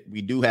a bit,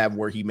 we do have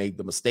where he made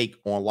the mistake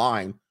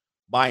online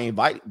by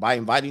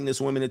inviting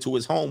this woman into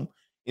his home,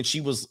 and she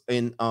was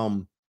an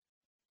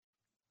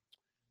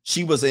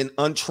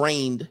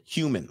untrained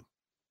human,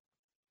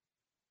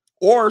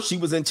 or she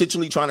was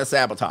intentionally trying to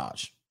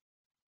sabotage.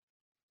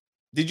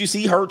 Did you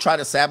see her try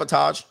to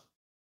sabotage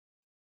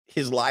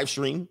his live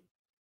stream?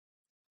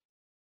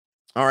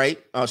 All right.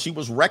 She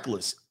was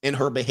reckless in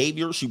her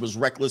behavior. She was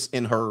reckless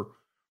in her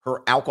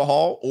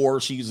alcohol, or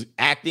she's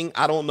acting.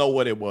 I don't know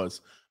what it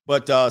was,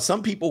 but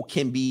some people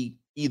can be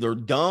either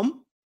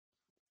dumb,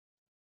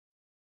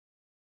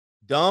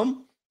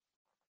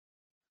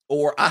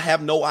 or I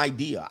have no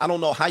idea. I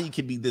don't know how you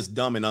can be this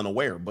dumb and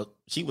unaware, but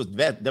she was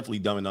definitely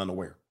dumb and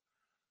unaware.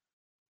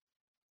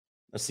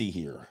 Let's see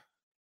here.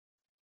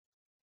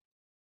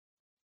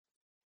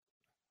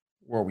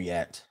 Where are we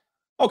at?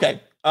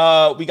 Okay.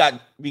 We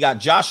got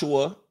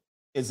Joshua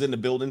is in the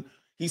building.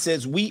 He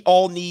says, we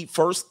all need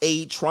first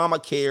aid, trauma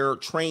care,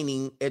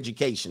 training,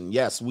 education.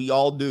 Yes, we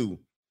all do.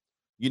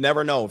 You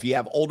never know. If you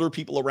have older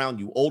people around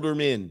you, older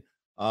men,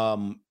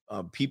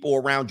 people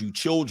around you,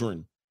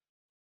 children,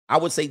 I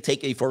would say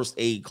take a first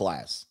aid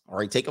class. All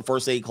right. Take a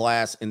first aid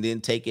class and then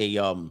take a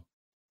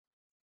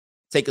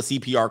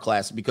CPR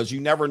class, because you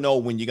never know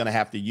when you're going to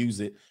have to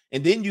use it.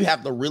 And then you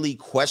have to really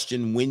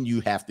question when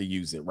you have to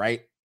use it,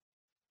 right?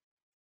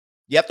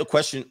 You got to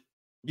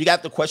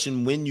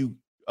question when you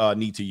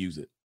need to use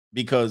it,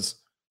 because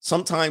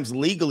sometimes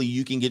legally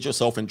you can get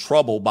yourself in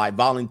trouble by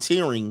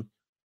volunteering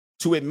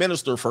to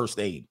administer first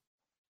aid.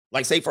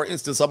 Like, say, for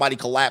instance, somebody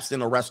collapsed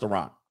in a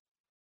restaurant.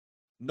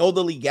 Know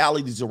the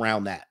legalities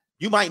around that.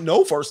 You might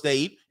know first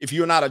aid. If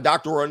you're not a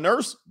doctor or a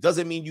nurse,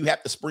 doesn't mean you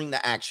have to spring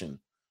the action,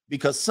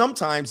 because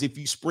sometimes if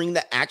you spring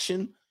the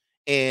action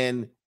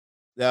and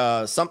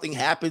something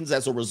happens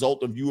as a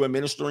result of you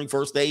administering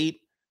first aid,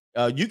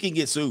 you can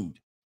get sued.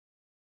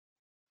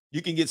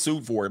 You can get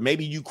sued for it.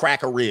 Maybe you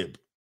crack a rib,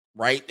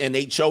 right? And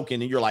they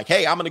choking and you're like,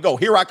 hey, I'm going to go.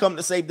 Here I come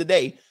to save the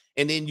day.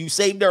 And then you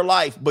save their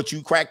life, but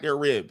you crack their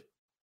rib.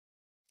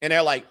 And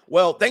they're like,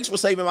 well, thanks for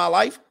saving my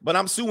life, but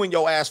I'm suing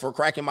your ass for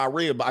cracking my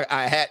rib.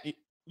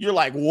 You're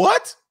like,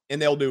 what?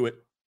 And they'll do it.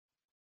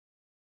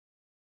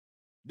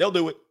 They'll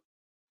do it.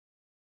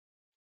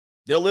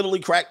 They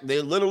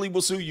literally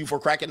will sue you for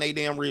cracking a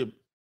damn rib.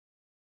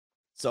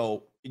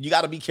 So you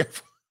got to be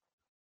careful.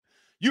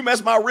 You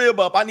messed my rib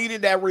up. I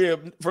needed that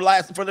rib for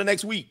the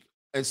next week.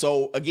 And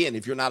so again,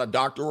 if you're not a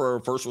doctor or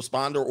a first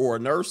responder or a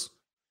nurse,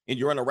 and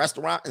you're in a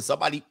restaurant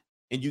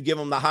and you give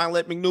them the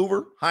Heimlich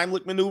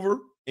maneuver,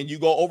 and you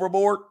go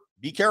overboard,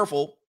 be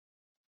careful,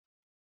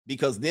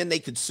 because then they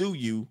could sue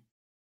you.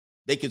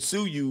 They could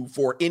sue you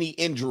for any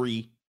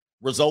injury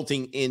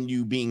resulting in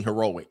you being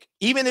heroic.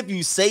 Even if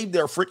you saved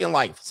their freaking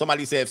life.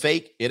 Somebody said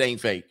fake. It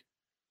ain't fake.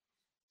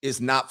 It's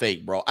not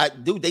fake, bro.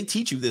 Dude, they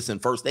teach you this in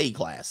first aid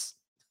class.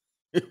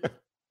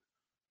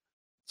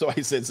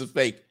 Somebody says it's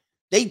fake.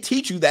 They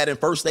teach you that in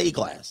first aid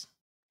class.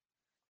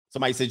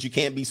 Somebody says you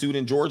can't be sued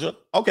in Georgia.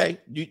 Okay,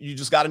 you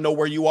just got to know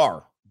where you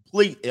are.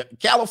 Please,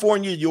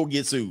 California, you'll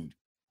get sued.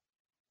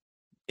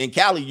 In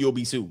Cali, you'll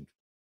be sued.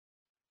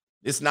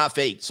 It's not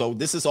fake. So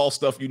this is all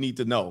stuff you need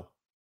to know.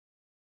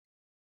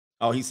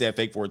 Oh, he said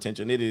fake for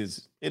attention. It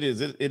is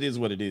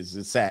what it is.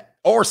 It's sad.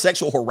 Or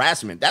sexual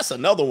harassment. That's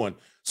another one.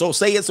 So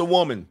say it's a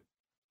woman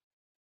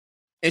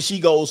and she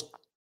gives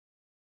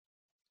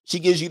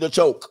you the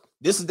choke.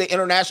 This is the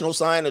international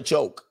sign of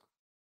choke.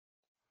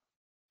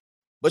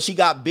 But she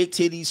got big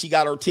titties. She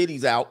got her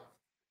titties out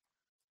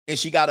and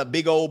she got a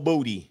big old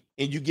booty,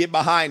 and you get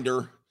behind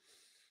her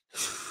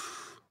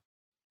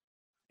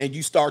and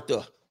you start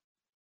to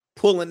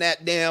pulling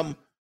that damn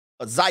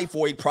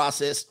xiphoid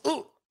process.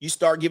 Ooh, you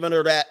start giving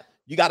her that.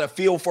 You got to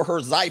feel for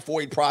her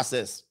xiphoid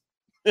process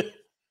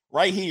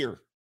right here.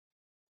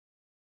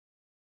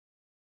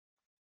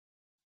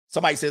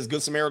 Somebody says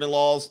Good Samaritan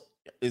laws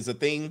is a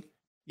thing.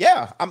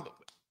 Yeah,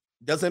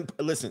 doesn't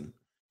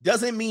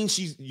mean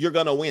you're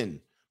gonna win.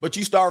 But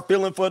you start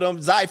feeling for them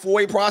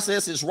xiphoid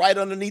process is right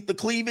underneath the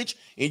cleavage,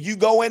 and you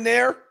go in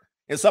there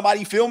and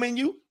somebody filming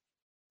you,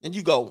 and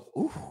you go,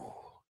 ooh,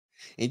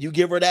 and you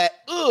give her that,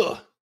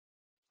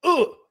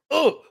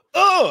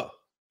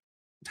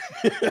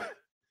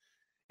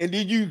 and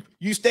then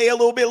you stay a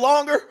little bit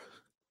longer.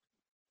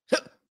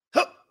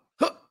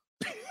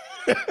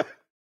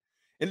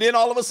 And then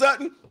all of a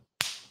sudden,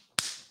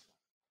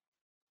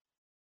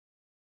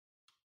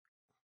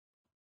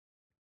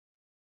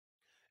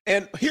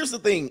 and here's the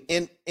thing,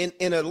 in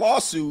a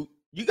lawsuit,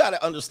 you got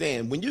to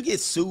understand, when you get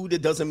sued,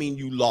 it doesn't mean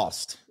you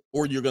lost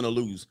or you're going to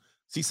lose.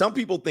 See, some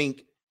people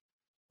think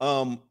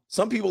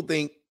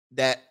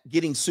that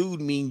getting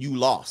sued means you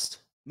lost.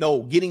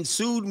 No, getting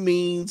sued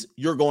means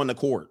you're going to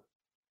court.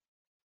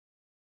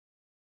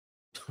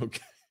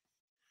 Okay.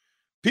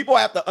 People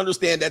have to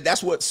understand that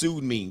that's what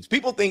sued means.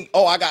 People think,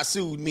 oh, I got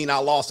sued mean I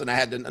lost and I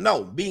had to.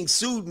 No, being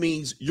sued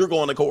means you're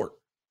going to court.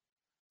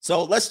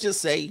 So let's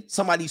just say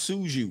somebody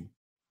sues you.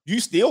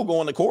 You still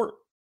going to court.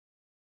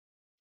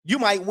 You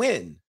might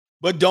win,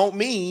 but don't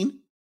mean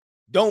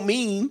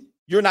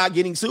you're not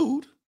getting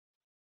sued.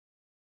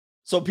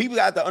 So people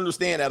have to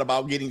understand that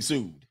about getting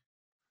sued.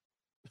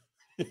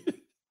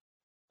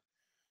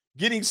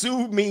 Getting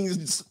sued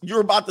means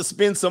you're about to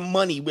spend some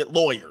money with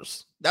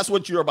lawyers. That's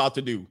what you're about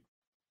to do.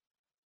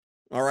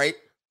 All right.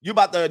 You're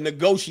about to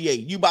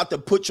negotiate. You're about to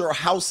put your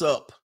house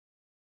up.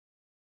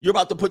 You're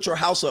about to put your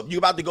house up. You're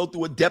about to go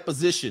through a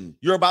deposition.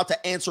 You're about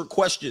to answer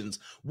questions.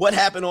 What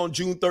happened on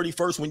June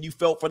 31st when you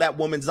felt for that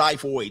woman's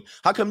xiphoid?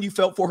 How come you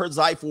felt for her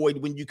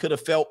xiphoid when you could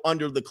have felt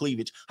under the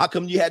cleavage? How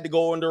come you had to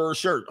go under her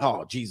shirt?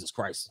 Oh, Jesus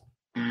Christ.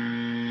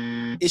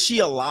 Is she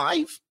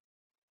alive?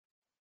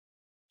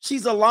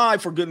 She's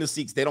alive, for goodness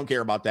sakes. They don't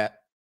care about that.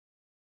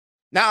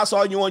 Now I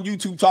saw you on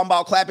YouTube talking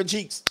about clapping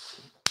cheeks.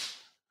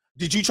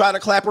 Did you try to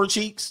clap her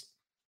cheeks?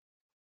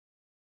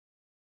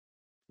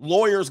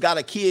 Lawyers got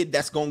a kid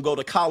that's going to go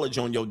to college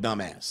on your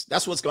dumb ass.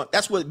 That's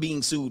what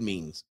being sued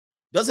means.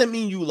 Doesn't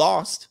mean you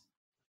lost.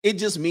 It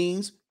just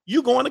means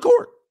you going to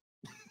court.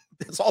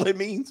 That's all it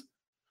means.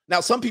 Now,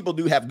 some people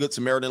do have Good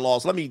Samaritan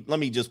laws. Let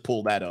me just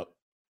pull that up.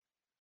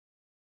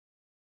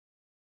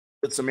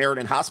 Good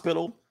Samaritan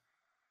Hospital.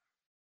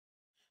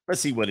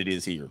 Let's see what it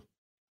is here.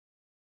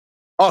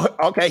 Oh,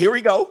 okay. Here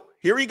we go.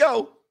 Here we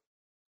go.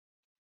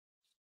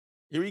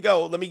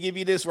 Let me give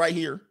you this right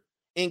here.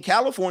 In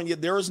California,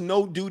 there is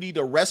no duty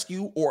to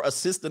rescue or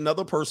assist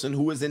another person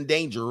who is in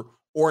danger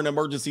or an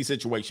emergency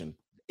situation.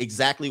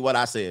 Exactly what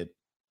I said.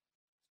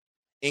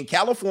 In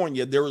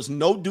California, there is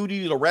no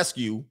duty to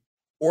rescue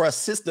or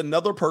assist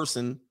another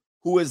person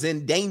who is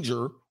in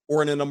danger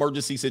or in an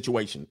emergency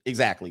situation.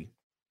 Exactly.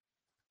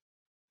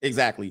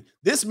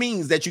 This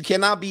means that you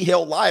cannot be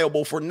held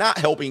liable for not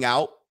helping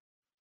out.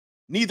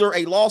 Neither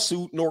a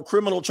lawsuit nor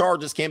criminal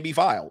charges can be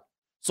filed.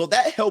 So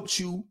that helps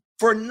you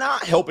for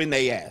not helping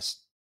they ass.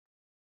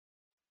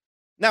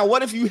 Now,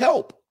 what if you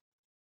help?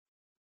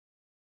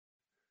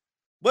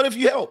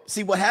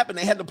 See what happened?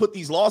 They had to put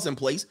these laws in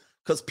place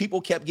because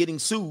people kept getting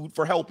sued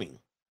for helping.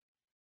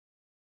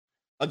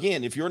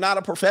 Again, if you're not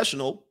a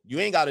professional, you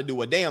ain't got to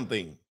do a damn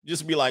thing.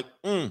 Just be like,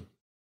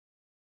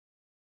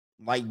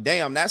 like,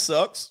 damn, that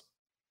sucks.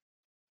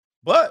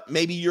 But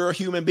maybe you're a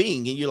human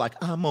being and you're like,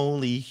 I'm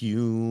only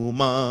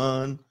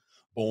human,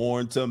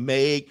 born to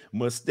make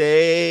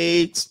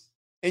mistakes.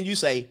 And you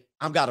say,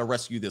 I've got to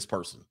rescue this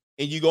person.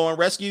 And you go and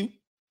rescue.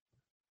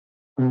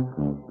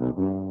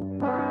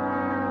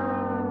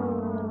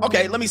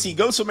 Okay, let me see.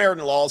 Good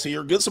Samaritan laws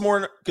here. Good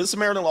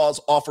Samaritan laws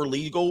offer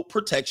legal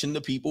protection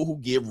to people who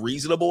give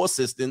reasonable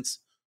assistance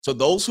to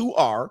those who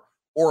are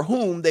or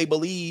whom they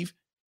believe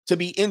to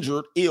be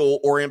injured, ill,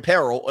 or in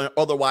peril, or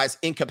otherwise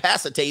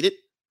incapacitated.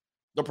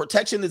 The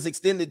protection is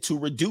extended to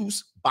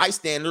reduce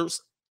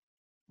bystanders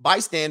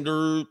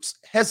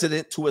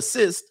hesitant to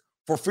assist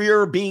for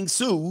fear of being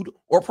sued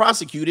or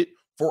prosecuted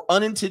for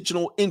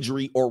unintentional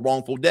injury or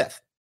wrongful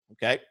death.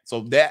 Okay,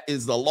 so that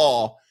is the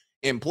law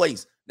in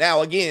place.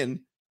 Now, again,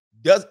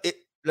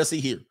 let's see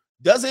here.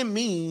 Doesn't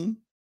mean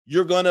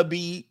you're going to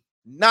be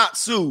not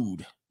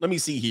sued. Let me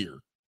see here.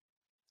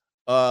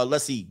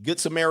 Let's see. Good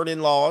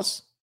Samaritan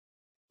laws.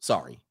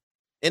 Sorry.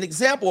 An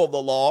example of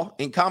the law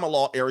in common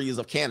law areas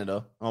of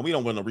Canada. We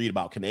don't want to read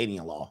about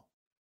Canadian law.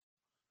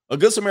 A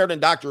Good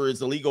Samaritan doctor is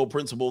the legal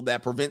principle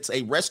that prevents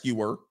a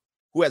rescuer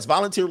who has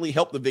voluntarily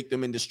helped the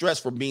victim in distress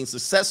from being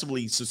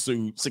successfully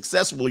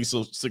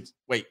sued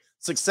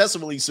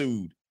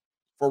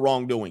for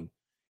wrongdoing.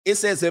 It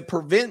says it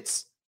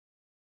prevents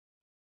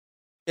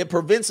a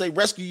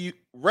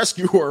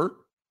rescuer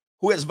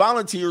who has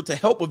volunteered to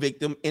help a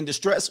victim in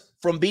distress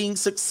from being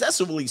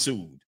successfully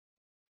sued.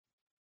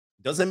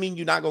 Doesn't mean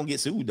you're not going to get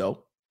sued,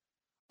 though.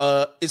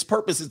 Its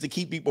purpose is to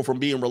keep people from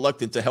being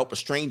reluctant to help a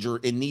stranger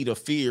in need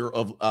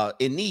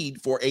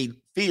for a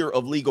fear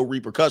of legal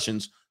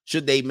repercussions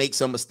should they make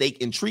some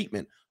mistake in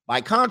treatment.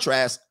 By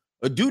contrast,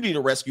 a duty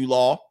to rescue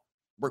law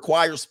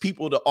requires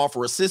people to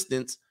offer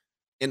assistance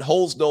and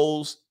holds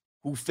those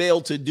who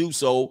fail to do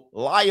so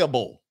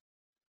liable.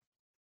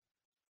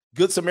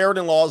 Good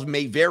Samaritan laws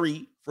may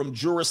vary from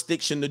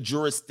jurisdiction to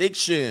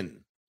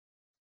jurisdiction,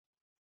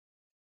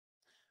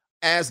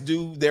 as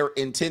do their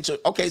intention.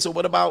 Okay, so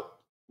what about,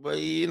 well,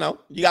 you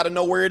got to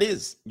know where it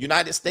is.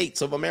 United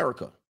States of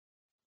America.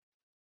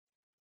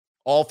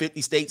 All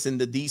 50 states in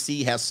the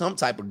DC has some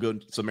type of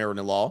Good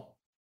Samaritan law.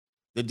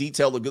 The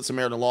detail of Good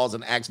Samaritan laws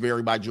and acts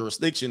vary by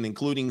jurisdiction,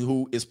 including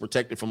who is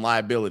protected from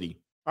liability.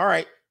 All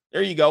right,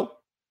 there you go.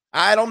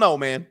 I don't know,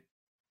 man.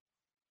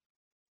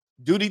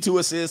 Duty to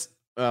assist.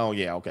 Oh,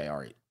 yeah, okay, all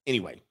right.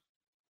 Anyway.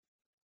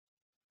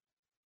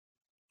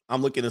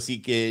 I'm looking to see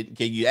can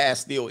you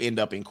ass still end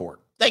up in court.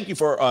 Thank you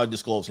for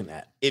disclosing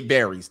that. It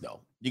varies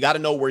though. You got to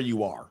know where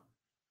you are.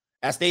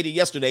 As stated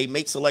yesterday,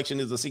 mate selection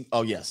is a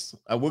oh yes,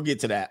 we'll get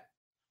to that.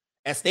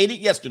 As stated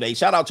yesterday,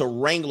 shout out to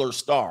Wrangler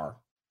Star.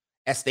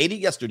 As stated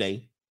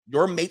yesterday,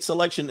 your mate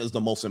selection is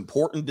the most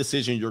important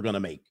decision you're going to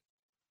make.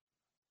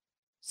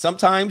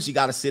 Sometimes you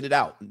got to sit it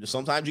out.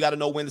 Sometimes you got to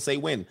know when to say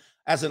when.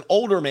 As an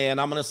older man,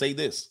 I'm going to say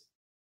this.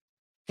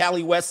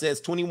 Cali West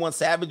says 21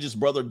 Savage's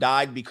brother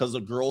died because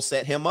a girl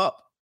set him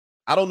up.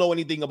 I don't know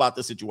anything about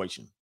the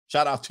situation.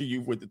 Shout out to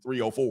you with the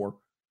 304.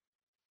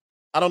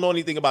 I don't know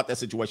anything about that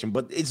situation,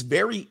 but it's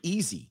very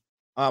easy.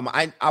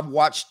 I've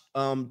watched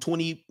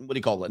 20,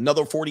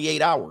 another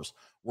 48 hours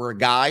where a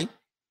guy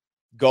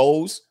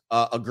goes,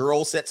 a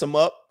girl sets him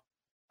up.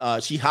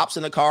 She hops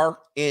in the car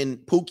and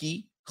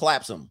Pookie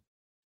claps him.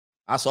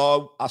 I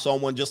saw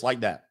one just like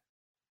that.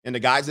 And the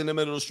guy's in the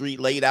middle of the street,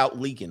 laid out,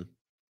 leaking.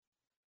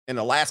 And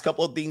the last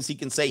couple of things he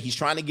can say, he's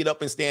trying to get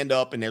up and stand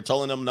up, and they're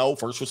telling him, no,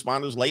 first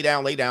responders, lay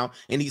down, lay down.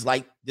 And he's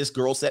like, this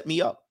girl set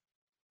me up.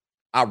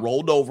 I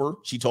rolled over.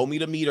 She told me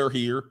to meet her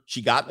here.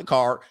 She got in the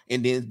car,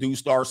 and then dude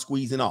started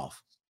squeezing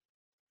off.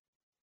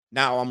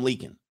 Now I'm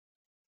leaking.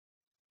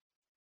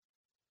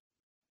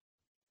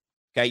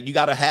 Okay, you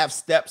got to have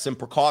steps and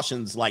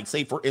precautions. Like,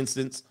 say, for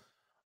instance,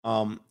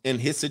 in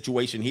his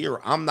situation here,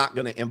 I'm not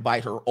going to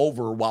invite her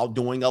over while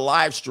doing a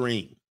live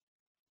stream.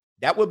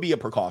 That would be a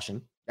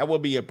precaution. That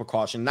would be a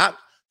precaution. Not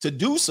to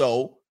do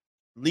so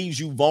leaves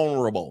you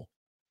vulnerable.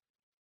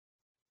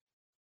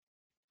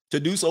 To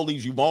do so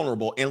leaves you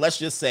vulnerable. And let's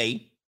just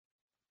say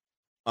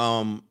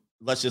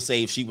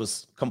if she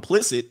was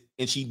complicit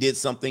and she did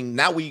something,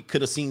 now we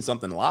could have seen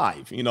something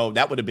live. You know,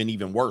 that would have been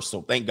even worse.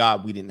 So thank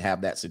God we didn't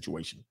have that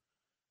situation.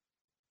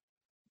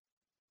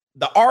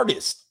 The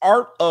artist,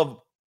 Art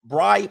of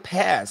Bry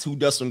Pass, who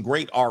does some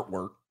great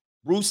artwork,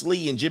 Bruce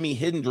Lee and Jimi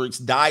Hendrix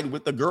died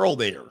with the girl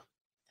there.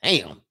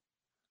 Damn.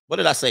 What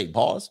did I say?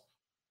 Pause.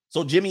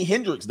 So Jimi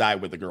Hendrix died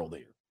with the girl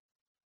there.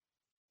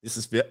 This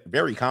is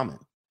very common.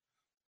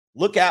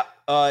 Look at,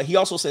 he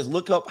also says,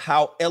 look up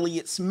how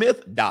Elliott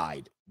Smith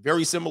died.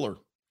 Very similar.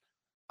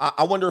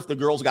 I wonder if the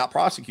girls got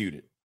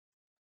prosecuted.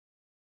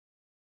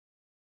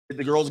 Did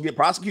the girls get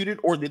prosecuted,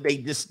 or did they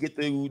just get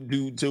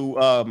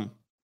to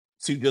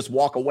just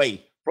walk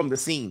away from the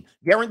scene?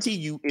 Guarantee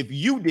you, if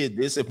you did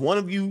this, if one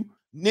of you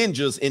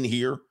ninjas in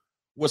here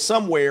was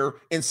somewhere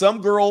and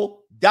some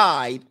girl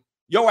died,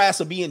 your ass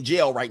will be in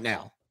jail right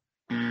now.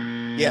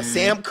 Yeah,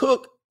 Sam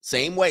Cooke,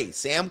 same way.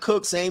 Sam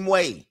Cooke, same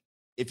way.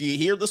 If you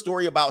hear the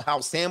story about how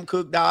Sam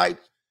Cooke died,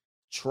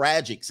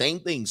 tragic.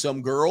 Same thing.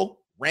 Some girl,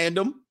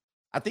 random.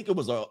 I think it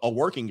was a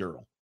working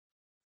girl.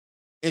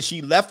 And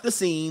she left the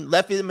scene,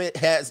 left him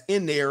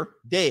in there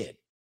dead.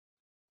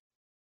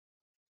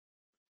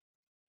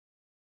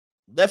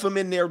 Left him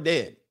in there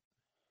dead.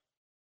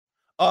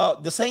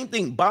 The same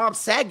thing. Bob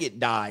Saget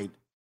died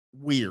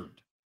weird.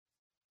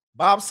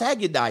 Bob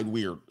Saget died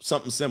weird.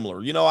 Something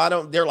similar. You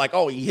know, they're like,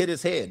 oh, he hit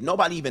his head.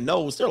 Nobody even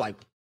knows. They're like,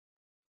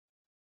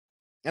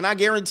 and I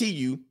guarantee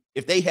you,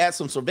 if they had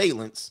some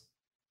surveillance,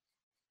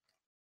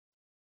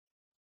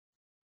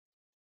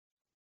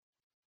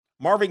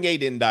 Marvin Gaye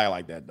didn't die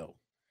like that, though.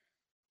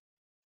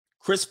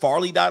 Chris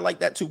Farley died like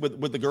that, too,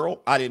 with the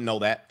girl. I didn't know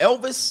that.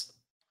 Elvis,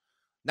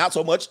 not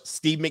so much.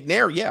 Steve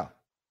McNair, yeah.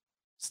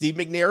 Steve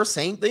McNair,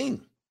 same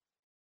thing.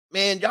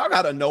 Man, y'all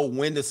got to know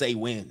when to say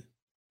when.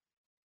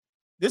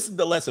 This is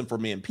the lesson for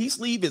men. Peace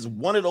leave is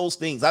one of those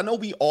things. I know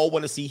we all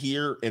want to see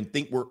here and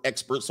think we're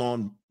experts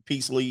on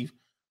peace leave.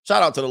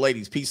 Shout out to the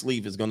ladies. Peace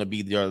leave is going to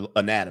be their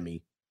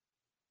anatomy.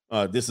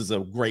 This is a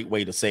great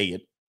way to say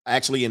it.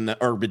 Actually, in the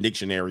Urban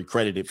Dictionary,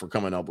 credited for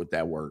coming up with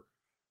that word.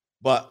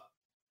 But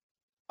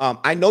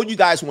I know you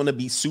guys want to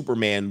be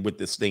Superman with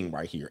this thing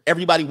right here.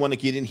 Everybody want to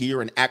get in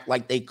here and act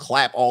like they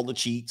clap all the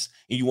cheeks,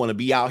 and you want to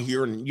be out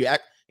here and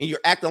you're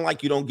acting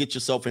like you don't get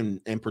yourself in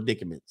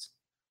predicaments.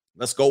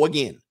 Let's go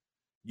again.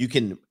 You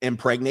can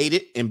impregnate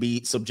it and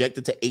be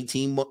subjected to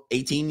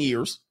 18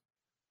 years.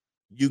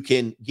 You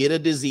can get a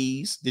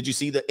disease. Did you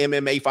see the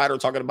MMA fighter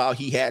talking about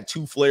he had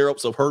 2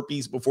 flare-ups of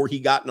herpes before he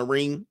got in the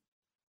ring?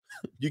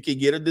 You can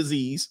get a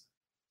disease,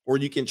 or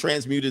you can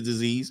transmute a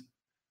disease.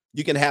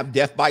 You can have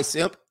death by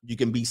simp. You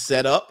can be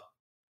set up.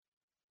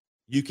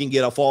 You can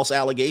get a false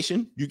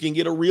allegation. You can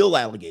get a real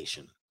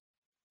allegation.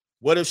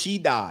 What if she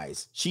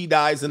dies? She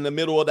dies in the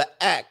middle of the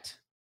act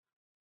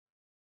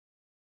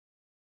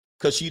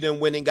because she didn't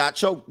went and got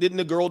choked. Didn't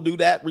the girl do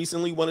that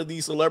recently? One of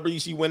these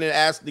celebrities, she went and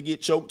asked to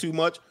get choked too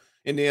much.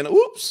 And then,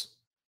 oops,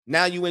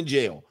 now you in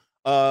jail.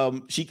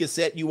 She can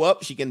set you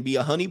up. She can be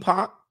a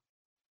honeypot.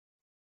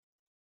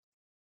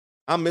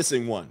 I'm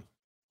missing one.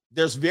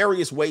 There's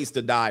various ways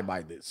to die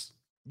by this.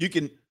 You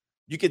can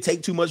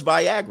take too much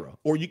Viagra,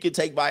 or you can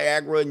take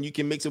Viagra and you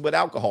can mix it with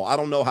alcohol. I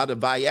don't know how the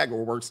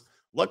Viagra works.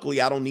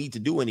 Luckily, I don't need to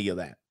do any of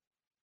that.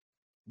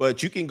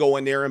 But you can go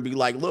in there and be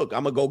like, look,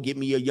 I'm going to go get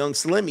me a young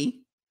Slimmy.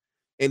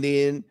 And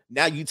then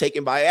now you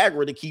taking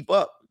Viagra to keep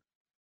up.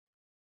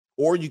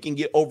 Or you can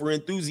get over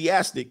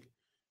enthusiastic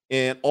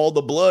and all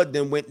the blood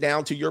then went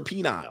down to your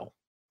penile.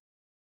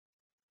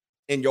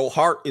 and your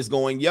heart is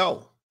going,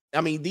 yo.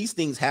 I mean, these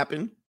things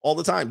happen all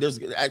the time. There's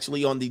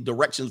actually on the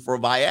directions for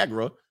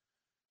Viagra,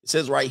 it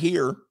says right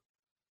here,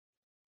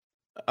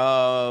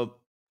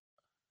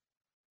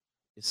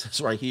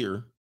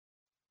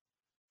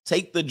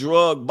 take the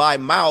drug by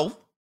mouth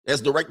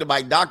as directed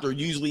by doctor,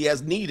 usually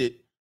as needed.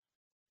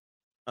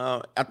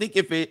 I think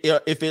if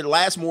it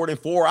lasts more than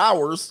 4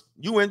 hours,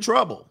 you in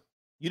trouble.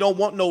 You don't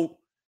want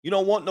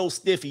no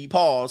stiffy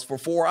pause for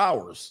 4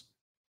 hours.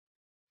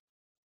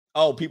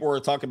 Oh, people are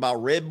talking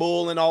about Red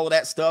Bull and all of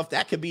that stuff.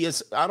 That could be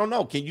I don't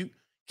know. Can you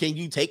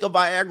take a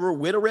Viagra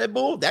with a Red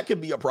Bull? That could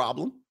be a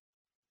problem.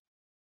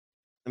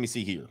 Let me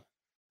see here.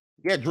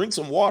 Yeah, drink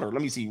some water.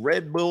 Let me see.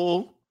 Red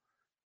Bull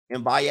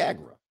and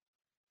Viagra.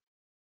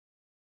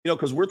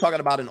 Because we're talking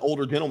about an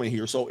older gentleman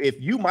here. So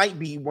if you might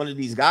be one of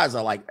these guys that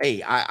are like,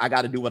 hey, I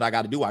got to do what I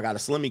got to do. I got a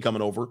Slimmy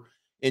coming over.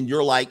 And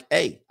you're like,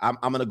 hey, I'm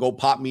going to go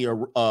pop me a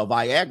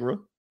Viagra.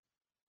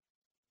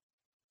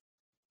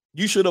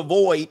 You should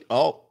avoid.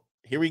 Oh,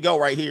 here we go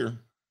right here.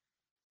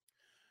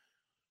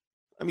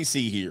 Let me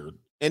see here.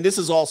 And this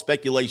is all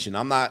speculation.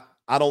 I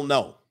don't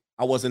know.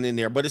 I wasn't in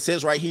there. But it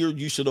says right here,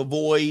 you should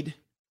avoid.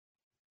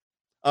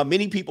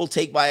 Many people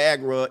take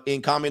Viagra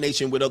in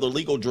combination with other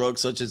legal drugs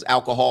such as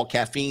alcohol,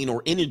 caffeine,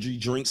 or energy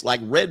drinks like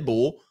Red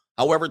Bull.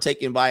 However,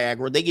 taking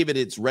Viagra, they give it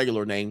its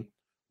regular name,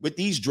 with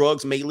these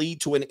drugs may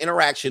lead to an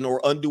interaction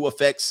or undue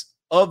effects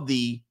of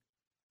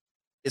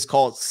it's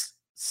called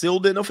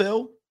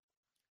sildenafil.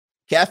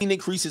 Caffeine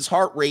increases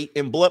heart rate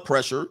and blood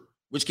pressure,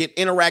 which can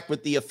interact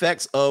with the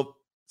effects of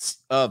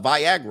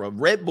Viagra.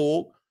 Red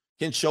Bull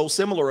can show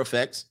similar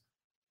effects,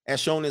 as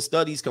shown in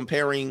studies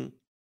comparing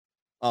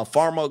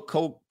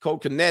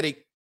pharmacokinetic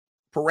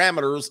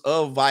parameters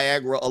of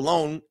Viagra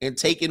alone and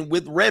taken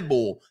with Red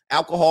Bull.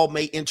 Alcohol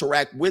may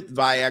interact with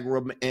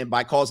Viagra and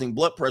by causing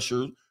blood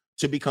pressure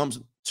to become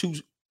too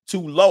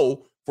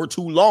low for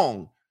too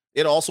long.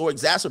 It also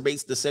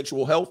exacerbates the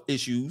sexual health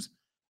issues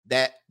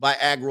that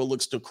Viagra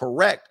looks to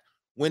correct.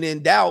 When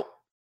in doubt,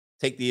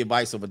 take the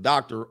advice of a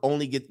doctor.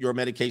 Only get your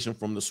medication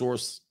from the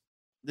source.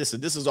 This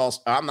is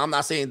also, I'm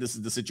not saying this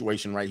is the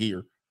situation right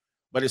here,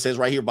 but it says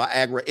right here,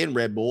 Viagra and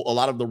Red Bull. A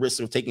lot of the risks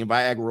of taking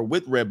Viagra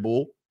with Red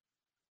Bull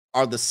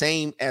are the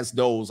same as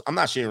those. I'm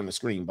not sharing the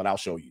screen, but I'll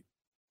show you.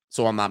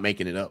 So I'm not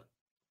making it up.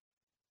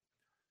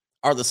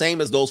 Are the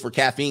same as those for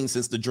caffeine,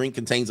 since the drink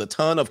contains a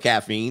ton of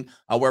caffeine.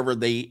 However,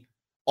 they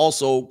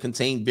also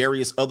contain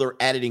various other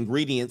added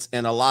ingredients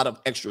and a lot of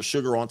extra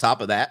sugar on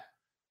top of that.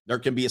 There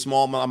can be a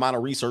small amount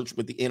of research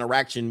with the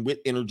interaction with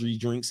energy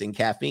drinks and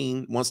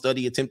caffeine. One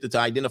study attempted to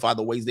identify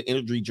the ways the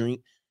energy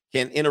drink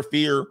can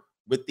interfere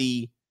with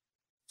the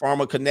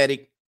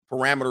pharmacokinetic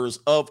parameters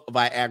of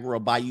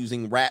Viagra by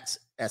using rats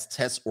as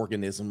test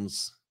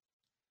organisms.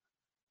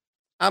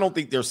 I don't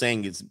think they're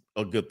saying it's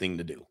a good thing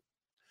to do.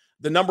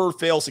 The number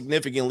fell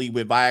significantly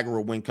with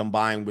Viagra when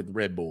combined with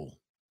Red Bull.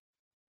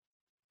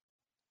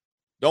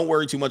 Don't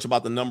worry too much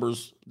about the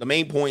numbers. The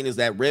main point is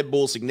that Red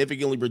Bull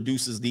significantly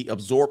reduces the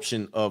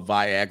absorption of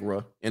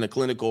Viagra in a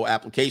clinical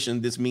application.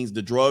 This means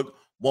the drug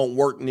won't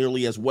work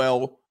nearly as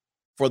well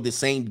for the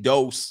same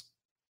dose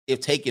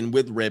if taken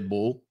with Red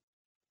Bull.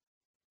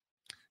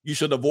 You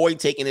should avoid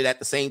taking it at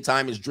the same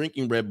time as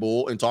drinking Red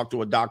Bull and talk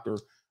to a doctor.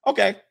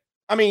 Okay.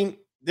 I mean,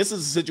 this is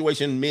a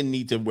situation men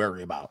need to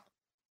worry about.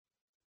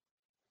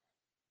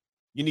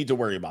 You need to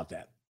worry about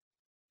that.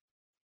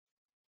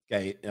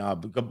 Okay.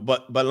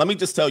 But let me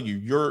just tell you,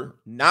 you're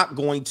not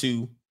going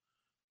to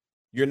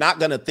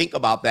think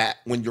about that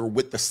when you're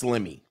with the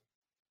Slimmy.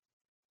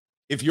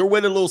 If you're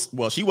with a little,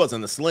 well, she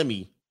wasn't a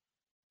Slimmy.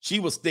 She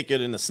was thicker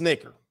than a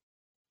Snicker.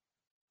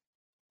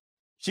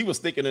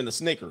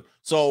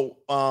 So,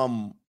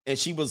 and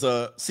she was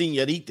a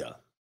señorita.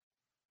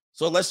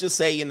 So let's just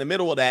say in the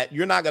middle of that,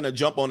 you're not going to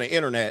jump on the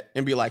internet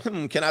and be like,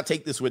 can I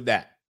take this with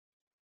that?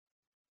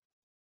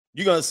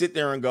 You're going to sit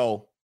there and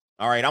go,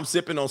 all right, I'm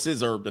sipping on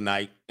scissor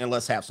tonight and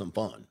let's have some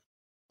fun.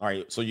 All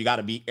right. So you got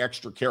to be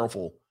extra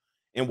careful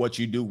in what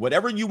you do.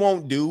 Whatever you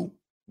won't do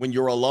when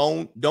you're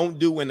alone, don't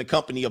do in the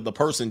company of the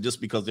person just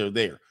because they're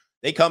there.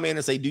 They come in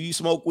and say, do you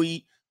smoke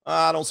weed?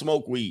 I don't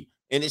smoke weed.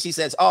 And then she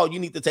says, oh, you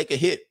need to take a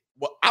hit.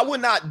 Well, I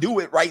would not do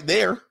it right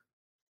there.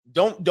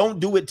 Don't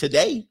do it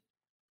today.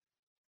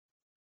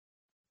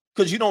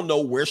 Because you don't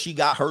know where she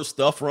got her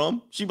stuff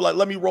from. She'd be like,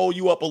 let me roll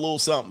you up a little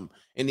something.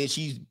 And then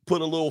she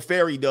put a little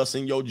fairy dust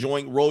in your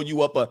joint, roll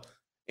you up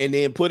and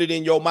then put it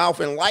in your mouth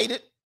and light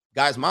it.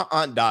 Guys, my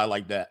aunt died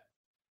like that.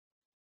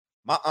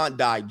 My aunt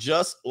died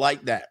just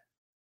like that.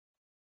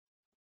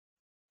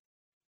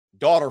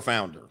 Daughter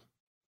found her.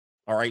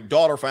 All right.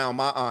 Daughter found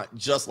my aunt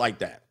just like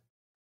that.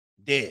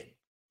 Dead.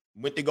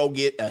 Went to go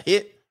get a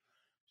hit.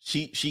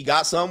 She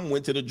got some,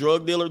 went to the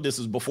drug dealer. This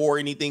is before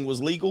anything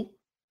was legal.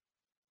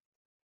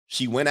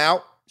 She went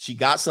out. She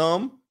got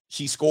some.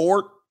 She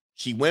scored.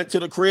 She went to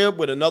the crib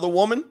with another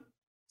woman.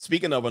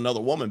 Speaking of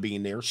another woman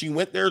being there, she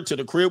went there to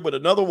the crib with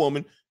another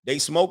woman. They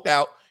smoked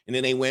out and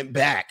then they went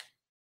back.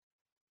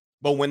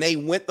 But when they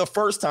went the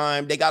first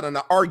time, they got in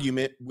an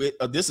argument with,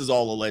 this is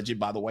all alleged,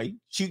 by the way.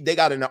 They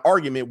got in an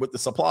argument with the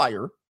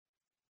supplier.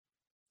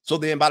 So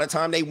then by the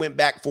time they went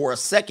back for a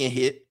second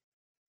hit,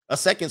 a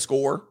second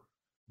score,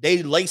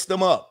 they laced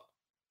them up.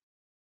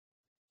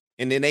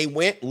 And then they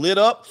went, lit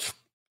up,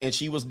 and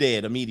she was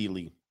dead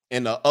immediately.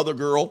 And the other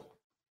girl,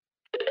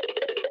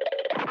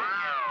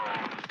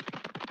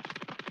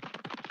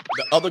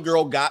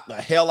 got the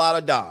hell out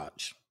of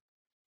Dodge.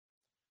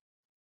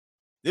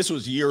 This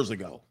was years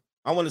ago.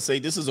 I want to say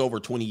this is over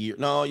 20 years.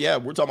 No, yeah,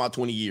 we're talking about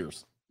 20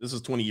 years. This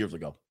is 20 years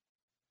ago.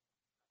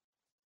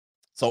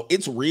 So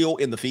it's real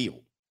in the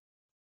field.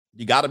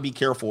 You got to be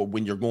careful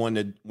when you're going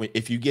to,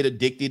 if you get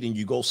addicted and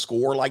you go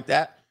score like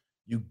that,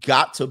 you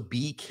got to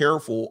be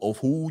careful of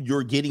who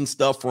you're getting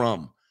stuff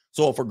from.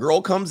 So if a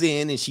girl comes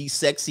in and she's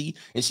sexy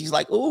and she's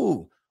like,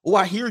 oh,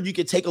 I hear you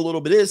could take a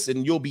little bit of this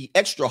and you'll be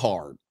extra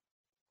hard.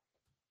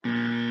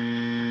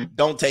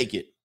 Don't take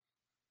it.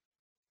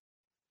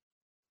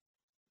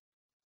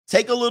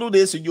 Take a little of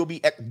this and you'll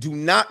be, do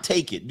not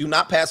take it. Do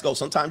not pass go.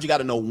 Sometimes you got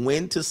to know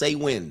when to say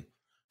when.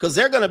 Because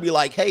they're going to be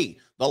like, hey,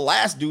 the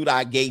last dude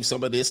I gave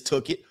some of this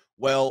took it.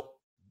 Well,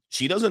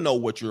 she doesn't know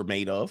what you're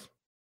made of.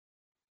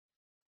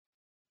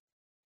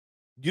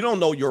 You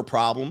don't know your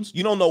problems.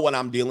 You don't know what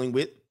I'm dealing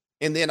with.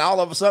 And then all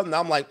of a sudden,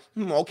 I'm like,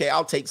 okay,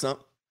 I'll take some.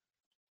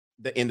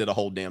 The end of the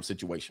whole damn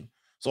situation.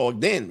 So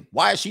then,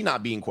 why is she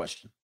not being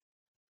questioned?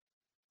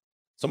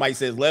 Somebody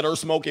says, let her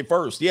smoke it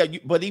first. Yeah,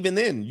 but even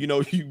then,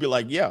 you'd be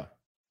like, yeah.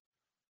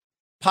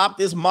 Pop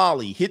this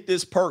Molly, hit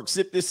this perk,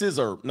 sip this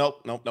scissor.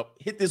 Nope.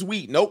 Hit this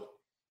weed. Nope.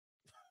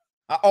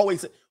 I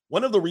always say,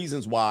 one of the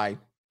reasons why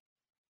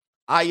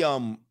I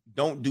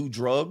don't do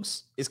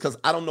drugs is because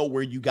I don't know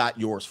where you got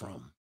yours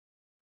from.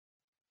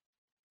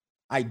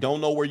 I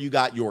don't know where you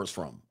got yours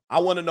from. I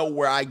want to know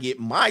where I get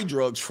my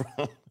drugs from.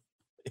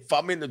 If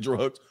I'm into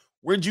drugs,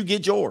 where'd you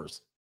get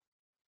yours?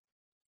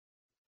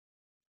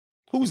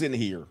 Who's in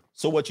here?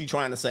 So what you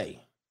trying to say?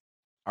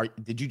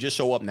 Did you just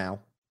show up now?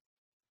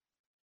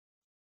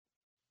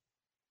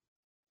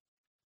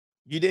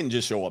 You didn't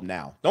just show up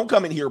now. Don't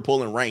come in here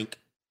pulling rank.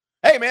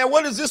 Hey, man,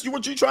 what is this?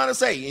 What you trying to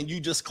say? And you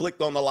just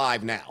clicked on the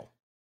live now.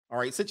 All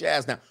right, sit your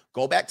ass down.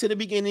 Go back to the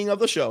beginning of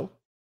the show.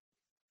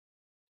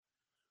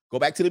 Go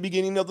back to the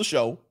beginning of the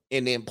show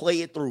and then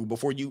play it through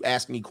before you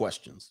ask me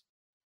questions.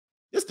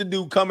 This the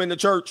dude come into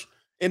church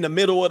in the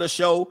middle of the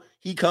show.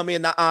 He come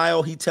in the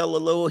aisle. He tell a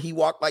little. He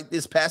walk like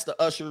this past the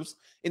ushers.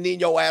 And then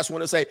your ass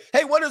want to say,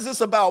 hey, what is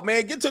this about,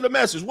 man? Get to the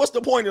message. What's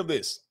the point of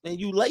this? And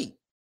you late.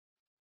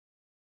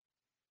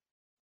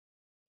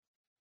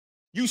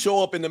 You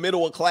show up in the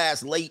middle of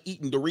class late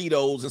eating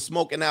Doritos and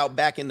smoking out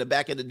back in the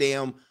back of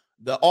the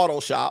auto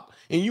shop,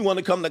 and you want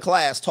to come to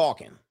class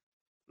talking.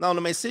 No,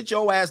 man, sit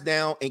your ass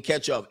down and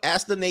catch up.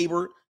 Ask the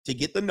neighbor to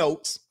get the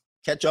notes.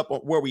 Catch up on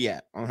where we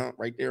at.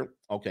 Right there.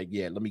 Okay,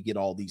 yeah, let me get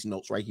all these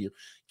notes right here.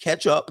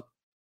 Catch up.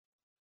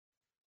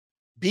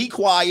 Be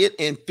quiet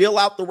and fill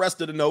out the rest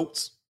of the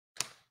notes,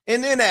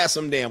 and then ask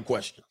some damn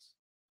questions.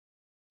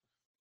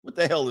 What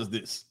the hell is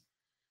this?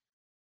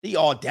 The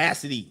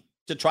audacity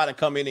to try to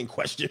come in and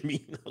question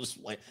me.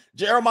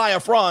 Jeremiah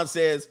Franz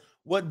says,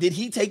 what did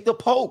he take the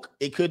poke?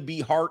 It could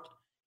be heart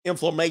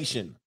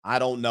inflammation. I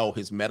don't know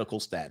his medical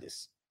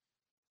status.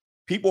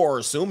 People are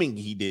assuming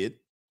he did,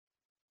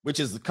 which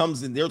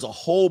comes in. There's a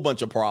whole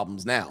bunch of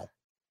problems now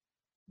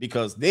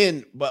because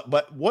then,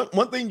 but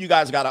one thing you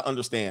guys got to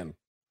understand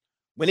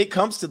when it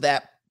comes to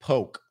that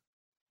poke,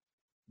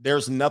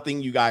 there's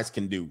nothing you guys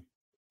can do.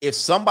 If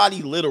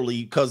somebody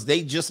literally, because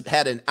they just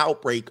had an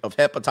outbreak of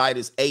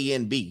hepatitis A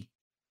and B,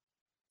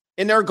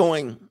 and they're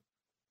going,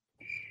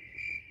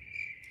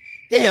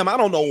 damn, I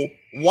don't know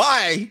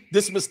why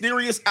this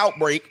mysterious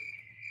outbreak.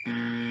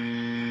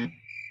 One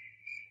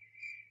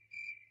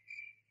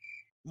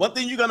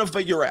thing you're going to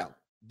figure out,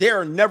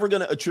 they're never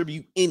going to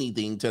attribute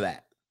anything to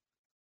that.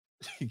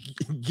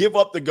 Give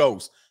up the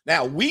ghost.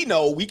 Now, we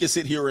know we can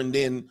sit here and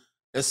then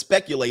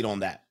speculate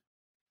on that.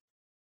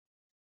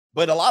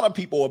 But a lot of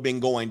people have been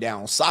going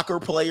down. Soccer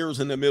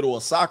players in the middle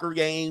of soccer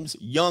games,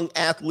 young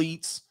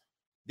athletes,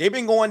 they've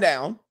been going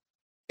down.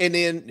 And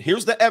then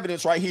here's the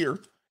evidence right here.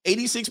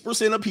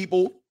 86% of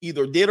people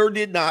either did or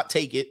did not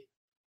take it.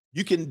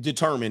 You can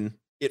determine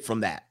it from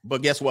that.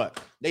 But guess what?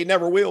 They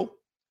never will.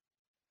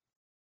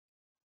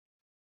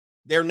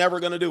 They're never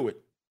going to do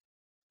it.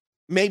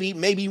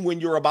 Maybe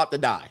when you're about to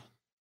die.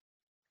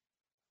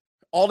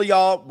 All of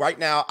y'all right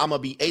now, I'm going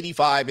to be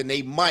 85 and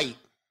they might.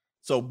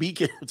 So be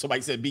careful.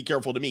 Somebody said, be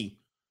careful to me.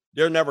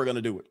 They're never going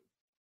to do it.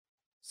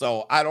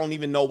 So I don't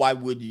even know why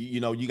would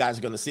you guys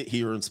are going to sit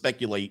here and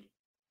speculate.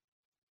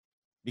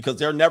 Because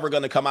they're never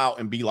going to come out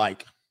and be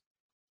like,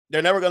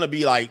 they're never going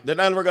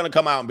to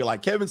come out and be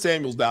like, Kevin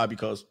Samuels died,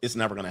 because it's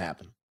never going to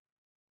happen.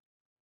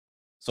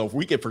 So if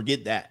we can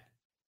forget that.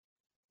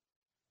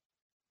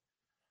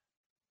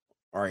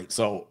 All right.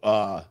 So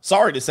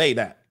sorry to say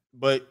that,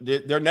 but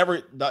they're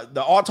never,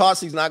 the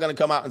autopsy is not going to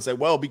come out and say,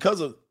 well,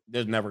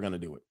 they're never going to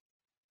do it.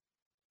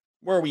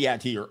 Where are we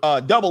at here?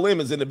 Double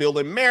M is in the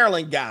building.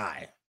 Maryland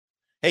guy.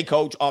 Hey,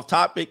 coach, off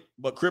topic,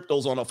 but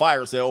crypto's on a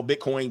fire sale.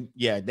 Bitcoin.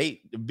 Yeah,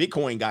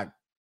 Bitcoin got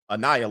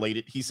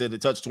annihilated. He said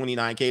it touched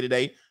 29K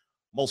today.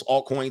 Most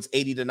altcoins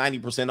 80 to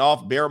 90%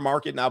 off. Bear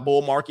market, not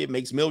bull market,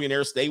 makes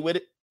millionaires. Stay with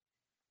it.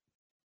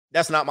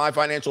 That's not my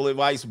financial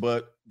advice,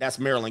 but that's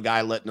Maryland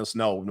guy letting us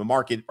know the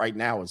market right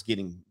now is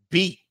getting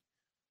beat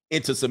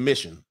into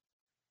submission.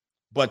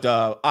 But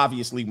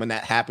obviously, when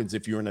that happens,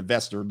 if you're an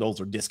investor, those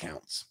are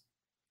discounts.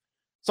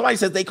 Somebody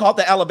says they caught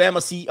the Alabama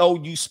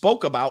CEO you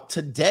spoke about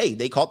today.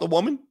 They caught the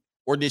woman,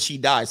 or did she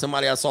die? I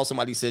saw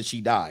somebody said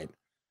she died.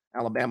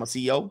 Alabama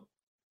CEO.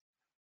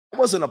 It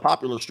wasn't a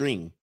popular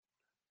stream,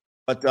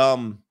 but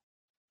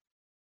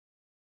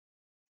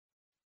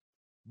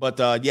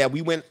yeah,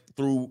 we went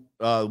through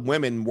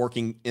women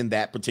working in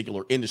that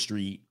particular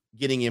industry,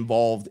 getting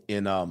involved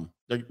in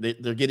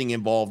they're getting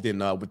involved in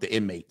with the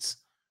inmates.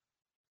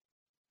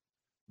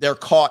 They're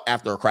caught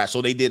after a crash,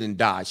 so they didn't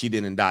die. She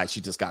didn't die.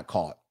 She just got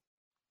caught.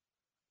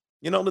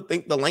 You know,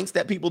 the lengths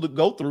that people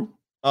go through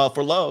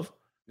for love.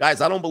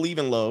 Guys, I don't believe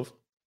in love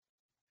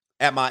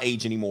at my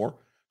age anymore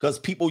because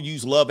people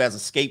use love as a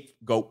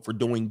scapegoat for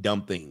doing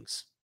dumb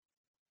things.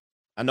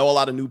 I know a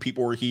lot of new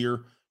people are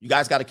here. You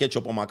guys got to catch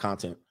up on my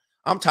content.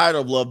 I'm tired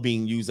of love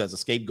being used as a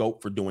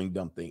scapegoat for doing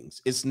dumb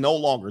things. It's no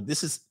longer.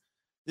 This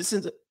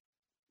isn't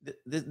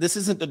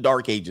the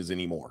dark ages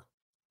anymore.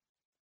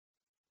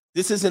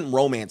 This isn't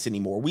romance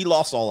anymore. We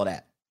lost all of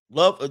that.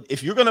 Love,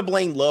 if you're going to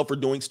blame love for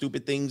doing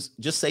stupid things,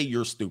 just say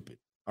you're stupid.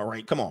 All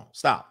right, come on,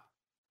 stop.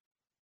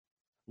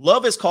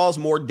 Love has caused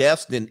more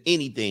deaths than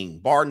anything,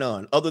 bar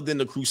none, other than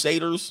the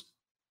Crusaders,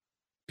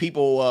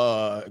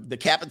 people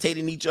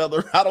decapitating each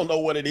other. I don't know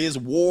what it is,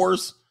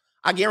 wars.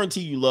 I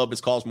guarantee you love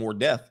has caused more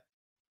death.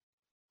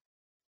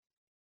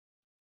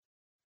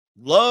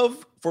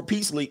 Love for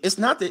peace league. It's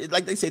not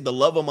like they say the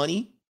love of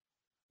money.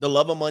 The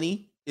love of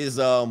money is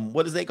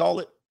what does they call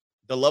it?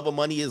 The love of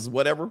money is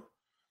whatever.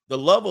 The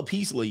love of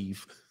peace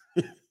leave.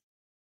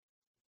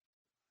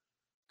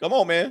 Come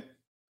on, man.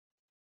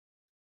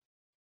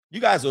 You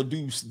guys will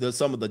do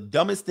some of the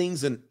dumbest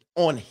things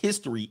on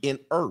history in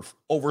earth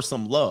over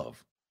some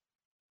love.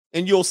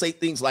 And you'll say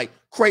things like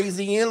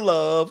crazy in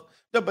love,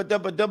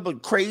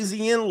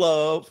 crazy in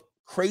love,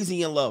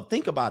 crazy in love.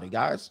 Think about it,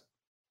 guys.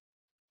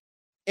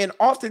 And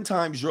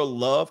oftentimes your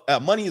love,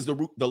 money is the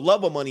root, the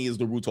love of money is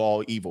the root to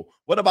all evil.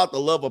 What about the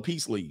love of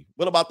peace leave?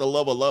 What about the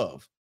love of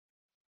love?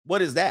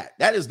 What is that?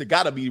 That is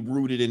gotta be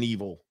rooted in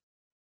evil.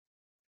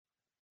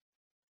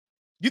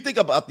 You think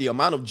about the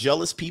amount of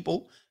jealous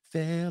people.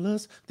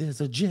 Fellas, there's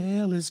a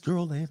jealous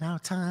girl in our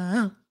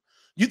town.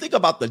 You think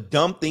about the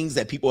dumb things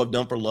that people have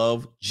done for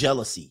love: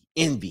 jealousy,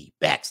 envy,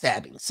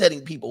 backstabbing, setting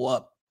people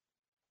up.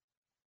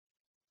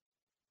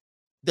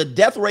 The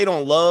death rate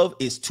on love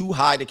is too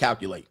high to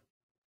calculate.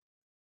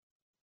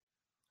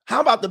 How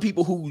about the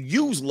people who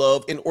use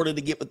love in order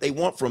to get what they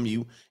want from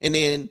you, and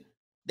then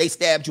they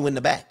stabbed you in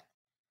the back?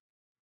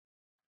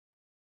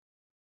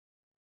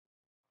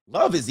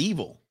 Love is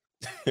evil.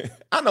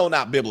 I know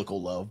not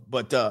biblical love,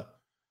 but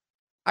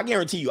I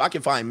guarantee you I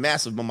can find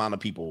massive amount of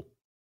people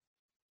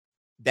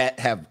that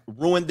have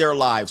ruined their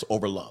lives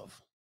over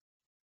love.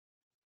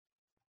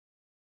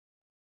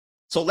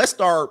 So let's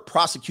start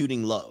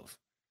prosecuting love.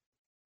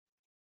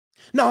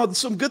 Now,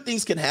 some good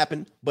things can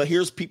happen, but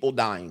here's people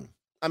dying.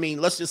 I mean,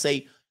 let's just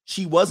say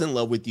she was in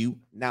love with you.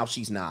 Now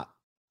she's not.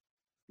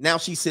 Now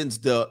she sends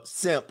the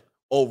simp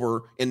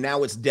over, and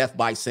now it's death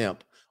by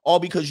simp, all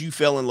because you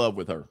fell in love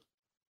with her.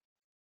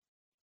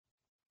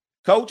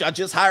 Coach, I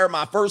just hired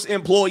my first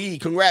employee.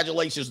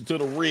 Congratulations to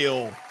the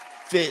real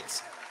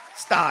Fitz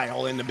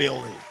style in the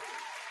building.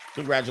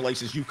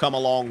 Congratulations, you've come a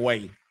long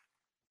way.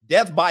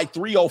 Death by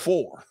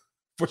 304,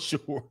 for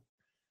sure.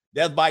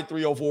 Death by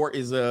 304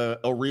 is a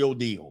real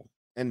deal.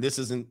 And this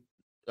isn't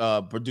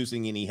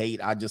producing any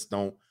hate. I'm just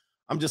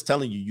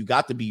telling you, you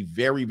got to be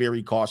very,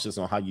 very cautious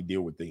on how you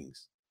deal with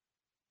things.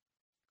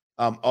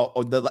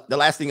 The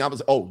last thing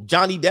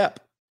Johnny Depp.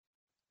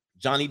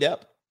 Johnny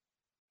Depp.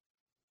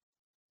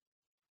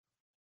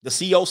 The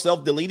CEO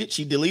self-deleted.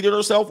 She deleted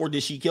herself, or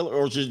did she kill her,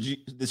 or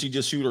did she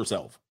just shoot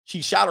herself?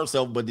 She shot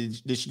herself, but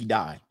did she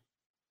die?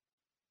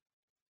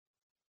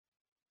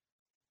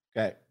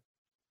 Okay.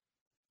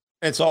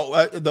 And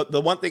so the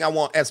one thing I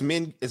want as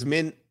men, this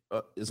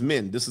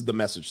is the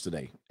message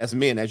today. As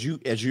men, as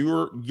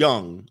you're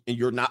young and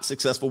you're not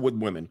successful with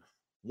women,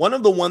 one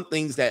of the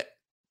things that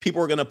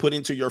people are going to put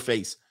into your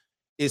face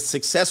is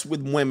success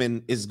with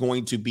women is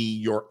going to be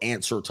your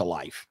answer to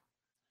life.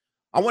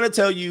 I want to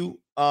tell you,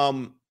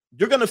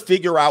 you're going to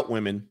figure out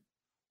women,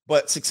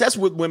 but success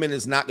with women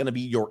is not going to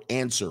be your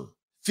answer.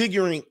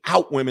 Figuring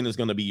out women is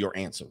going to be your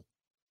answer.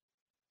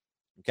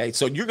 Okay,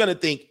 so you're going to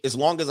think, as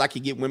long as I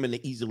can get women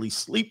to easily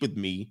sleep with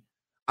me,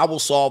 I will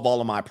solve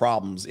all of my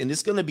problems. And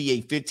it's going to be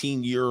a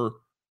 15-year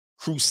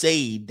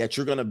crusade that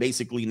you're going to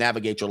basically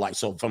navigate your life.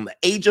 So from the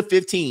age of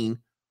 15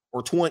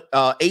 or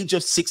age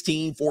of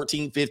 16,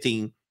 14,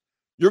 15,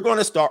 you're going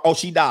to start. Oh,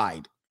 she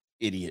died.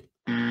 Idiot.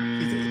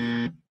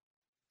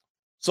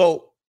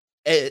 So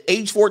at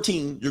age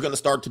 14, you're going to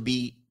start to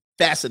be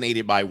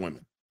fascinated by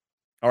women.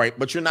 All right.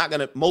 But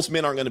most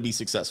men aren't going to be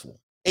successful.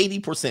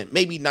 80%,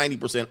 maybe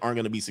 90% aren't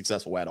going to be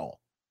successful at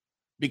all,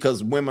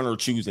 because women are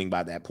choosing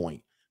by that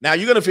point. Now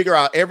you're going to figure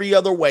out every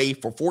other way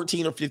for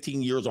 14 or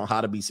 15 years on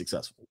how to be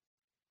successful.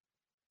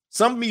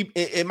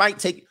 It might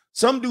take,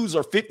 some dudes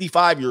are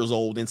 55 years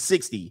old and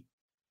 60,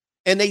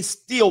 and they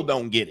still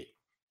don't get it.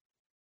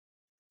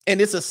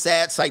 And it's a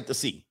sad sight to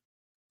see.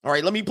 All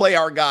right, let me play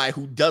our guy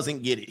who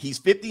doesn't get it. He's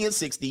 50 and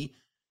 60.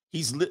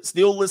 He's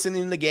still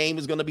listening to the game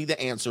is going to be the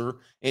answer,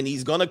 and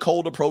he's going to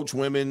cold approach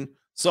women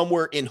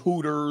somewhere in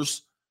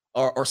Hooters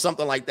or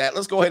something like that.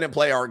 Let's go ahead and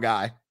play our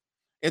guy.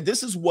 And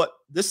this is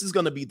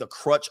going to be the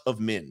crutch of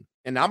men.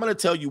 And I'm going to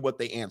tell you what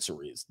the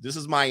answer is. This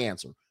is my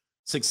answer.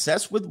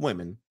 Success with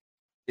women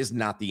is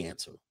not the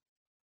answer.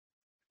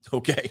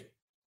 Okay?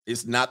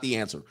 It's not the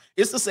answer.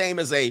 It's the same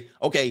as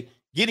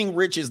getting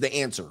rich is the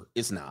answer.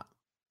 It's not.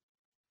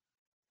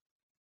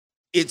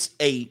 It's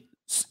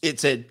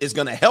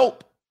going to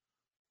help,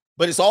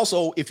 but it's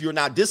also, if you're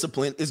not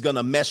disciplined, it's going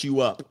to mess you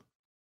up.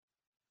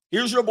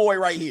 Here's your boy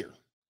right here.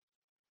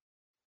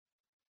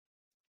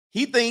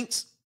 He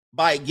thinks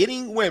by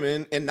getting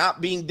women and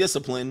not being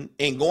disciplined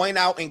and going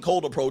out and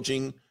cold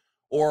approaching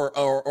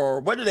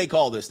or what do they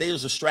call this?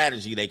 There's a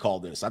strategy they call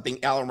this. I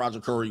think Alan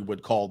Roger Curry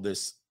would call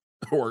this,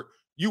 or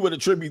you would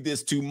attribute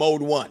this to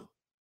mode 1.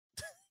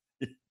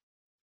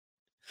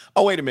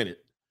 Oh, wait a minute.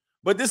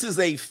 But this is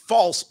a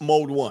false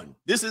mode 1.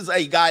 This is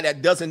a guy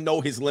that doesn't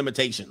know his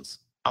limitations.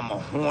 I'm a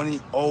horny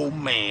old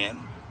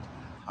man.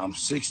 I'm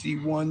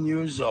 61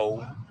 years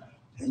old,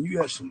 and you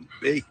have some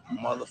big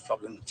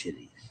motherfucking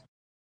titties.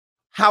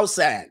 How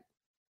sad.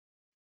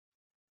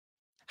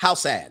 How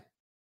sad.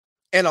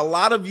 And a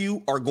lot of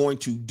you are going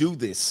to do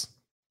this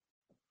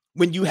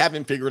when you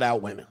haven't figured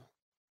out women.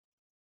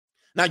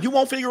 Now, you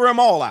won't figure them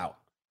all out.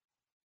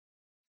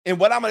 And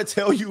what I'm going to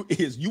tell you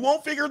is you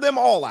won't figure them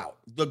all out.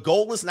 The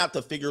goal is not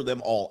to figure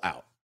them all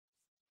out.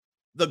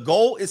 The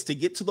goal is to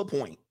get to the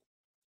point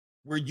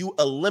where you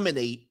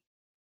eliminate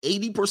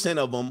 80%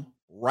 of them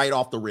right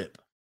off the rip.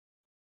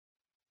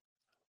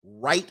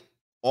 Right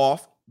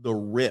off the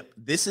rip.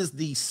 This is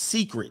the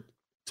secret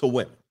to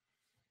women.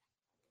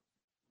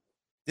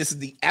 This is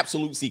the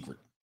absolute secret.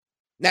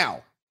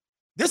 Now,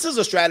 this is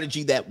a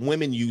strategy that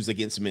women use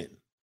against men.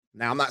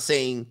 Now, I'm not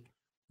saying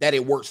that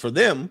it works for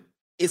them.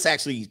 It's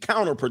actually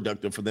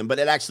counterproductive for them, but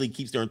it actually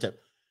keeps their intent.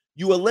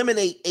 You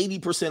eliminate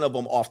 80% of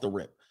them off the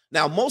rip.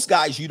 Now, most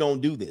guys, you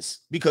don't do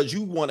this because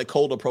you want to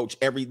cold approach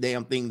every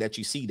damn thing that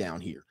you see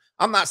down here.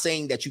 I'm not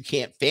saying that you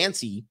can't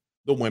fancy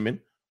the women,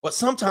 but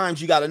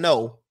sometimes you got to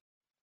know,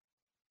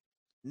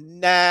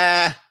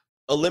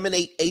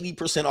 eliminate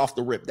 80% off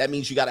the rip. That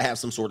means you got to have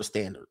some sort of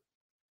standard.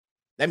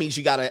 That means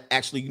you got to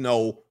actually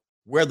know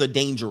where the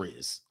danger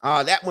is.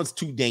 That one's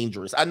too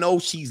dangerous. I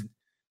know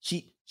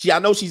I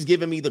know she's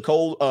giving me the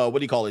cold, what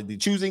do you call it? The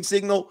choosing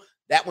signal.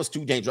 That was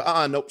too dangerous.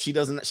 Nope,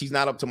 she's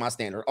not up to my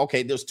standard.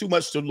 Okay, there's too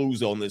much to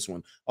lose on this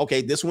one.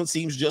 Okay, this one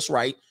seems just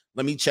right.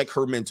 Let me check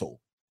her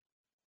mental.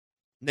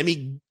 Let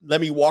me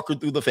walk her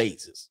through the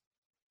phases.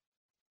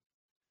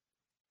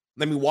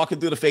 Let me walk her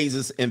through the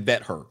phases and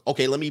vet her.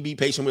 Okay, let me be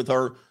patient with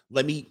her.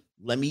 Let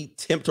me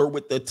tempt her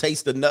with the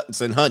taste of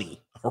nuts and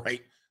honey. All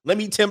right. Let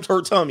me tempt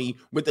her tummy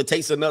with the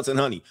taste of nuts and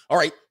honey. All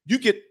right.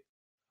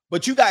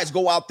 But you guys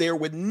go out there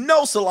with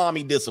no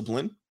salami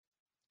discipline.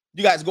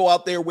 You guys go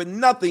out there with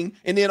nothing.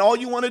 And then all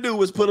you want to do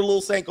is put a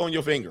little sank on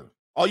your finger.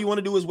 All you want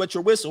to do is wet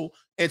your whistle.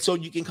 And so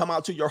you can come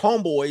out to your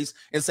homeboys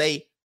and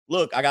say,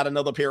 look, I got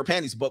another pair of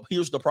panties. But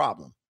here's the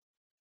problem.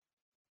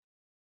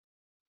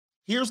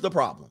 Here's the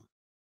problem.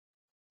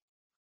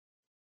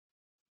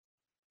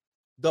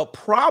 The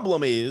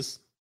problem is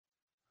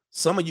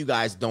some of you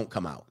guys don't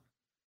come out.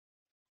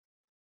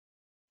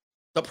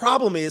 The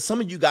problem is some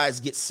of you guys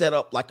get set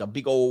up like a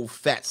big old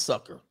fat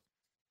sucker.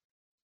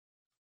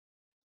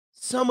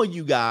 Some of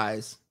you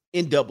guys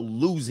end up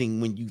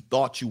losing when you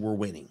thought you were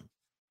winning.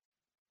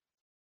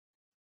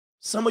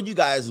 Some of you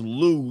guys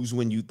lose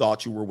when you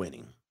thought you were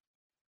winning.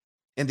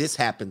 And this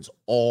happens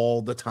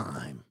all the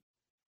time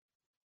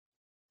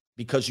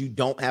because you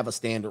don't have a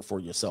standard for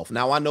yourself.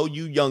 Now, I know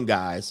you young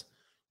guys,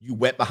 you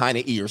wet behind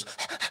the ears.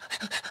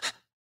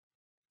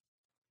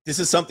 This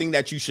is something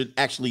that you should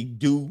actually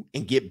do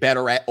and get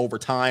better at over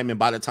time. And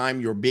by the time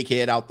your big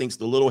head outthinks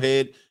the little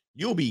head,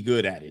 you'll be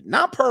good at it.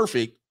 Not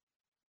perfect.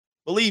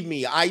 Believe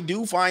me, I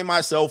do find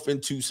myself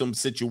into some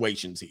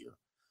situations here.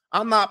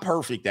 I'm not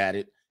perfect at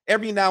it.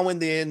 Every now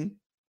and then,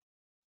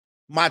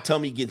 my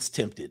tummy gets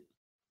tempted.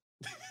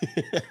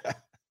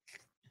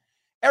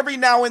 Every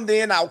now and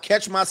then, I'll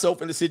catch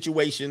myself in a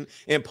situation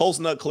and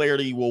post-nut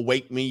clarity will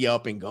wake me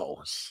up and go,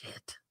 oh,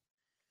 shit.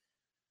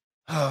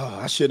 Oh,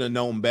 I should have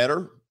known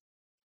better.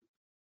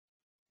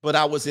 But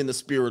I was in the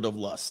spirit of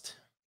lust.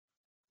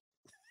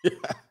 It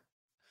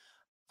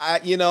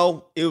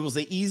was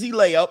an easy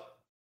layup.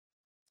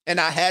 And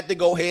I had to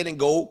go ahead and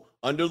go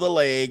under the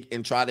leg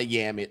and try to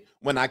yam it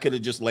when I could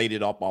have just laid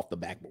it off the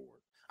backboard.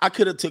 I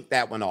could have took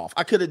that one off.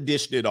 I could have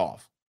dished it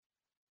off.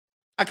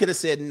 I could have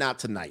said, not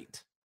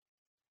tonight.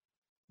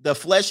 The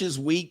flesh is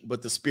weak,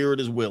 but the spirit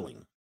is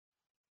willing.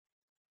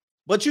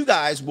 But you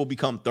guys will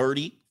become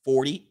 30,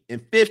 40,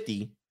 and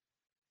 50.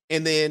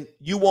 And then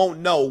you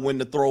won't know when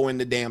to throw in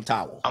the damn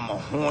towel. I'm a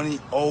horny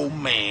old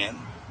man.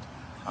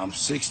 I'm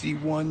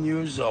 61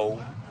 years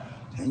old,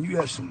 and you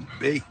have some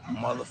big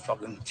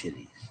motherfucking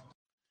titties.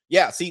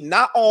 Yeah, see,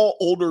 not all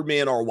older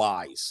men are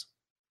wise.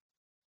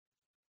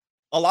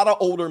 A lot of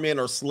older men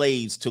are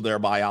slaves to their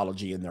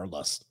biology and their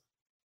lust.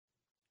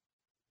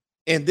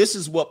 And this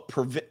is what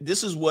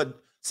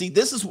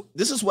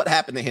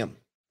happened to him.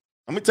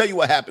 I'm gonna tell you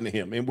what happened to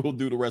him, and we'll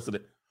do the rest of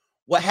it.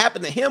 What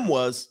happened to him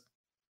was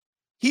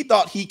he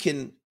thought he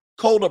can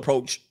cold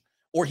approach,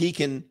 or he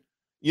can,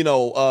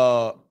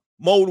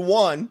 mode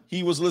one.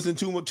 He was listening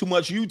to too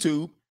much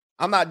YouTube.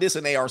 I'm not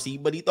dissing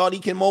ARC, but he thought he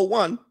can mode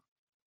one.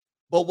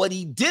 But what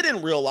he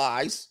didn't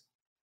realize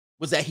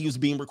was that he was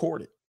being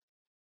recorded.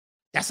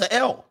 That's an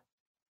L,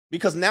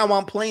 because now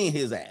I'm playing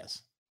his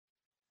ass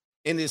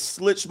in this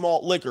Schlitz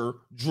malt liquor,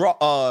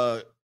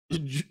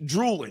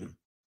 drooling.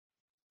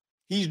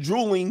 He's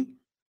drooling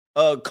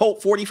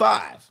Colt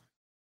 45.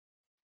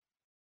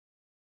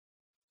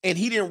 And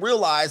he didn't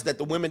realize that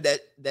the women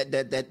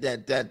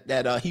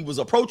that he was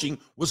approaching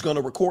was going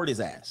to record his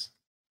ass.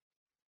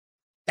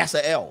 That's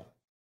an L.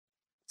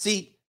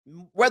 See,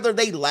 whether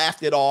they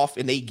laughed it off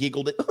and they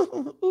giggled it,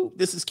 ooh,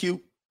 this is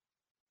cute.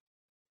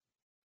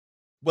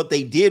 What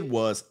they did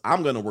was,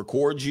 I'm going to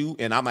record you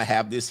and I'm going to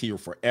have this here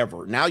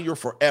forever. Now you're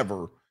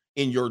forever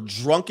in your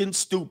drunken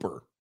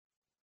stupor,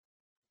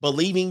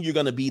 believing you're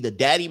going to be the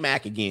Daddy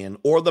Mac again,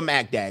 or the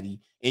Mac Daddy,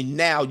 and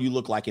now you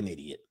look like an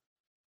idiot.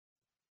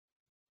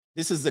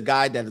 This is the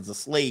guy that is a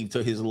slave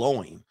to his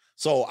loin.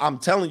 So I'm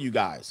telling you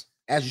guys,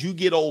 as you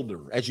get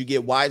older, as you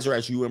get wiser,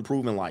 as you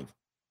improve in life,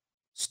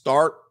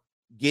 start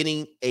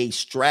getting a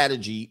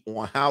strategy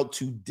on how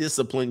to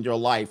discipline your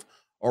life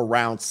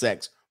around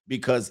sex,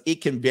 because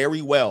it can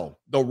very well,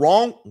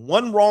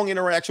 one wrong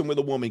interaction with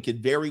a woman can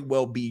very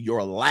well be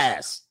your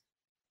last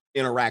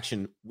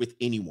interaction with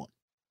anyone.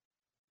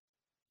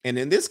 And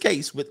in this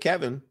case with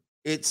Kevin,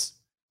 it's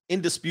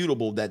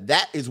indisputable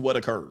that is what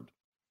occurred.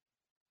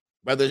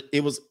 Whether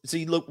it was,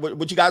 see, look,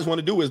 what you guys want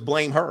to do is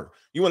blame her.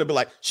 You want to be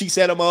like, she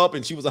set him up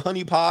and she was a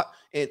honeypot,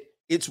 and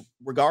it's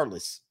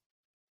regardless.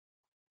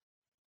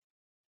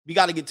 We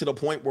got to get to the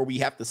point where we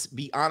have to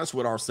be honest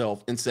with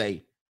ourselves and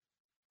say,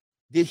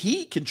 did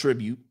he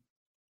contribute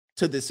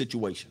to this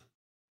situation?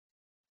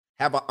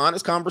 Have an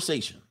honest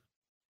conversation.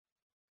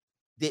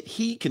 Did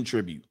he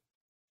contribute?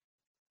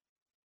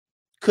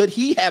 Could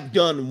he have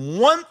done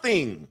one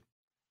thing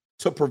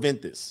to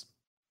prevent this?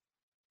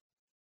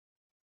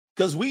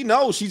 Because we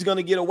know she's going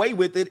to get away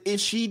with it. If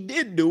she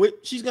did do it,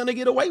 she's going to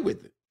get away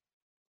with it.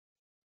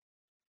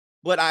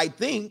 But I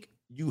think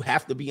you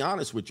have to be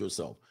honest with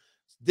yourself.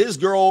 This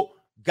girl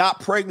got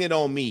pregnant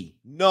on me.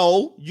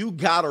 No, you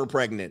got her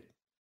pregnant.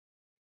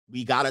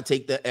 We got to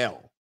take the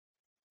L.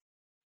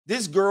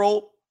 This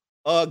girl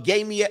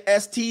gave me an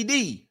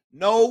STD.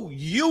 No,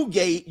 you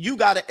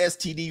got an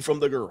STD from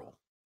the girl.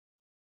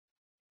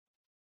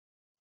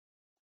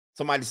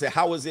 Somebody said,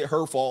 how is it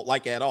her fault,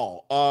 like, at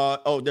all?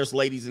 Oh, there's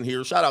ladies in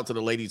here. Shout out to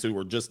the ladies who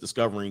were just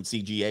discovering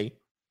CGA.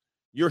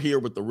 You're here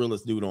with the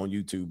realest dude on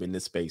YouTube in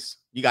this space.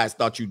 You guys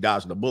thought you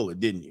dodged a bullet,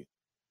 didn't you?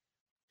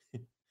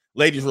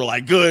 Ladies were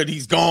like, good,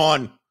 he's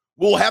gone.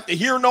 We'll have to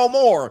hear no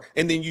more.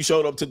 And then you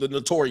showed up to the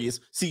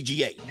notorious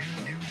CGA.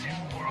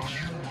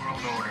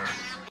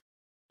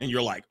 And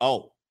you're like,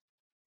 oh,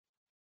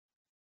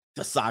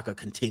 the saga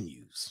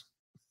continues.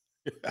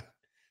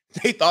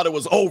 They thought it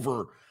was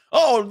over.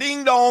 Oh,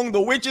 ding dong,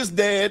 the witch is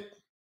dead.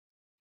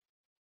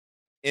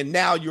 And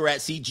now you're at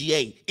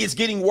CGA. It's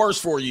getting worse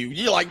for you.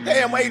 You're like,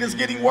 damn, wait, it's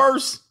getting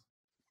worse.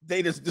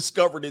 They just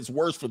discovered it's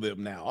worse for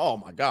them now. Oh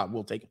my God,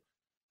 we'll take it.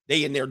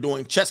 They in there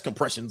doing chest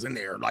compressions in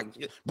there. Like,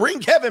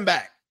 bring Kevin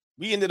back.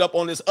 We ended up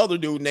on this other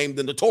dude named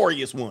the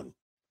Notorious One.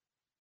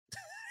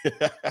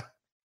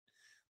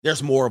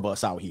 There's more of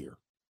us out here.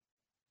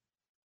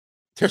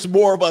 There's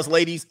more of us,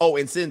 ladies. Oh,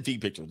 and send feed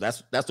pictures.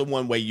 That's the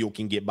one way you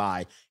can get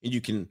by, and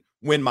you can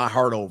win my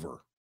heart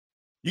over.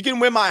 You can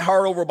win my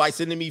heart over by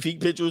sending me feet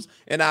pictures,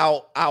 and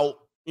I'll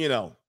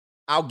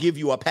give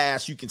you a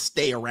pass. You can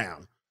stay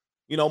around.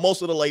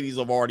 Most of the ladies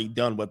have already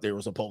done what they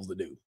were supposed to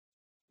do.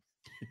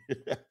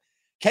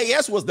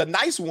 KS was the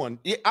nice one.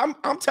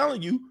 I'm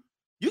telling you,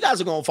 you guys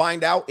are going to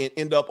find out and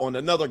end up on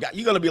another guy.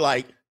 You're going to be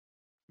like,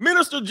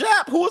 Minister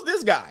Jap, who is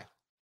this guy?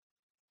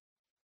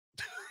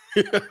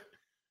 Be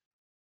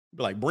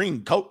like,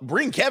 bring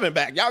Kevin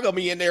back. Y'all going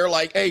to be in there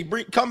like, hey,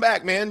 come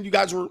back, man. You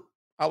guys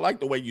I like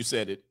the way you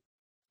said it.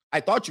 I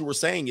thought you were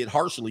saying it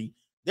harshly.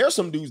 There's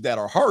some dudes that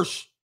are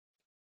harsh.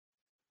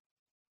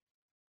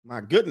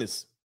 My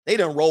goodness. They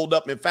done rolled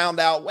up and found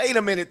out, wait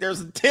a minute,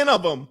 there's 10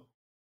 of them.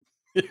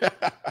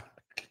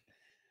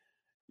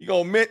 You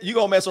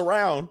gonna mess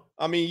around.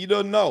 I mean, you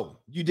don't know.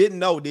 You didn't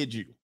know, did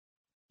you?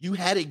 You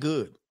had it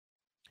good.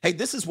 Hey,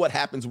 this is what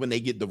happens when they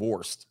get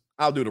divorced.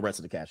 I'll do the rest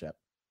of the Cash App.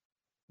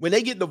 When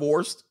they get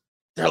divorced,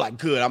 they're like,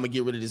 good, I'm going to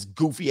get rid of this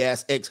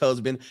goofy-ass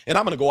ex-husband, and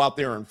I'm going to go out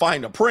there and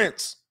find a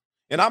prince,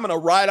 and I'm going to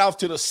ride off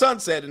to the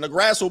sunset, and the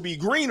grass will be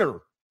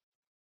greener.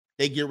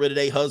 They get rid of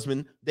their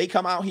husband. They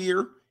come out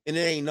here, and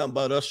it ain't nothing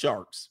but us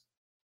sharks.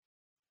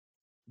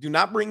 Do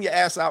not bring your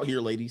ass out here,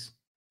 ladies.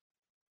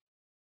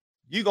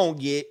 You're going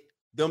to get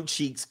them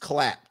cheeks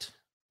clapped.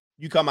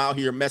 you come out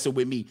here messing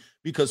with me.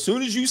 Because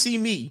soon as you see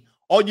me,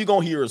 all you're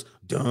going to hear is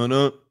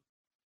dun-up,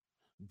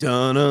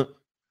 dun-up,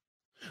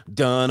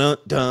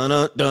 dun-up,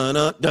 dun-up,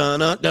 dun-up,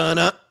 dun-up,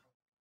 dun-up.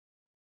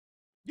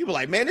 You be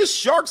like, man, there's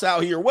sharks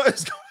out here. What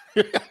is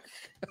going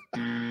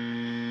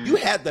on? You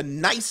had the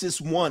nicest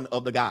one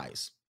of the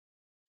guys.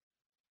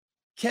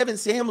 Kevin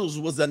Samuels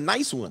was the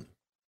nice one.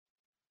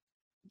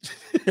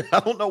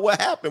 I don't know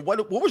what happened.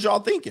 What was y'all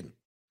thinking?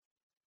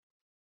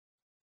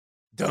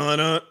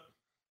 Dun-up.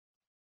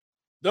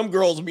 Them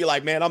girls will be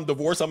like, man, I'm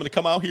divorced. I'm going to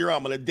come out here.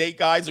 I'm going to date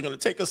guys. They're going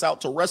to take us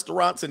out to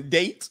restaurants and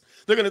dates.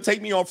 They're going to take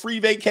me on free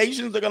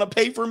vacations. They're going to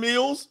pay for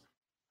meals.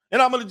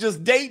 And I'm going to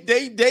just date.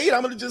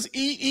 I'm going to just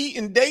eat,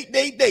 and date.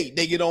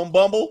 They get on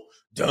Bumble.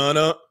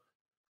 Dun-up.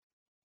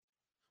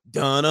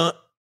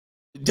 Dun-up.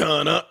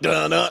 Dun-up.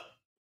 Dun-up.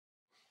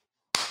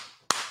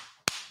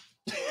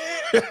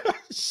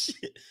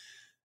 Shit.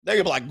 They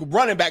can be like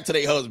running back to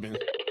their husband.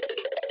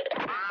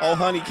 Oh,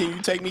 honey, can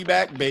you take me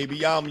back?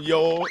 Baby, I'm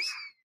yours.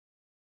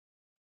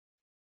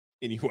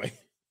 Anyway,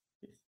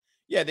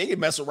 yeah, they can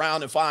mess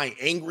around and find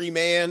angry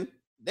man.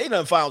 They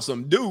done found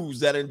some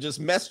dudes that have just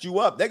messed you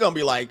up. They're going to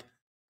be like,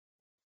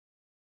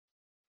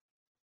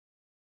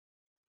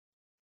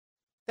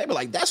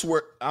 that's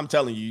where I'm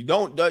telling you,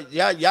 y'all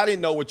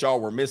didn't know what y'all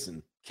were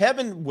missing.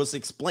 Kevin was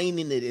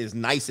explaining it as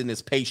nice and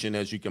as patient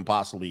as you can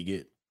possibly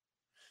get.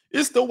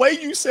 It's the way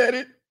you said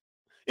it.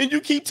 And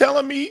you keep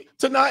telling me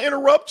to not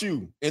interrupt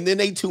you. And then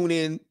they tune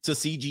in to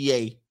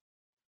CGA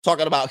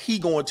talking about he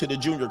going to the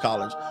junior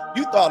college.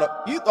 You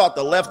thought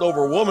the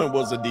leftover woman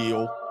was a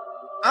deal.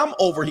 I'm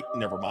over here.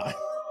 Never mind.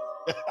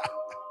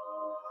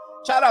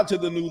 Shout out to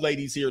the new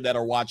ladies here that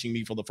are watching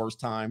me for the first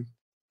time.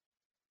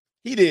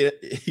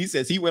 He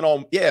says he went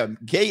on. Yeah,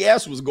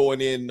 KS was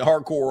going in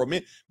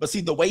hardcore. But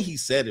see, the way he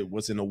said it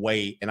was in a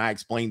way, and I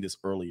explained this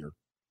earlier.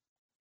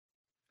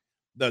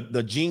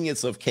 The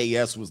genius of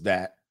KS was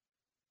that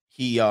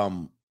he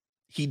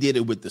did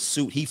it with the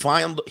suit. He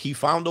found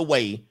a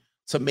way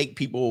to make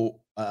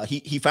people.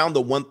 He found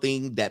the one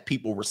thing that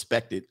people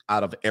respected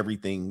out of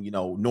everything.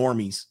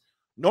 Normies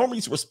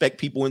respect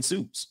people in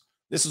suits.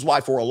 This is why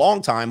for a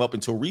long time, up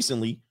until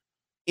recently,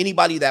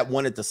 anybody that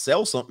wanted to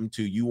sell something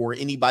to you or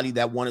anybody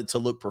that wanted to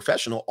look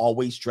professional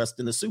always dressed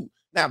in a suit.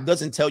 Now, it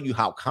doesn't tell you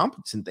how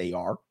competent they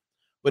are,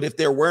 but if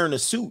they're wearing a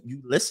suit,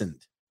 you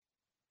listened.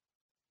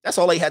 That's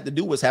all they had to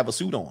do was have a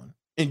suit on,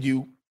 and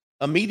you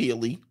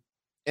immediately,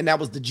 and that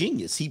was the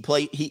genius. He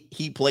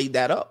played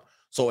that up.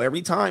 So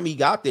every time he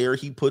got there,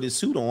 he put his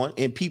suit on,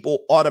 and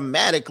people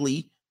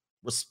automatically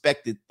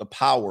respected the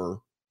power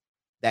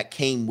that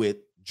came with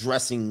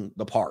dressing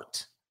the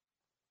part.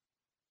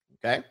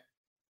 Okay.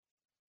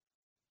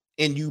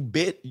 And you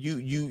bit,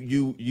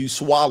 you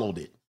swallowed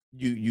it.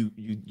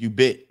 You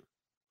bit,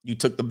 you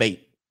took the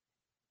bait.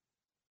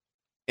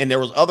 And there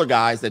was other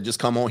guys that just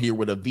come on here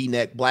with a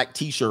V-neck black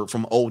t-shirt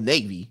from Old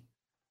Navy,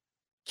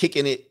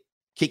 kicking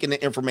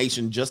the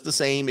information just the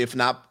same, if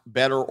not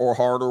better or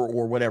harder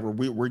or whatever.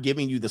 We're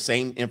giving you the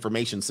same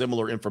information,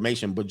 similar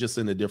information, but just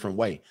in a different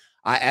way.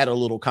 I add a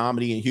little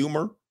comedy and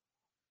humor.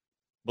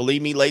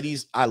 Believe me,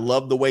 ladies, I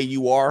love the way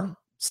you are.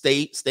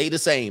 Stay the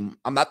same.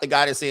 I'm not the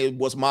guy that said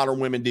what modern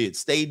women did.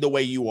 Stay the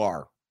way you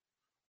are.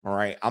 All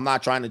right. I'm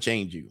not trying to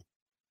change you.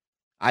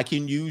 I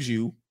can use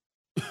you,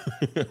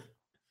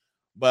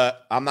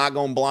 but I'm not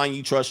going to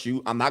blindly trust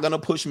you. I'm not going to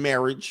push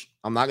marriage.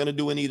 I'm not going to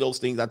do any of those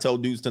things. I tell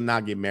dudes to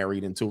not get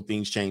married until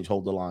things change.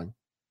 Hold the line.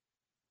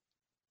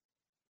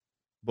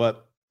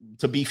 But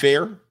to be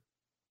fair,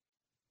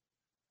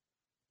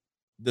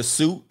 the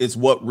suit is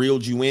what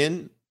reeled you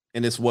in.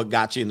 And it's what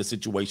got you in the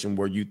situation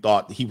where you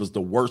thought he was the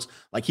worst,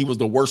 like he was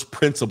the worst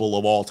principal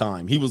of all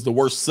time. He was the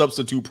worst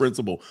substitute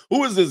principal.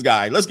 Who is this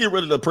guy? Let's get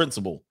rid of the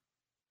principal.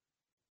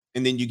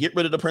 And then you get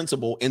rid of the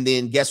principal, and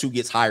then guess who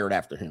gets hired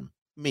after him?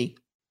 Me.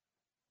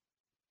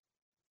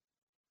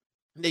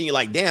 And then you're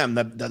like, damn,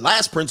 the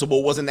last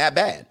principal wasn't that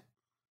bad.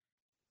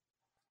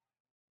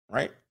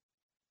 Right?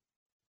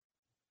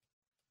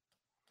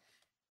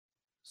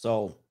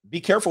 So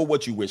be careful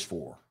what you wish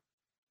for.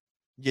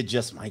 You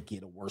just might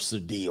get a worse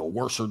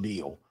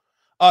deal.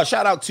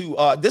 Shout out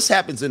to, this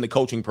happens in the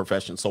coaching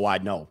profession, so I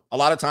know. A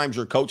lot of times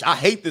your coach, I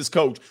hate this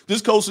coach.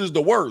 This coach is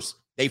the worst.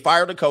 They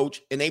fire the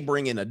coach, and they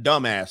bring in a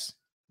dumbass,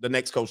 the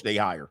next coach they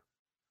hire.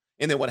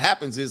 And then what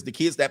happens is the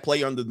kids that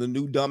play under the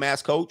new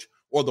dumbass coach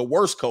or the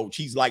worst coach,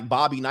 he's like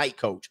Bobby Knight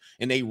coach,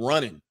 and they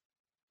running.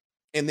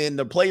 And then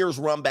the players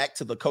run back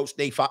to the coach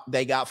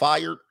they got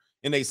fired,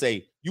 and they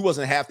say, you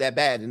wasn't half that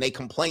bad. And they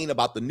complain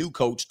about the new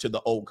coach to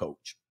the old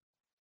coach.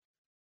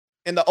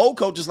 And the old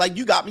coach is like,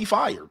 you got me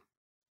fired.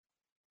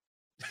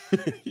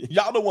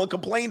 Y'all the one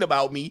complained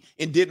about me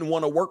and didn't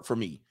want to work for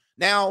me.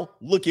 Now,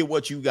 look at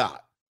what you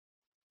got.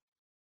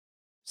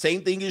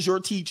 Same thing as your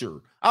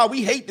teacher. Oh,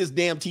 we hate this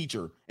damn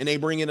teacher. And they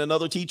bring in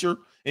another teacher,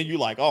 and you're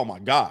like, oh, my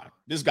God,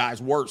 this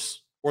guy's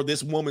worse, or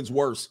this woman's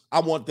worse. I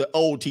want the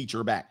old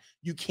teacher back.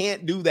 You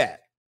can't do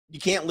that.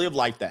 You can't live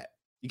like that.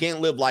 You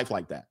can't live life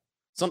like that.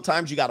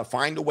 Sometimes you got to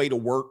find a way to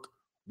work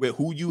with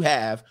who you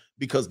have,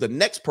 because the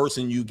next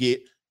person you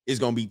get is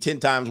going to be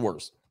 10 times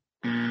worse.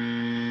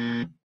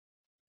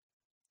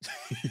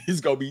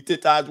 It's going to be 10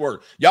 times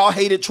worse. Y'all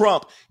hated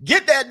Trump.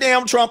 Get that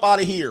damn Trump out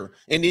of here.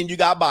 And then you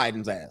got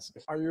Biden's ass.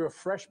 Are you a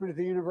freshman at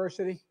the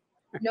university?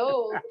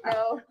 No.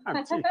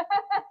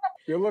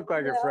 You look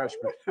like a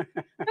freshman.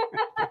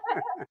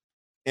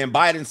 And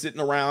Biden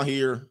sitting around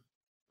here,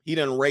 he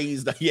done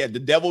raised,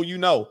 the devil,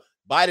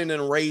 Biden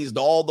done raised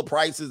all the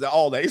prices and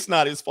all that. It's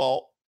not his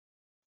fault.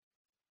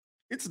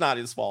 It's not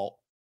his fault.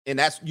 And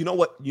that's, you know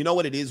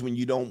what it is when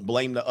you don't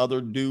blame the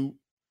other dude?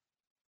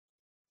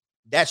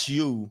 That's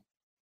you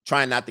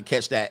trying not to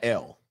catch that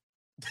L.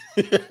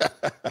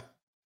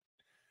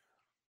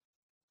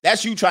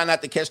 That's you trying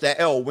not to catch that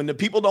L. When the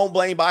people don't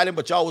blame Biden,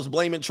 but y'all was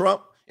blaming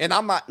Trump. And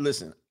I'm not,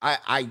 listen,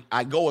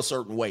 I go a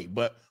certain way,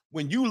 but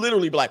when you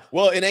literally be like,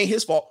 well, it ain't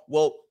his fault.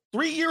 Well,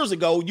 3 years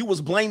ago, you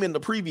was blaming the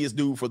previous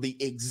dude for the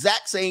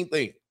exact same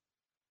thing.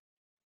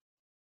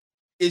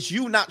 It's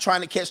you not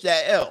trying to catch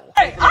that L.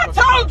 Hey, I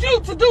told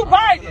you to do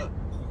Biden.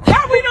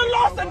 Now we done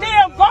lost a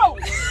damn vote.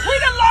 We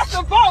done lost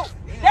a vote.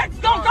 That's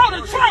gonna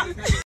go to Trump.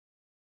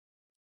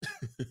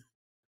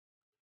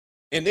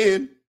 And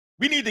then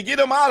we need to get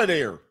him out of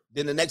there.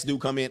 Then the next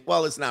dude come in.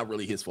 Well, it's not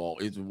really his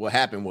fault. What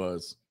happened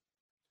was,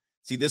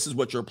 see, this is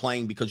what you're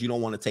playing because you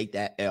don't want to take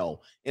that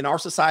L. In our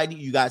society,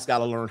 you guys got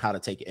to learn how to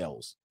take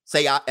L's.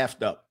 Say, I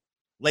effed up.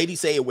 Ladies,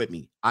 say it with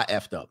me. I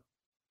effed up.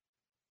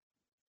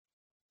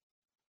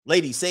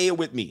 Ladies, say it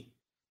with me.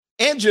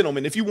 And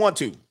gentlemen, if you want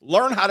to,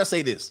 learn how to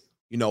say this.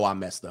 I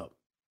messed up.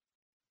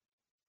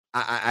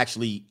 I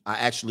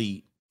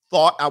actually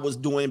thought I was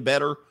doing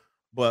better,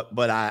 but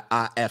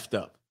I effed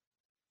up.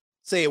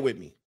 Say it with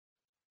me.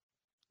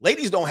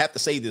 Ladies don't have to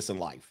say this in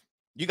life.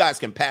 You guys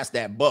can pass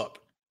that buck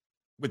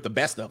with the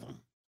best of them.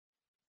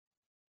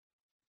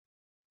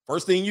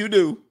 First thing you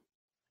do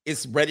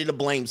is ready to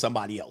blame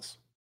somebody else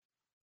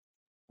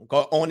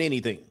on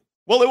anything.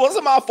 Well, it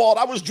wasn't my fault.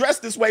 I was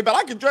dressed this way, but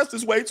I can dress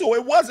this way too.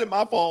 It wasn't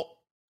my fault.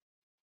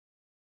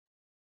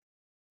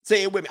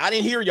 Say it with me. I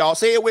didn't hear y'all.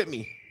 Say it with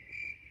me.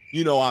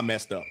 I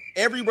messed up.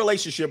 Every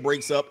relationship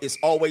breaks up. It's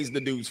always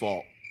the dude's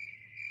fault.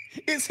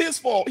 It's his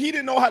fault. He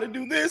didn't know how to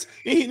do this,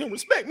 and he didn't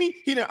respect me.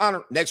 He didn't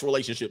honor. Next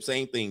relationship,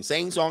 same thing.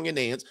 Same song and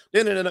dance.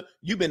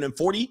 You've been in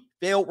 40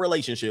 failed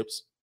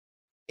relationships,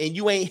 and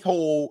you ain't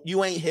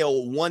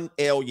held one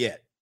L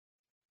yet.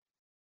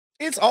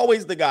 It's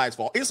always the guy's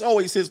fault. It's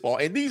always his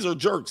fault. And these are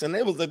jerks, and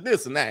it was like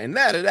this and that and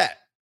that and that.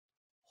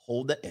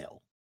 Hold the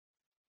L.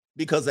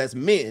 Because as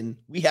men,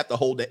 we have to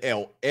hold the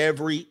L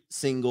every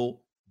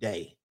single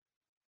day.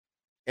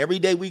 Every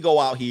day we go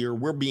out here,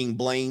 we're being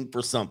blamed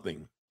for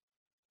something.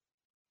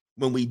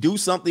 When we do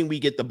something, we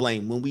get the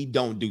blame. When we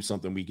don't do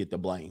something, we get the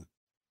blame.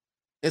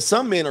 And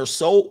some men are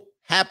so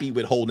happy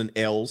with holding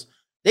L's,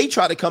 they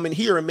try to come in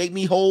here and make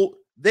me hold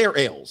their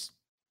L's.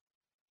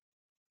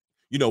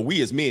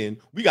 We as men,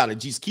 we got to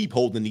just keep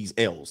holding these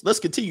L's. Let's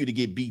continue to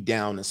get beat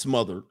down and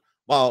smothered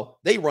while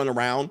they run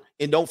around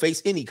and don't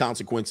face any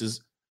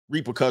consequences,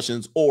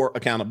 repercussions, or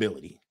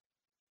accountability.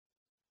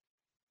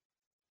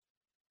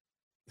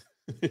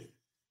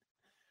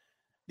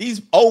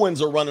 These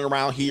Owens are running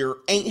around here,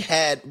 ain't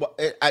had.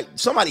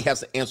 Somebody has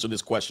to answer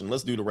this question.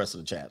 Let's do the rest of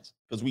the chats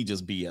because we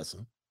just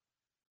BSing.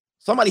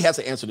 Somebody has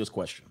to answer this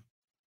question.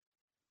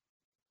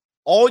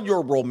 All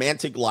your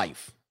romantic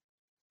life,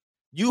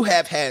 you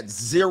have had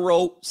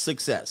zero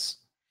success.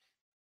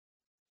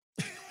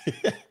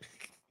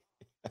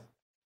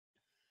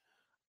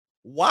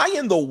 Why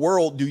in the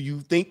world do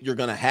you think you're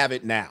going to have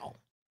it now?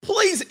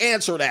 Please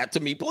answer that to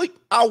me. Please,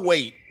 I'll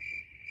wait.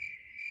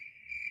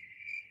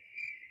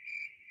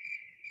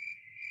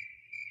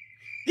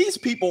 These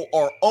people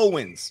are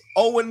Owens,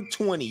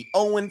 0-20,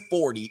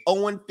 0-40,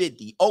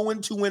 0-50,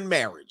 0-2 in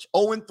marriage,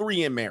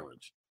 0-3 in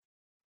marriage.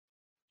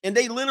 And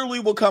they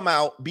literally will come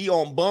out, be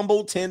on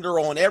Bumble, Tinder,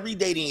 on every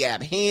dating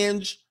app,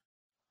 Hinge.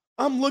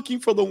 I'm looking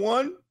for the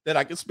one that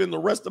I can spend the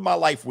rest of my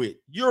life with.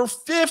 You're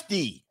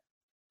 50.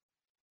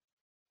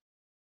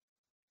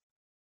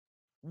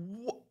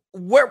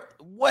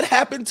 What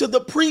happened to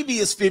the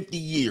previous 50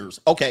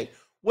 years? Okay,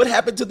 what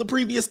happened to the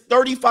previous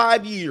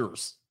 35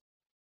 years?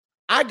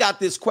 I got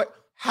this question.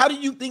 How do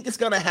you think it's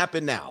going to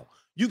happen now?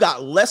 You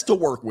got less to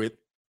work with.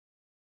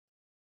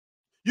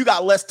 You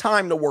got less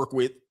time to work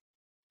with.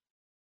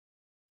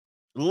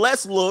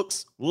 Less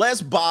looks, less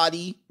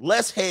body,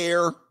 less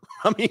hair.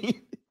 I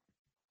mean,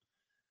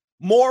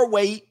 more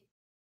weight,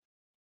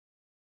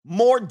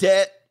 more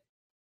debt.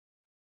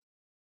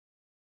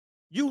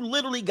 You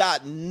literally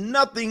got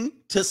nothing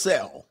to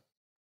sell.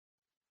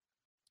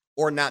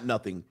 Or not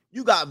nothing.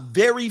 You got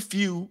very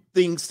few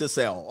things to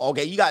sell.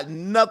 Okay, you got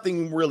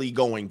nothing really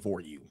going for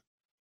you.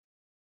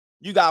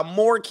 You got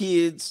more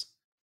kids.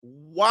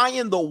 Why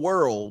in the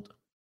world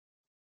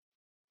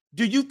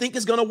do you think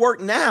it's going to work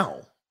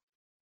now?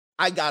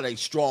 I got a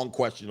strong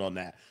question on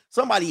that.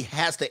 Somebody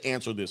has to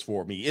answer this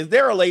for me. Is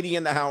there a lady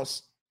in the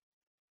house?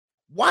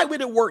 Why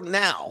would it work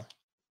now?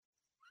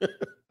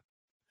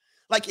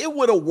 Like it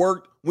would have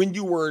worked when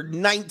you were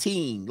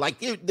 19. Like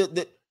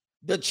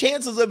the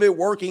chances of it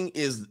working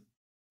is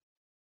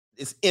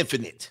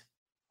infinite.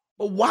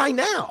 But why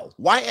now?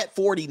 Why at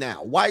 40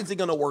 now? Why is it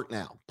going to work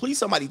now? Please,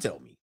 somebody tell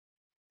me.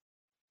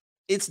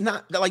 It's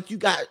not like you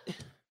got.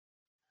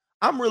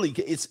 I'm really.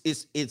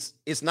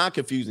 It's not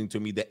confusing to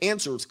me. The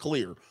answer is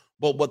clear,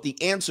 but what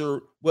the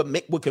answer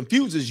what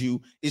confuses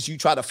you is you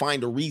try to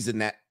find a reason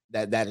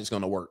that is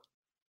going to work.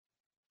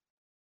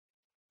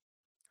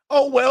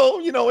 Oh,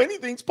 well,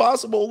 anything's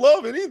possible.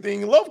 Love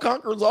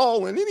conquers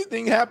all, and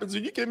anything happens,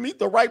 and you can meet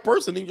the right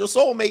person and your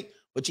soulmate.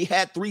 But you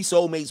had 3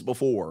 soulmates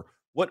before.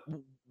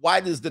 Why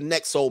is the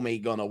next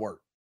soulmate gonna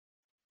work?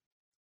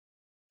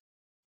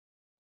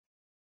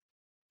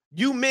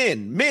 You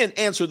men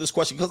answer this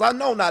question, because I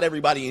know not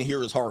everybody in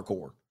here is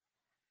hardcore.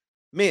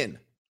 Men,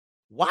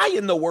 why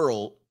in the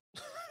world?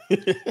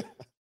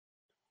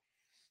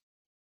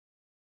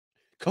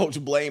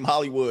 Coach blame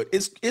Hollywood.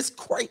 It's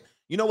crazy.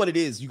 You know what it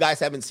is? You guys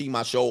haven't seen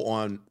my show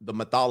on the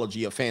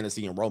mythology of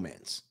fantasy and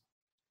romance.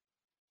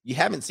 You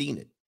haven't seen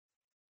it.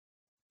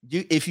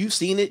 If you've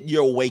seen it,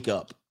 you'll wake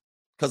up,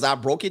 because I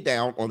broke it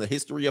down on the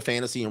history of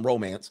fantasy and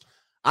romance.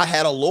 I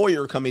had a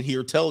lawyer come in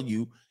here tell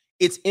you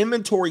it's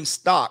inventory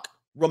stock.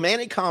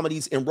 Romantic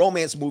comedies and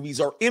romance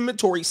movies are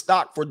inventory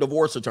stock for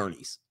divorce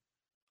attorneys.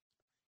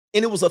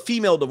 And it was a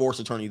female divorce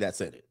attorney that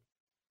said it.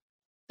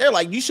 They're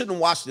like, you shouldn't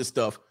watch this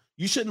stuff.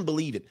 You shouldn't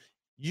believe it.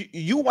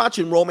 You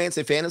watching romance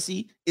and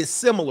fantasy is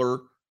similar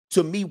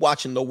to me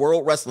watching the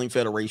World Wrestling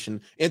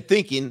Federation and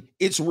thinking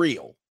it's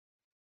real.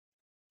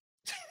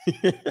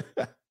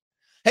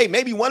 Hey,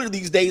 maybe one of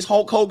these days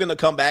Hulk Hogan will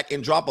come back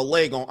and drop a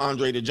leg on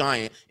Andre the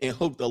Giant and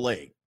hook the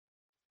leg.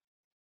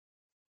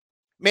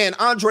 Man,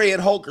 Andre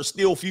and Hulk are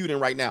still feuding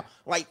right now.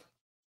 Like,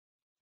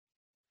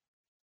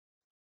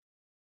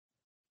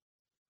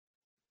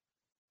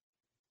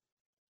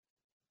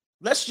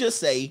 let's just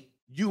say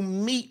you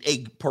meet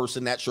a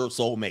person that's your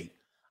soulmate.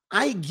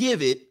 I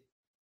give it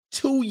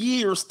 2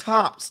 years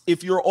tops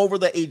if you're over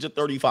the age of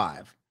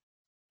 35.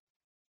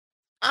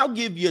 I'll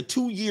give you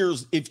 2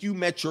 years if you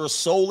met your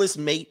soulless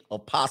mate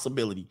of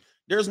possibility.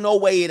 There's no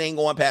way it ain't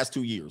going past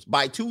 2 years.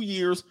 By 2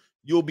 years,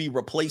 you'll be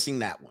replacing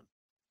that one.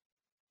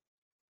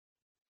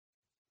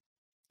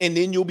 And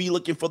then you'll be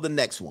looking for the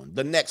next one,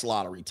 the next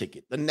lottery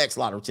ticket, the next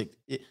lottery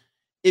ticket.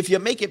 If you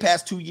make it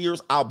past 2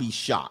 years, I'll be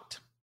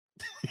shocked.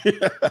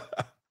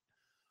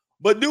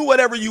 But do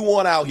whatever you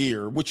want out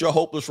here with your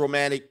hopeless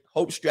romantic,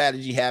 hope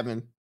strategy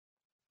having.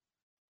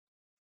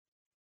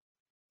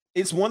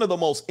 It's one of the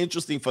most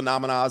interesting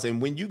phenomena. And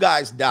when you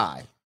guys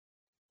die,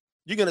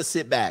 you're going to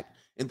sit back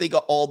and think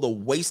of all the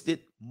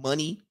wasted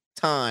money,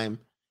 time,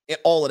 and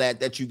all of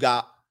that you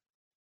got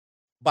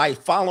by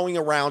following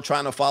around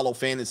trying to follow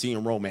fantasy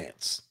and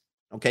romance.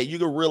 Okay, you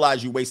can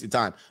realize you wasted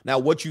time. Now,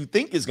 what you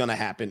think is going to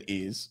happen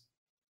is,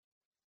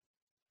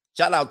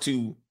 shout out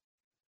to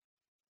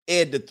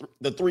Ed,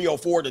 the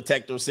 304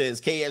 detector says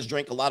KS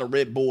drank a lot of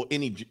Red Bull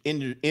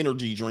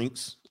energy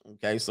drinks.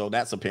 Okay, so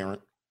that's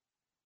apparent.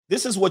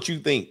 This is what you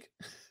think.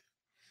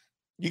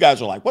 You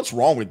guys are like, what's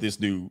wrong with this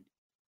dude?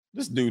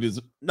 This dude is,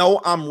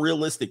 no, I'm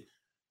realistic.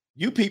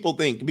 You people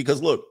think,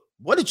 because look,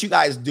 what did you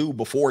guys do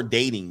before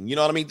dating? You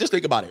know what I mean? Just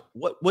think about it.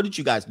 What did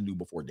you guys do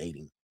before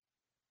dating?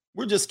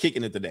 We're just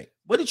kicking it today.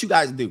 What did you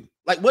guys do?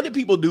 Like, what did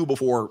people do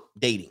before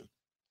dating?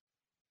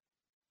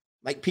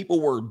 Like,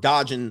 people were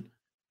dodging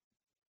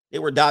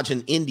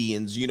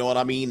Indians, you know what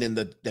I mean? And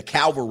the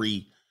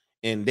cavalry,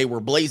 and they were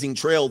blazing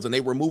trails, and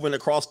they were moving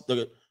across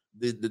the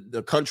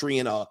country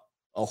in a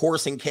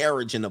horse and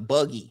carriage and a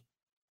buggy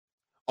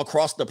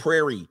across the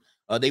prairie.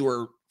 They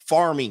were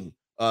farming.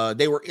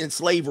 They were in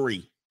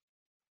slavery.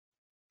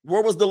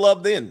 Where was the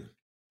love then?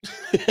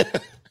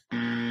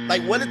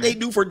 Like, what did they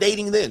do for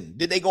dating then?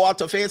 Did they go out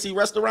to fancy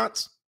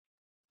restaurants?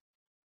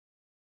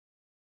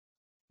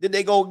 Did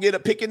they go get a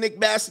picnic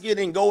basket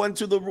and go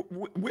into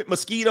with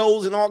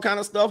mosquitoes and all kind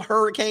of stuff?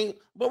 Hurricane?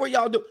 What were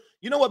y'all doing?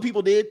 You know what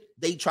people did?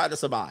 They tried to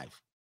survive.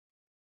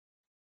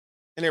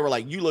 And they were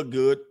like, you look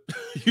good.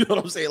 You know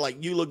what I'm saying?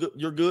 Like, you look good.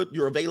 You're good.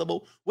 You're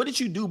available. What did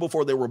you do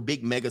before there were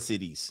big mega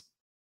cities?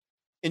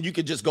 And you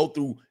could just go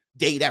through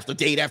date after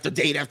date after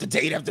date after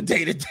date after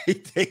date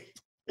and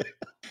date.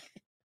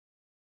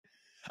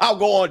 I'll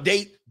go on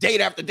date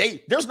after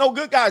date. There's no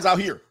good guys out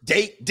here.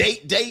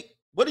 Date.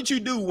 What did you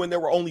do when there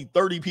were only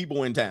 30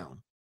 people in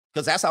town?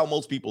 Because that's how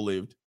most people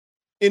lived.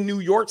 In New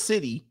York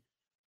City,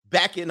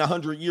 back in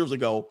 100 years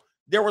ago,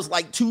 there was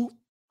like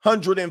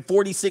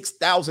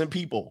 246,000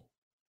 people.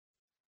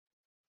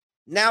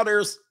 Now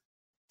there's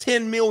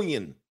 10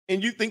 million.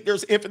 And you think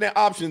there's infinite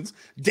options.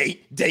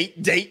 Date.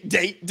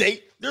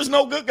 There's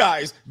no good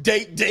guys.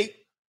 Date.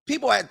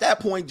 People at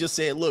that point just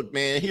said, look,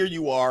 man, here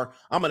you are.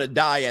 I'm going to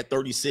die at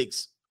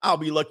 36. I'll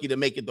be lucky to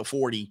make it to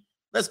 40.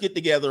 Let's get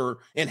together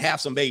and have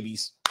some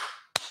babies.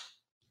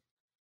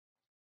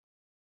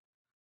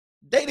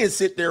 They didn't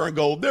sit there and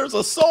go, there's a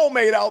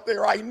soulmate out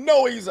there. I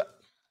know he's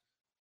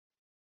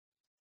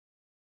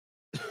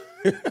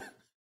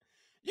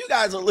You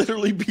guys will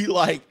literally be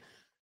like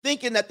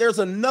thinking that there's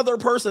another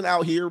person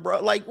out here,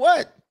 bro. Like,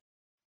 what?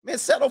 Man,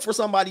 settle for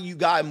somebody you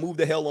got and move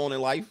the hell on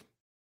in life.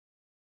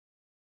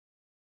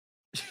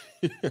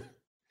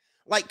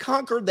 Like,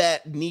 conquer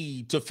that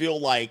need to feel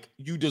like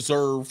you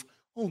deserve,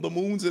 the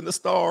moons and the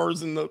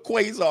stars and the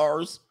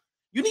quasars.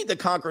 You need to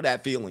conquer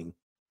that feeling.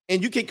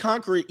 And you can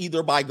conquer it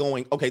either by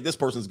going, okay, this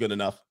person's good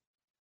enough,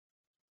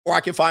 or I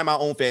can find my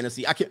own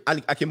fantasy. I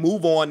can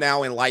move on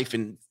now in life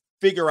and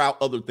figure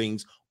out other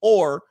things.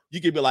 Or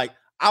you could be like,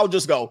 I'll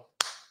just go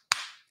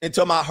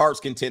until my heart's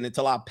content,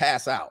 until I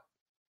pass out.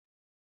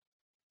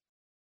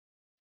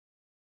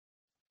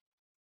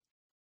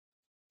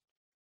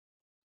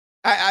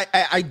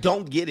 I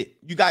don't get it.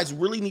 You guys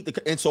really need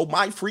to. And so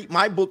my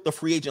book, The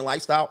Free Agent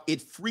Lifestyle,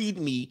 it freed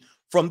me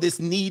from this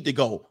need to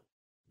go,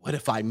 what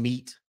if I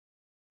meet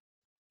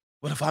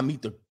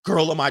the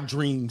girl of my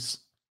dreams?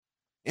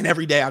 And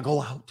every day I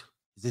go out.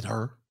 Is it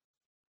her?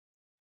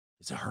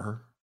 Is it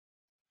her?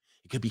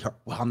 It could be her.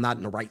 Well, I'm not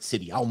in the right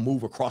city. I'll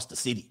move across the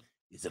city.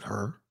 Is it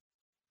her?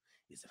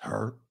 Is it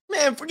her?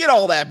 Man, forget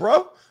all that,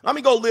 bro. Let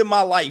me go live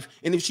my life.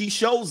 And if she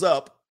shows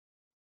up,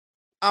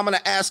 I'm going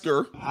to ask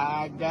her,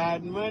 I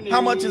got money.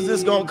 How much is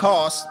this going to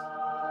cost?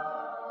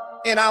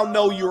 And I'll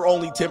know you're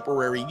only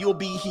temporary. You'll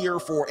be here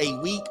for a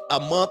week, a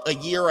month, a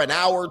year, an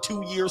hour,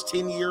 2 years,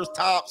 10 years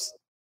tops.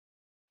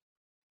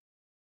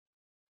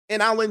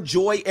 And I'll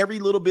enjoy every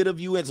little bit of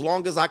you as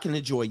long as I can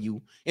enjoy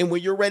you. And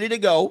when you're ready to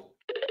go,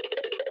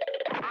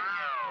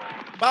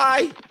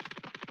 bye.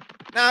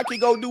 Now I can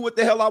go do what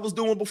the hell I was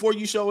doing before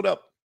you showed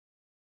up.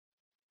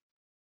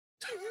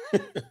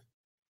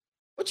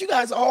 But you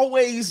guys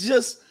always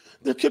just,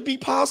 there could be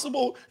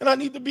possible, and I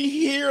need to be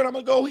here, and I'm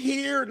going to go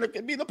here, and there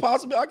could be the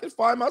possibility I can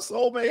find my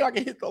soulmate, I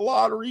can hit the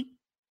lottery.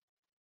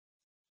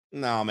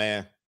 No,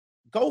 man.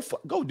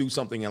 Go do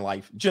something in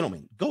life.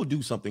 Gentlemen, go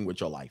do something with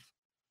your life.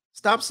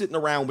 Stop sitting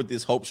around with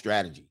this hope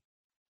strategy.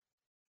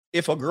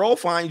 If a girl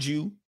finds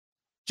you,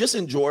 just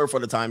enjoy her for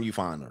the time you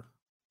find her.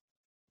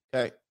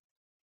 Okay?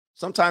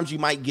 Sometimes you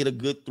might get a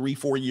good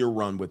 3-4 year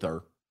run with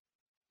her.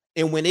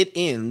 And when it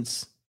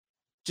ends,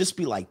 just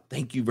be like,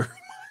 thank you very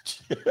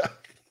much.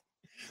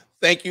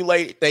 Thank you,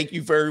 lady. Thank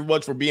you very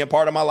much for being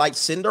part of my life.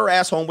 Send her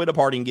ass home with a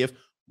parting gift.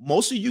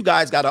 Most of you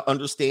guys got to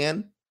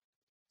understand,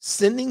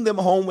 sending them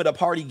home with a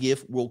party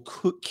gift will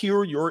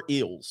cure your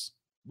ills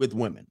with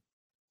women.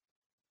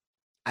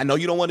 I know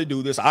you don't want to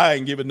do this. I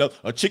ain't giving enough.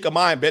 A chick of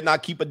mine better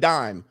not keep a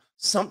dime.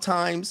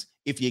 Sometimes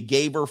if you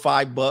gave her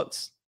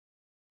 $5,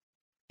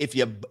 if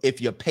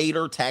you paid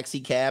her taxi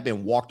cab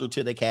and walked her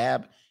to the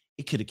cab,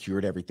 it could have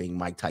cured everything,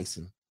 Mike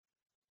Tyson.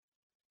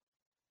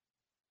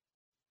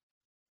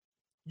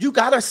 You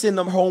got to send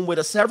them home with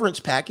a severance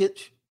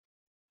package.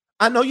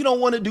 I know you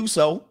don't want to do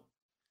so.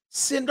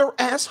 Send her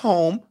ass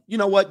home. You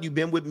know what? You've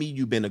been with me.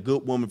 You've been a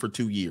good woman for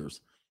 2 years.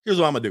 Here's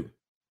what I'm going to do.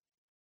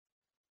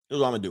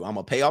 I'm going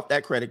to pay off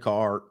that credit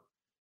card.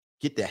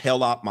 Get the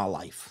hell out of my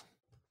life.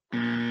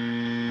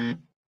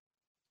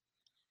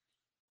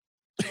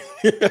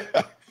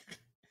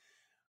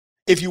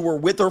 If you were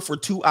with her for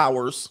 2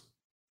 hours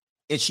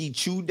and she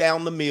chewed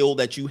down the meal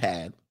that you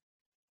had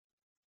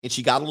and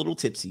she got a little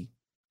tipsy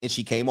and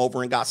she came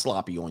over and got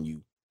sloppy on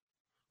you,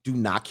 do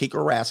not kick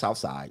her ass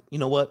outside. You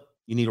know what?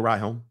 You need a ride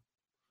home?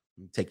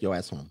 Take your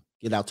ass home.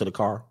 Get out to the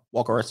car.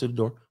 Walk her ass to the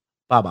door.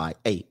 Bye-bye.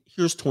 Hey,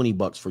 here's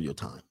 $20 for your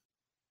time.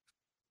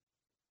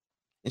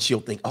 And she'll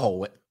think, oh,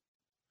 what?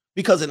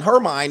 Because in her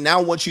mind,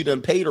 now once you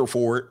done paid her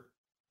for it,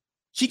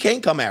 she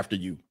can't come after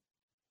you.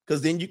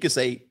 Because then you can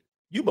say,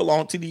 you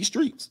belong to these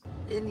streets.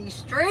 In these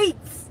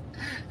streets.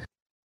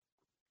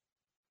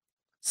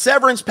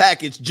 Severance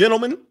package,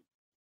 gentlemen.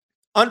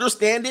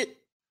 Understand it.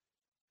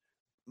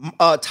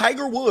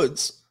 Tiger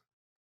Woods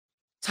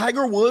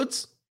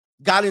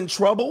got in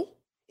trouble,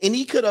 and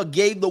he could have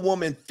gave the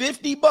woman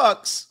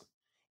 $50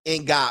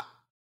 and got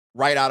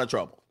right out of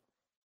trouble.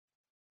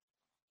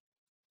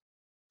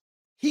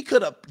 He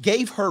could have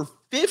gave her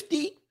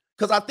 50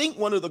 because I think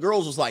one of the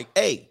girls was like,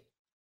 hey,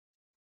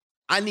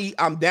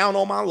 I'm down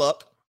on my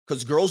luck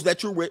because girls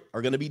that you're with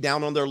are going to be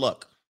down on their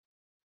luck.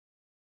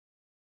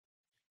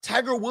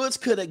 Tiger Woods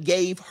could have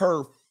gave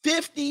her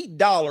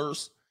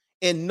 $50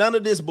 and none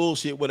of this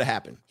bullshit would have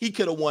happened. He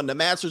could have won the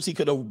Masters. He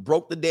could have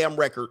broke the damn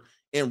record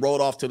and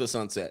rode off to the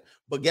sunset.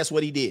 But guess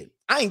what he did?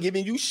 I ain't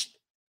giving you shit.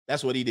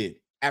 That's what he did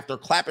after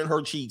clapping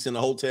her cheeks in the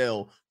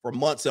hotel for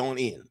months on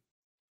end.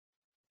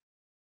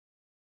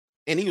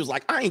 And he was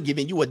like, I ain't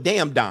giving you a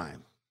damn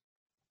dime.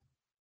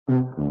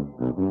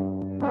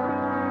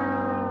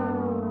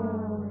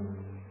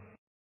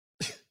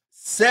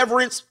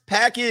 Severance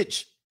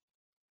package.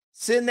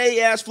 Send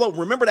they ass float.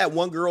 Remember that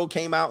one girl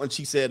came out and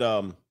she said,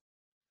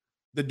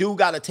 the dude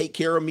got to take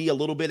care of me a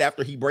little bit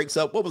after he breaks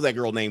up. What was that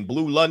girl named?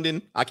 Blue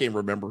London? I can't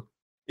remember.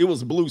 It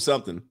was Blue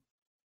something.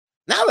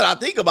 Now that I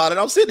think about it,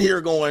 I'm sitting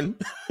here going,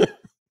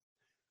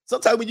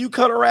 sometimes when you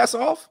cut her ass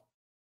off,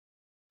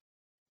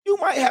 you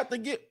might have to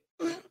get,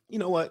 you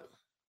know what?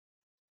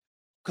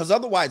 Because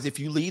otherwise, if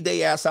you leave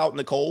their ass out in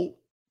the cold,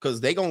 because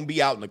they're going to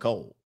be out in the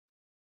cold.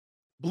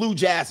 Blue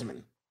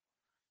Jasmine.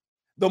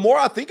 The more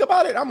I think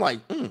about it, I'm like,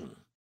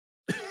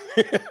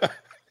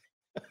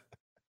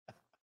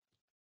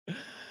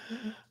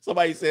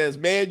 Somebody says,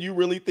 man, you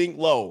really think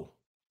low.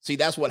 See,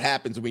 that's what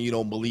happens when you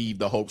don't believe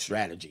the hope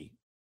strategy.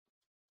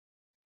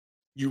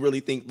 You really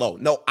think low.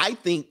 No, I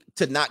think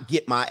to not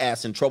get my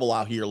ass in trouble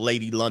out here,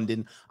 Lady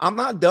London. I'm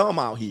not dumb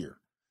out here.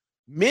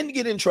 Men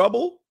get in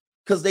trouble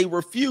because they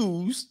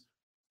refuse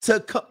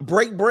to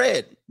break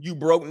bread. You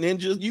broke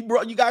ninjas.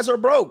 You guys are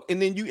broke.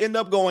 And then you end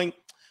up going,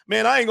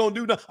 man, I ain't gonna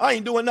do nothing. I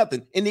ain't doing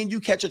nothing. And then you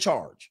catch a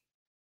charge.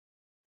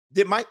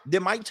 Did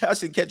Mike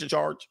Tyson catch a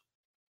charge?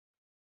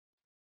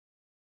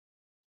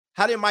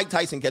 How did Mike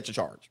Tyson catch a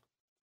charge?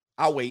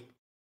 I'll wait.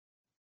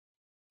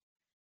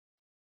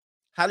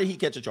 How did he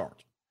catch a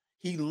charge?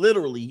 He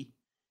literally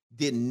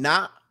did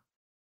not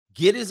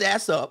get his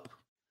ass up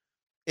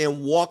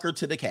and walk her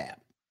to the cab.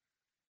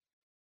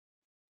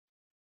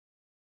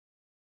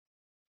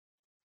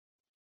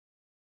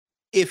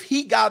 If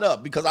he got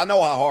up, because I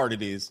know how hard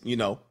it is, you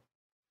know,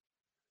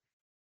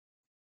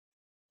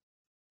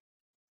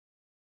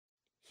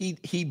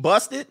 he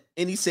busted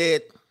and he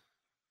said,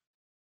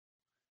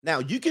 now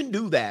you can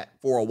do that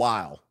for a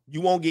while. You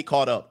won't get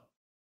caught up.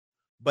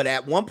 But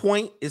at one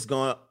point, it's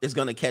gonna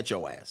catch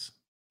your ass.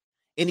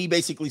 And he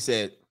basically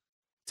said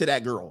to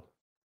that girl,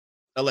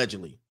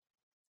 allegedly,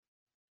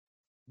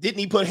 didn't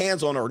he put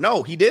hands on her?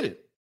 No, he didn't.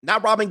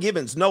 Not Robin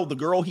Givens. No, the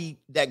girl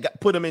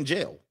put him in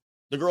jail.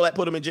 The girl that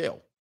put him in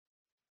jail.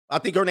 I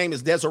think her name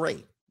is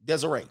Desiree.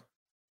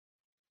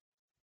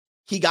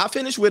 He got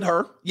finished with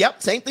her.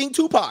 Yep, same thing,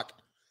 Tupac.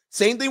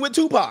 Same thing with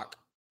Tupac.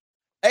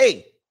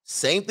 Hey,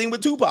 same thing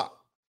with Tupac.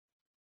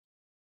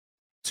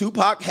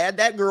 Tupac had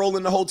that girl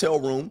in the hotel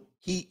room.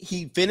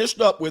 He finished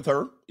up with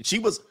her. She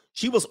was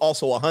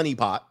also a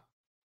honeypot.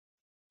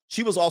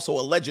 She was also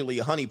allegedly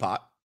a honeypot.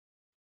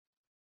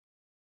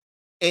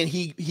 And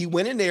he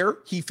went in there,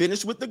 he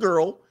finished with the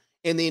girl,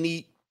 and then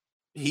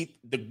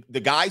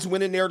the guys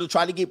went in there to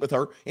try to get with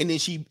her, and then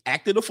she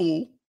acted a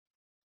fool.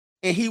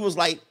 And he was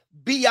like,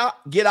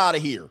 get out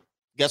of here.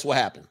 Guess what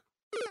happened?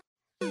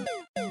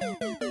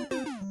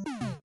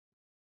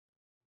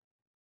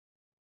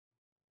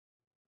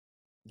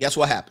 Guess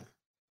what happened?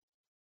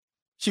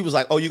 She was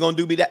like, oh, you're going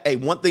to do me that? Hey,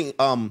 one thing,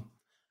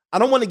 I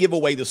don't want to give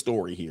away the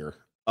story here.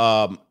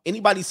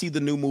 Anybody see the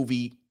new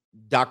movie,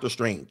 Doctor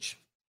Strange?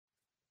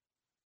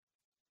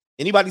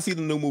 Anybody see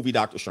the new movie,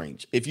 Doctor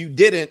Strange? If you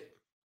didn't,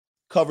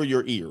 cover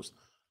your ears.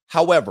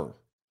 However,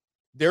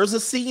 there's a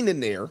scene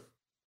in there.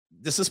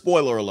 This is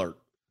spoiler alert.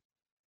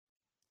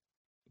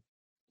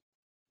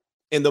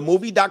 In the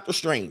movie, Doctor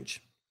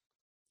Strange,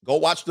 go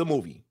watch the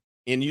movie.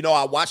 And you know,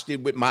 I watched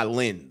it with my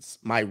lens,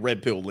 my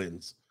red pill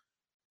lens.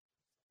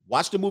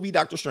 Watch the movie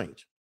Doctor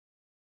Strange.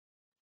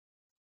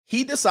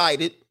 He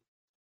decided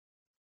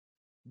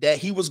that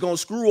he was going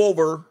to screw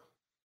over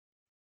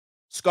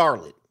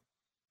Scarlet.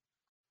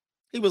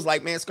 He was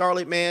like, man,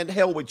 Scarlet, man,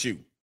 hell with you.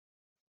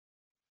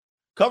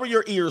 Cover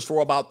your ears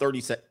for about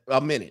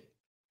a minute.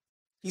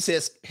 He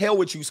says, hell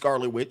with you,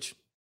 Scarlet Witch.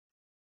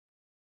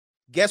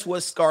 Guess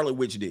what Scarlet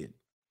Witch did?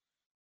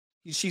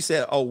 She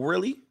said, oh,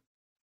 really?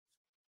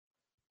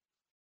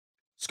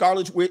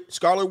 Scarlet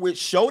Witch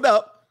showed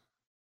up.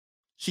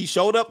 She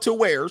showed up to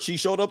where? She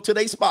showed up to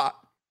their spot.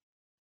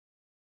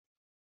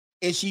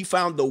 And she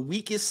found the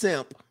weakest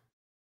simp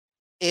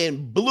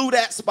and blew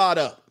that spot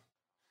up.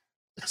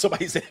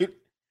 Somebody said,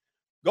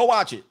 go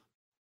watch it.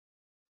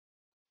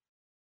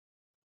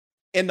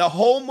 In the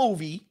whole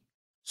movie,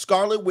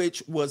 Scarlet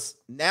Witch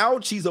now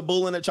she's a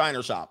bull in a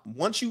china shop.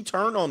 Once you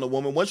turn on the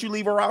woman, once you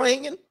leave her out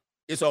hanging,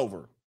 it's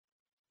over.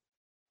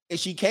 And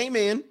she came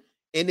in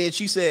and then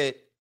she said,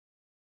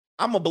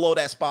 I'm going to blow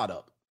that spot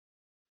up.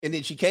 And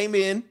then she came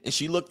in and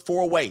she looked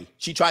for a way.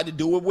 She tried to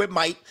do it with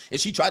Mike and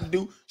she tried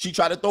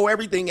to throw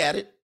everything at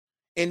it.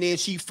 And then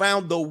she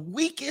found the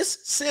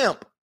weakest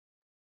simp.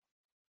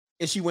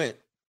 And she went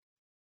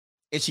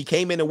and she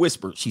came in and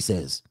whispered. She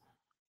says,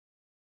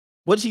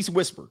 what did she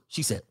whisper?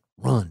 She said,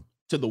 run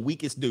to the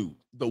weakest dude.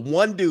 The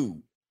one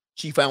dude.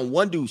 She found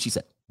one dude. She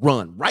said,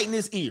 run right in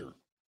his ear.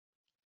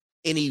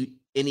 And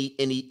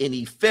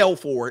he fell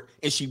for it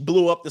and she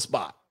blew up the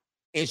spot.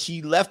 And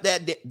she left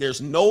that.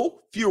 There's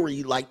no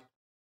fury like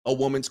a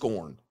woman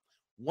scorned.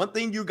 One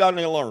thing you're going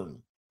to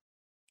learn.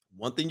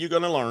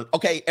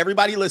 Okay,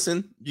 everybody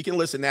listen. You can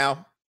listen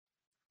now.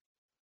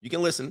 You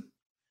can listen.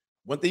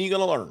 One thing you're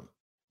going to learn.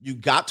 You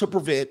got to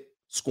prevent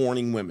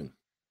scorning women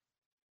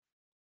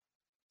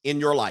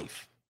in your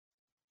life.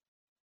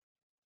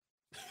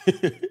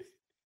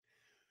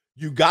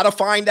 You got to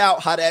find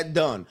out how that's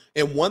done.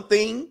 And one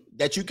thing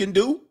that you can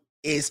do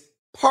is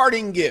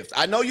parting gift.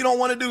 I know you don't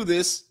want to do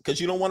this because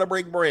you don't want to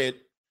break bread.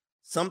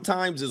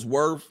 Sometimes it's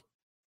worth,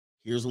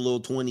 here's a little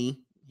 20.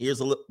 Here's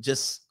a little,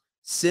 just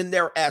send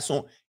their ass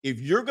on. If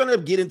you're going to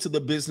get into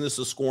the business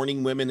of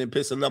scorning women and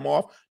pissing them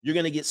off, you're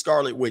going to get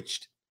Scarlet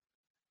Witched.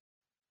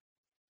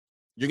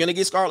 You're going to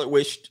get Scarlet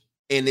Witched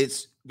and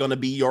it's going to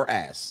be your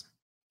ass.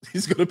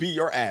 It's going to be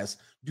your ass.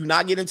 Do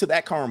not get into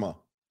that karma.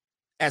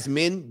 As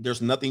men,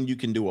 there's nothing you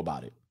can do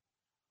about it.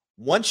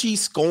 Once she's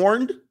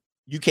scorned,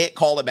 you can't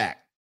call it back.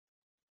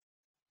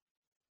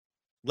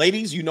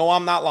 Ladies, you know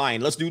I'm not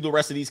lying. Let's do the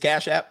rest of these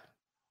Cash App.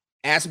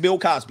 Ask Bill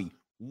Cosby.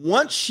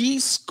 Once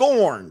she's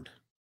scorned,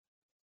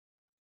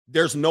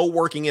 there's no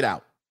working it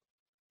out.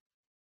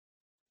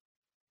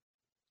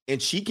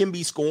 And she can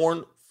be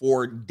scorned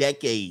for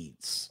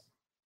decades.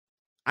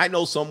 I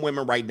know some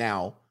women right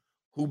now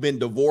who've been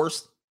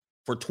divorced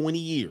for 20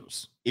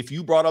 years. If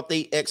you brought up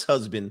the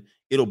ex-husband,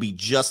 it'll be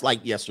just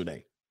like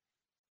yesterday.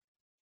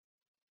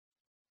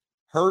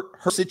 Her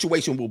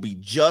situation will be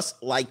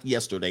just like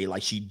yesterday,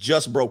 like she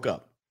just broke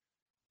up.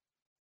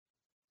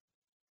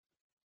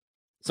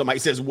 Somebody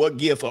says, what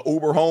gift? A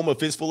Uber home, a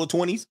fistful of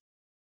 20s?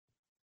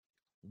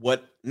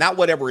 Not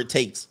whatever it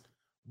takes,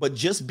 but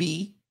just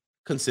be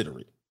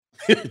considerate.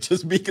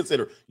 Just be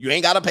considerate. You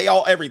ain't got to pay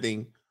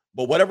everything,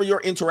 but whatever your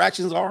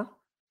interactions are,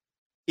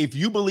 if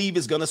you believe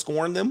it's going to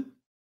scorn them,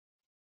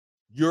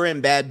 you're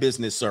in bad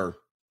business, sir.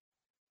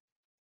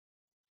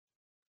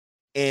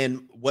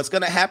 And what's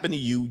going to happen to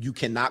you, you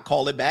cannot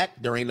call it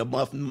back. There ain't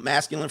a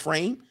masculine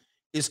frame.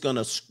 It's going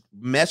to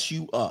mess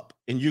you up.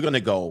 And you're going to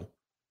go,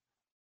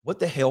 what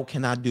the hell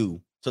can I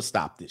do to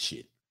stop this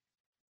shit?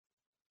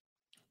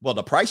 Well,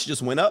 the price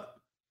just went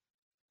up.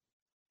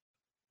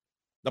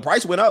 The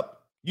price went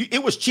up.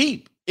 It was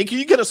cheap.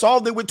 You could have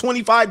solved it with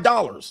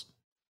 $25.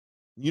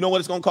 You know what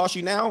it's going to cost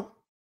you now?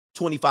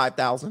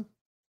 $25,000.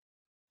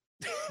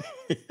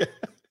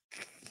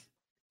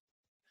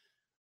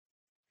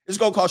 It's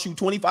going to cost you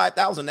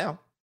 $25,000 now.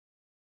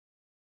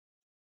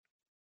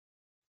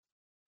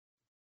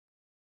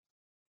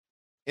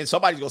 And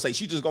somebody's going to say,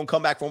 she's just going to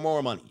come back for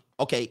more money.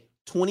 Okay,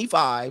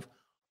 25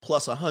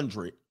 plus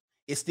 100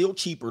 is still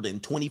cheaper than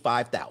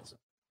 $25,000.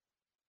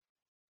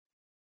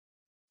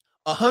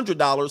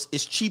 $100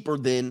 is cheaper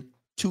than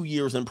 2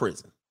 years in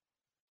prison.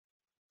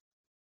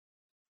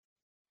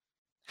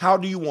 How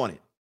do you want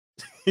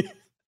it?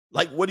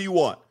 Like, what do you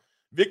want?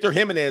 Victor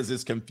Jimenez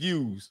is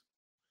confused.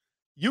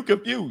 You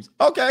confused.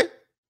 Okay.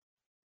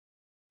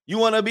 You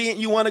want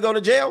to go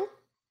to jail?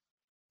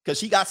 Because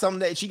she got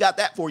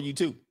that for you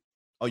too.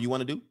 Oh, you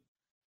want to do?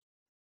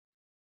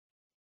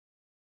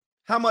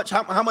 How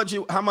much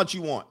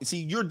you want?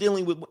 See, you're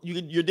dealing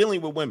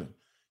with women.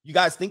 You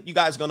guys think you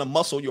guys are gonna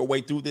muscle your way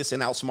through this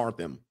and outsmart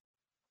them.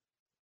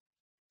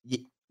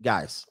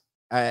 Guys,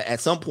 at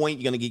some point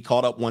you're gonna get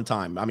caught up one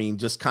time. I mean,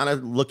 just kind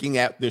of looking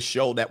at this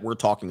show that we're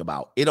talking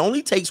about. It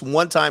only takes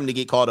one time to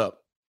get caught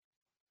up.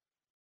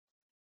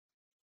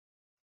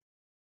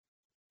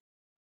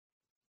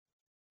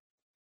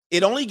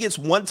 It only gets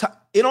one time.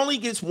 It only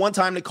gets one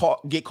time to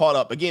get caught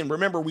up. Again,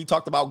 remember we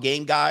talked about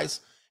game guys,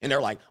 and they're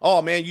like,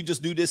 "Oh man, you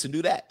just do this and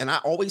do that." And I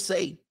always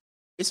say,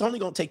 it's only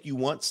going to take you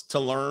once to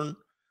learn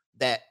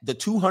that the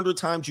 200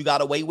 times you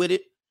got away with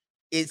it,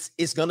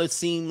 it's going to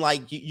seem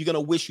like you're going to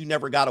wish you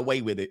never got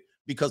away with it,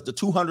 because the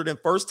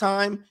 201st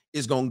time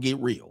is going to get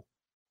real.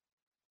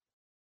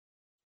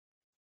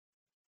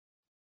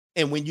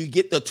 And when you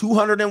get the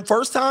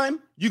 201st time,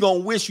 you're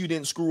going to wish you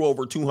didn't screw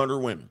over 200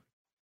 women.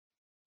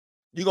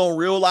 You're going to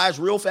realize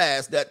real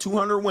fast that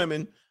 200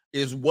 women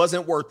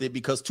wasn't worth it,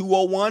 because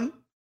 201,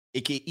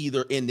 it could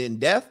either end in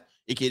death.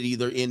 It could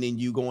either end in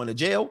you going to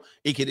jail.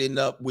 It could end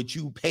up with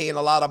you paying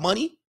a lot of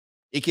money.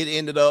 It could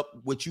end up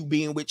with you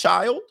being with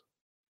child.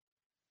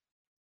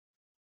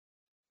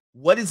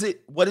 What is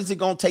it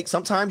going to take?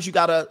 Sometimes you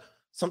got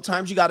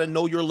to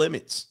know your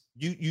limits.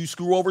 You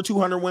screw over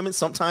 200 women.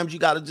 Sometimes you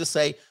got to just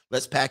say,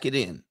 let's pack it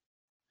in.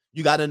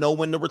 You got to know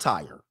when to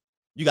retire.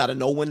 You got to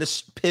know when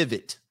to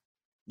pivot.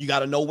 You got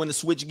to know when to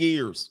switch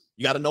gears.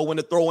 You got to know when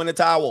to throw in a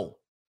towel.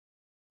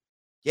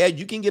 Yeah,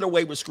 you can get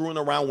away with screwing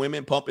around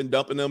women, pumping,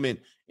 dumping them,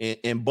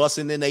 and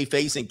busting in their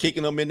face and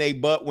kicking them in their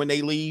butt when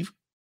they leave.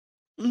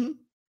 Mm-hmm.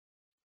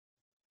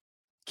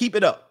 Keep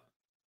it up.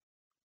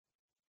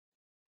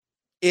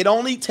 It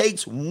only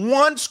takes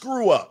one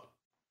screw up,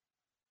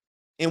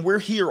 and we're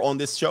here on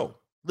this show.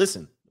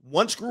 Listen,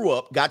 one screw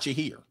up got you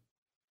here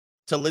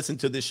to listen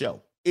to this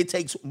show. It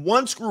takes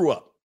one screw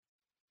up,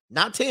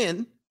 not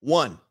 10,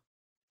 one.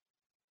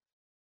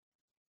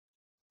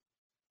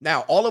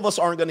 Now, all of us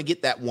aren't going to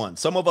get that one.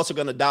 Some of us are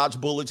going to dodge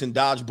bullets and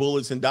dodge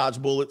bullets and dodge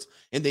bullets.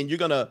 And then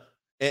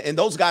and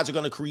those guys are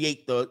going to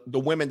create the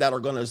women that are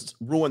going to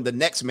ruin the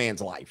next man's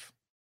life.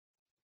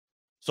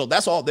 So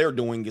that's all they're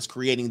doing, is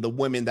creating the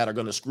women that are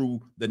going to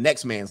screw the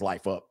next man's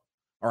life up.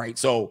 All right.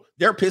 So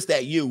they're pissed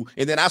at you,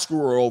 and then I screw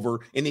her over,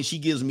 and then she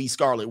gives me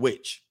Scarlet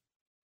Witch.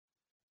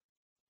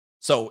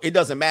 So it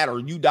doesn't matter.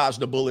 You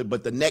dodged a bullet,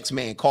 but the next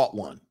man caught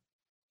one.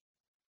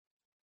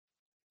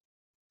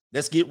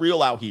 Let's get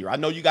real out here. I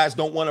know you guys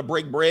don't want to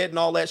break bread and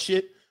all that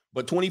shit,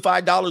 but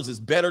 $25 is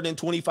better than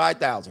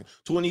 $25,000.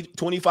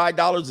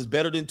 $25 is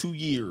better than 2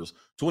 years.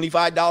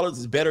 $25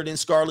 is better than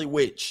Scarlet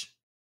Witch.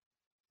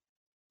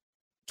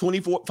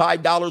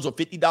 $5 or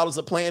 $50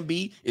 a plan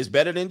B is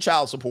better than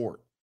child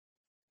support.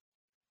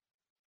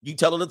 You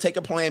tell her to take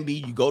a plan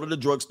B, you go to the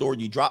drugstore,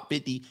 you drop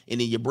 50,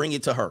 and then you bring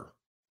it to her.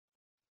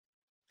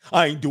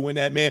 I ain't doing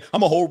that, man.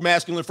 I'm a whole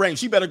masculine frame.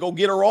 She better go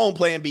get her own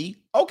plan B.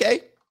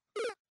 Okay.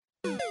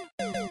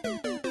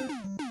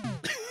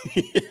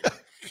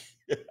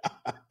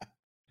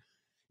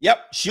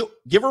 Yep, she'll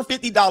give her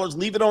 $50,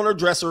 leave it on her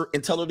dresser,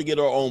 and tell her to get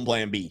her own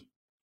plan B.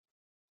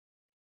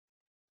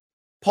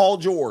 Paul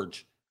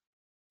George,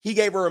 he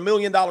gave her $1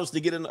 million to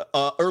get an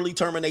early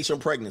termination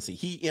pregnancy.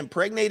 He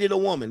impregnated a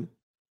woman.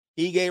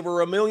 He gave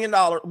her $1 million.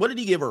 What did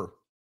he give her?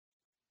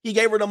 He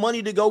gave her the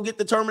money to go get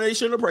the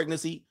termination of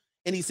pregnancy,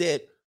 and he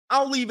said,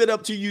 I'll leave it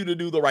up to you to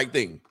do the right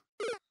thing.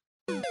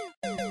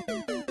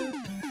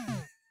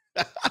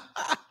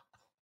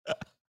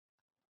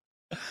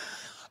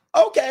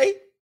 Okay,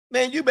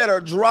 man, you better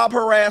drop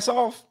her ass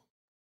off.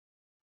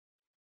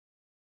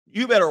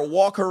 You better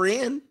walk her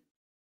in.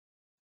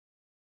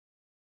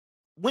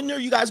 When are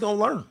you guys going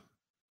to learn?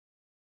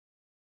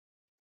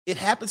 It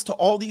happens to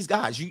all these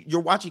guys.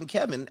 You're watching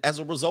Kevin as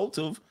a result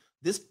of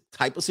this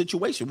type of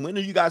situation. When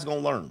are you guys going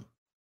to learn?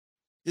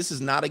 This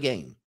is not a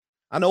game.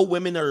 I know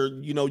women are,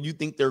 you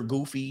think they're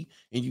goofy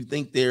and you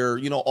think they're,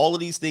 all of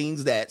these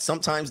things that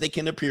sometimes they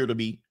can appear to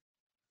be,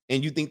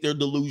 and you think they're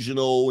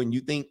delusional and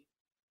you think,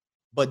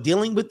 but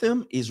dealing with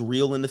them is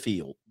real in the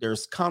field.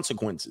 There's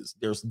consequences.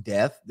 There's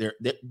death. There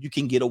you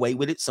can get away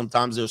with it.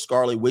 Sometimes there's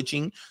scarlet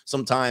witching.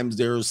 Sometimes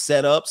there's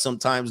setup.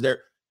 Sometimes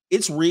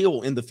it's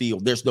real in the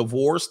field. There's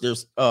divorce.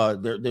 There's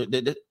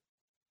the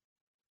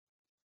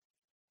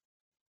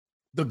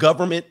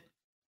government.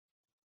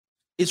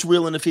 It's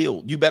real in the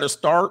field. You better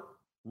start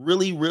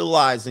really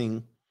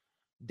realizing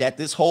that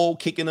this whole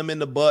kicking them in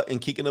the butt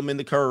and kicking them in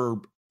the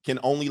curb can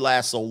only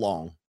last so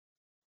long.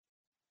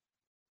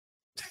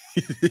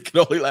 It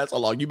can only last so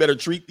long. You better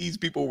treat these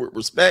people with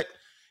respect,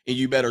 and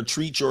you better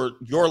treat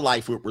your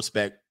life with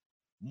respect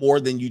more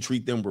than you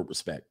treat them with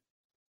respect.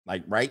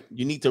 Like, right?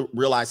 You need to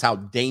realize how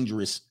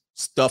dangerous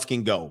stuff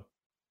can go.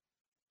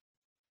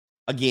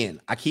 Again,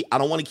 I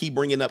don't want to keep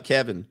bringing up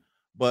Kevin,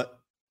 but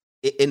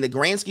in the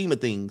grand scheme of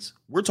things,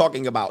 we're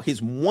talking about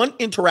his one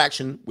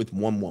interaction with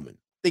one woman.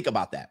 Think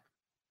about that.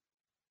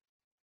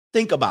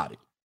 Think about it.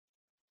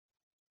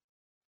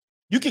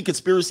 You can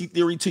conspiracy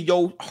theory till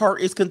your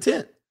heart is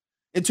content,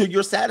 until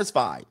you're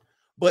satisfied.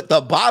 But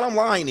the bottom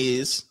line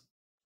is,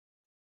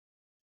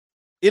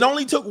 it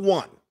only took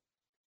one.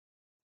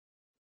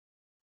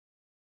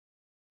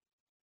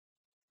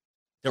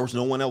 There was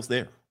no one else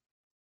there.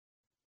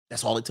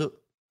 That's all it took.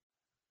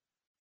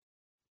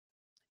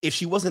 If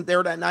she wasn't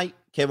there that night,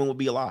 Kevin would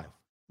be alive.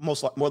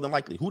 More than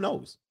likely. Who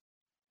knows?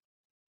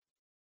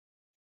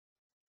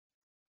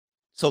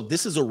 So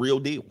this is a real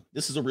deal.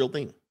 This is a real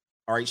thing.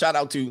 All right. Shout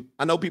out to,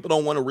 I know people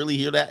don't want to really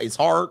hear that. It's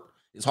hard.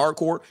 It's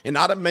hardcore. And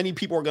not many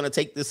people are going to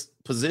take this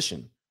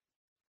position.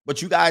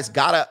 But you guys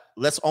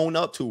let's own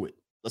up to it.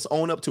 Let's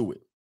own up to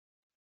it.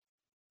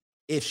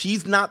 If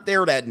she's not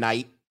there that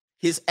night,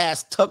 his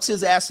ass tucks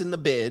his ass in the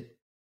bed,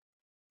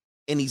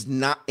 and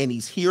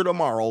he's here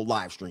tomorrow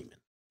live streaming.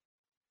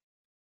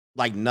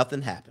 Like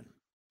nothing happened.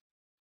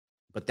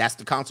 But that's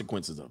the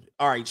consequences of it.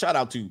 All right, shout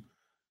out to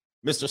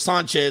Mr.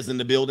 Sanchez in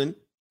the building.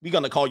 We're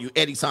going to call you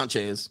Eddie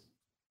Sanchez.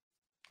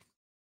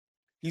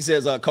 He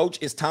says, Coach,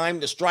 it's time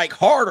to strike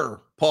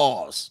harder.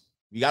 Pause.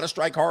 You got to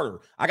strike harder.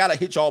 I got to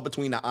hit y'all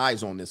between the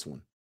eyes on this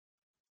one.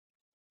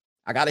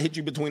 I got to hit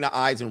you between the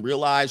eyes and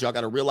y'all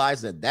got to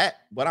realize that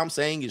what I'm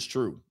saying is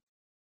true.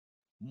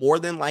 More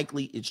than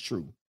likely, it's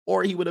true.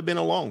 Or he would have been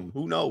alone.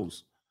 Who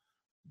knows?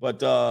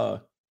 But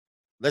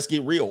let's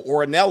get real.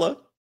 Ornella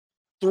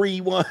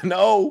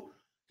 310.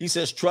 He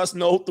says, trust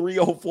no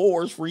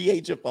 304s, free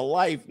agent for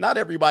life. Not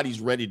everybody's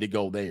ready to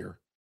go there.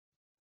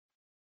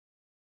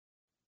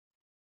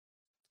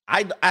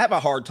 I have a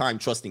hard time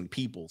trusting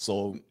people.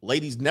 So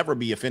ladies, never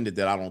be offended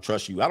that I don't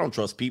trust you. I don't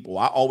trust people.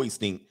 I always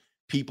think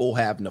people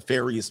have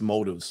nefarious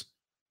motives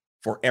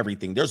for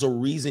everything. There's a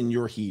reason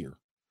you're here.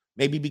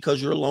 Maybe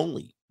because you're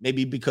lonely.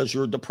 Maybe because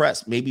you're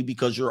depressed. Maybe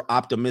because you're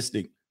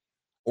optimistic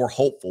or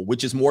hopeful,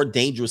 which is more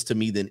dangerous to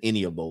me than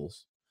any of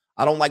those.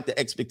 I don't like the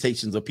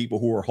expectations of people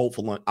who are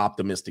hopeful and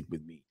optimistic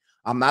with me.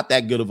 I'm not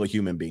that good of a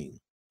human being.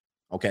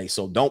 Okay,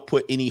 so don't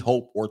put any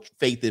hope or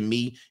faith in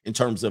me in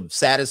terms of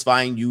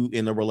satisfying you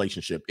in a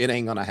relationship. It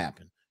ain't going to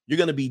happen. You're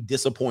going to be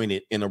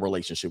disappointed in a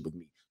relationship with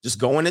me. Just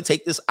go in and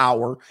take this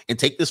hour and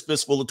take this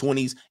fistful of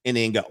 20s and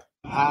then go.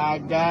 I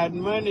got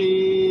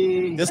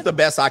money. This is the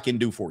best I can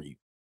do for you.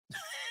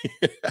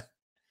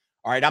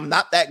 All right, I'm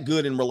not that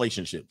good in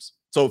relationships.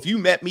 So if you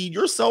met me,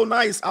 you're so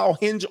nice, I'll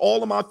hinge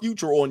all of my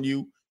future on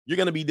you. You're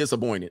going to be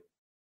disappointed.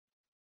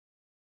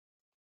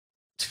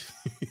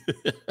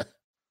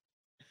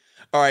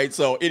 All right.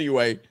 So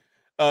anyway,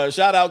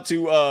 shout out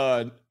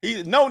to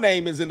No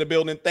Name is in the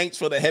building. Thanks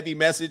for the heavy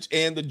message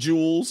and the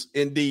jewels.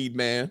 Indeed,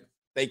 man.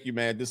 Thank you,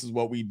 man. This is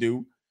what we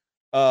do.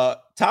 Wait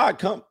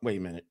a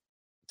minute.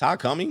 Todd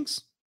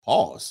Cummings?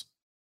 Pause.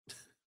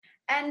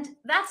 And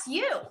that's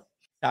you.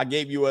 I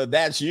gave you a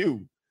that's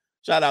you.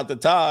 Shout out to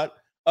Todd.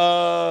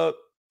 We're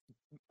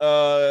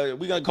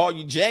gonna call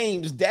you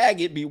James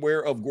Daggett.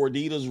 Beware of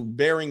Gorditas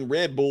bearing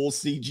Red Bull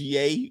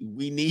CGA.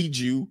 We need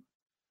you.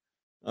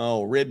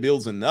 Oh, Red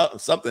Bull's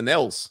something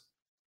else.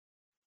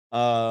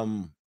 As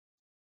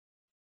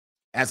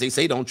they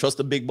say, don't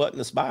trust a big butt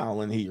and a smile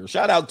in here.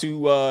 Shout out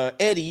to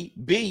Eddie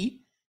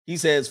B. He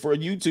says for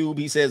YouTube,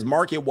 he says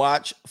market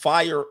watch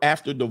fire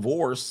after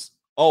divorce.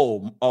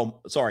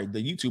 Sorry,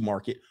 the YouTube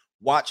market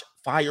watch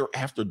fire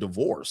after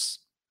divorce.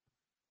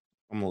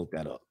 I'm gonna look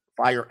that up.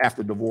 Fire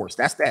after divorce.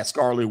 That's that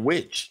Scarlet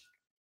Witch.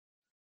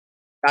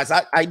 Guys,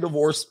 I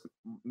divorced.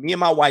 Me and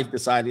my wife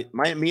decided.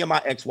 Me and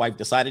my ex-wife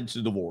decided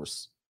to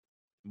divorce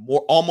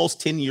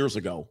almost 10 years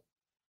ago,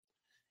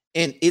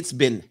 and it's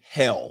been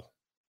hell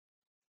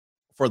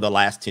for the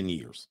last 10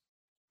 years.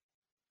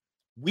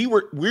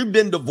 We've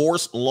been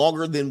divorced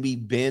longer than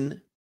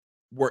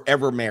we're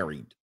ever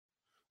married.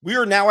 We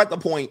are now at the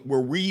point where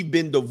we've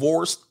been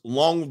divorced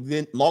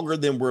longer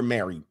than we're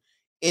married,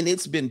 and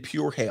it's been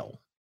pure hell.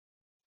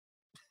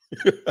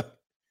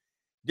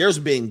 There's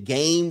been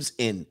games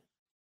and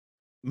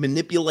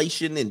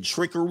manipulation and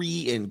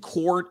trickery and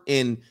court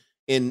and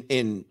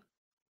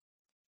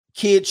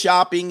kid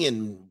shopping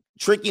and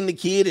tricking the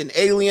kid and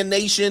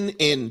alienation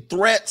and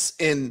threats,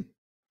 and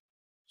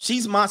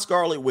she's my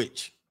Scarlet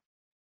Witch.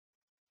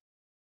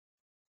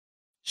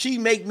 She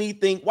make me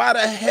think, why the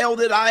hell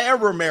did I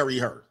ever marry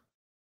her?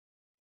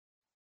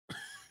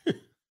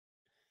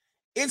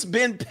 It's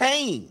been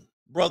pain,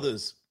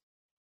 brothers,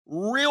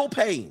 real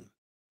pain.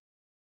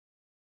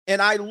 And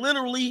I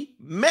literally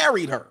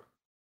married her.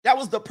 That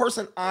was the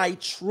person I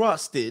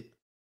trusted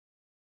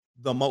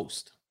the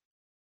most.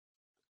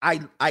 I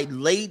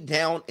laid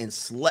down and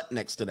slept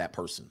next to that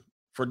person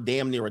for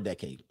damn near a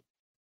decade.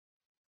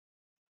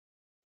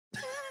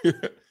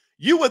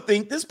 You would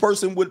think this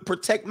person would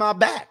protect my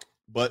back,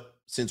 but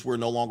since we're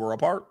no longer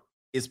apart,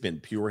 it's been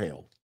pure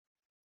hell.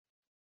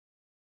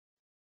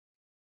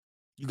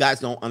 You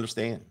guys don't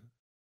understand.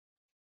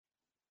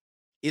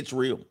 It's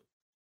real.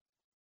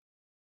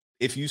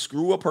 If you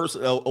screw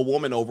a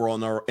woman over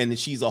on her and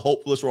she's a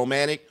hopeless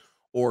romantic,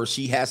 or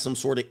she has some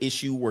sort of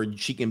issue where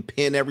she can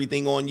pin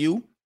everything on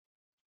you,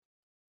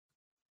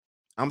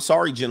 I'm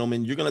sorry,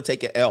 gentlemen, you're going to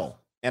take an L.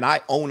 And I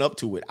own up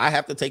to it. I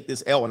have to take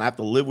this L and I have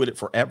to live with it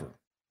forever.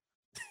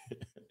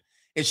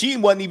 And she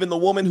wasn't even the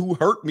woman who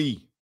hurt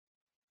me.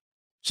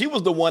 She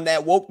was the one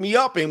that woke me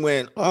up and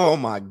went, oh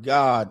my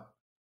God.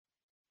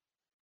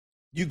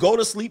 You go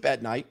to sleep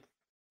at night.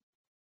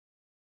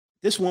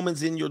 This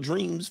woman's in your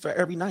dreams for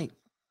every night.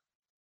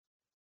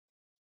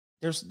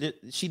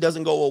 She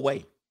doesn't go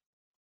away.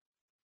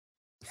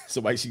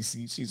 Somebody she's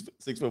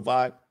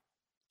 6'5".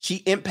 She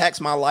impacts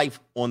my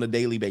life on a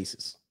daily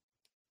basis.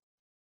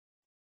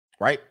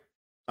 Right?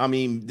 I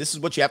mean, this is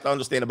what you have to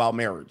understand about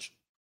marriage.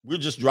 We're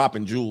just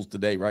dropping jewels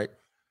today, right?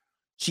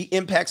 She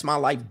impacts my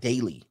life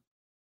daily.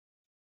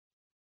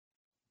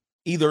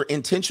 Either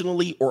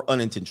intentionally or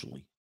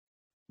unintentionally.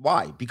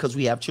 Why? Because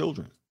we have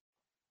children.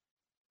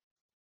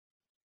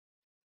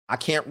 I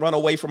can't run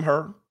away from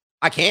her.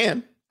 I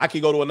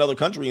could go to another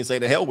country and say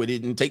the hell with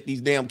it and take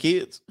these damn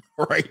kids,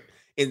 right?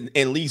 And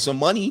leave some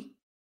money.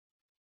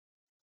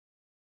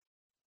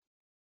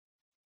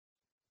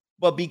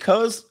 But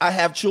because I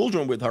have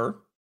children with her,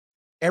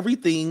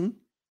 everything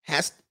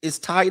is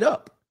tied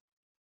up.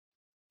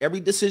 Every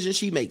decision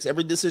she makes,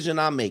 every decision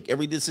I make,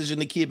 every decision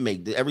the kid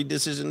makes, every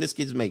decision this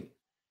kid's make.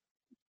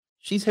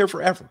 She's here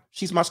forever.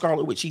 She's my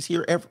Scarlet Witch. She's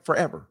here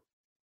forever.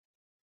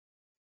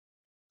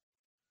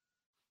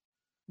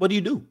 What do you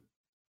do?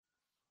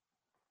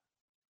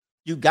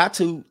 You got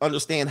to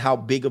understand how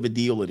big of a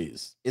deal it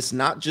is. It's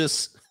not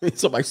just,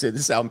 somebody said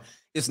this album,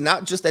 it's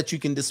not just that you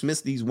can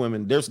dismiss these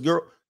women. There's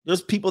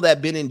people that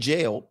have been in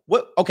jail.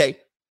 What? Okay.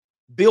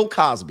 Bill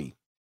Cosby.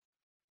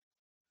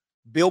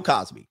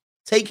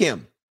 Take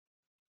him.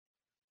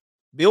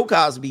 Bill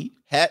Cosby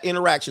had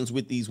interactions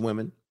with these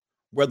women,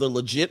 whether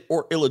legit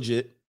or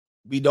illegit.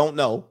 We don't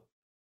know.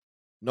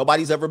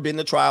 Nobody's ever been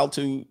to trial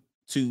to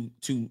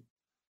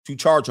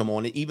charge them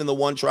on it. Even the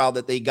one trial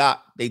that they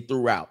got, they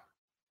threw out.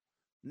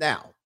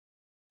 Now,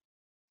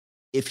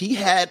 if he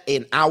had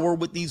an hour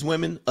with these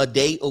women, a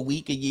day, a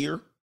week, a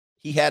year,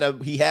 he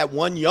had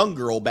one young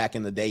girl back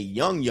in the day,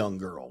 young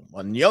girl,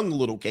 a young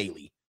little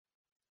Kaylee.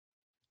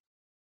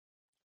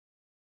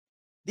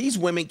 These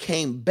women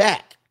came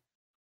back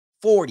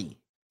 40,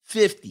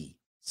 50,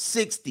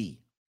 60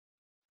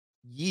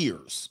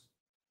 years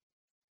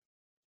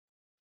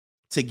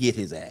to get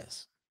his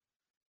ass.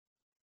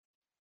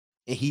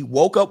 And he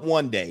woke up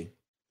one day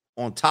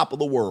on top of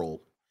the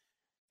world.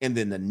 And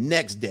then the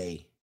next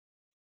day,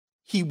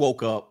 he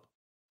woke up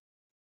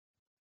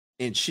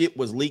and shit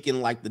was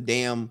leaking like the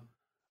damn,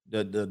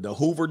 the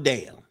Hoover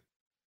Dam.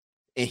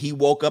 And he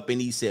woke up and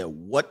he said,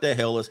 what the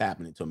hell is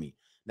happening to me?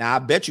 Now, I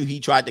bet you he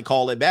tried to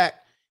call it back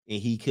and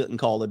he couldn't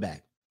call it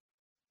back.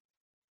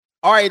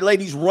 All right,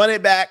 ladies, run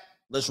it back.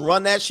 Let's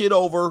run that shit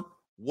over.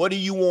 What do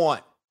you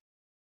want?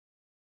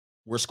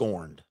 We're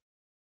scorned.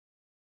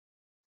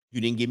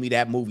 You didn't give me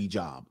that movie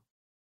job.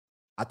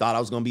 I thought I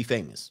was going to be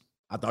famous.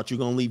 I thought you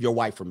were going to leave your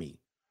wife for me.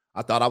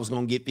 I thought I was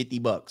going to get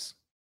 $50.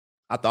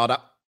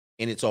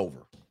 And it's over.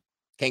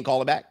 Can't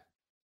call it back.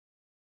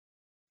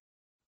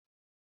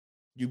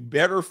 You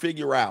better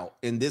figure out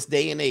in this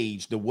day and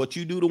age that what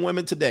you do to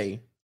women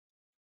today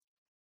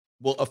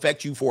will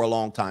affect you for a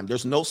long time.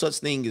 There's no such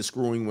thing as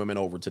screwing women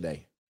over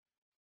today.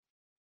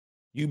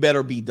 You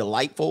better be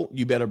delightful.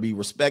 You better be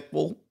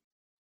respectful.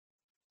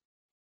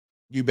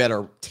 You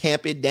better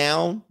tamp it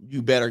down.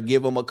 You better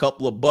give them a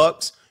couple of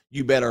bucks.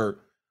 You better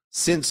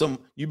send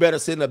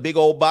a big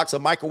old box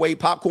of microwave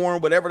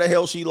popcorn, whatever the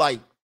hell she like.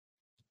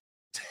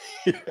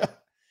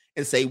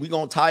 And say, we're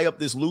going to tie up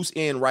this loose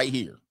end right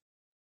here.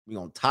 We're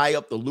going to tie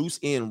up the loose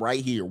end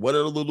right here. What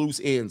are the loose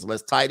ends?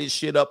 Let's tie this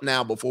shit up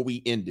now before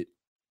we end it.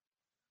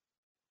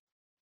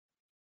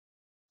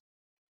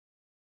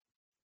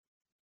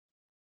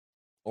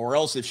 Or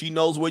else if she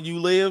knows where you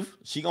live,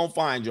 she going to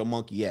find your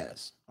monkey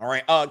ass. All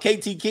right.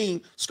 KT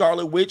King,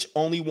 Scarlet Witch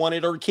only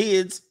wanted her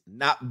kids,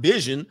 not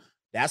Vision.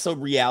 That's a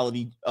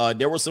reality.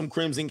 There were some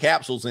Crimson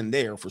Capsules in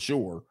there for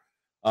sure.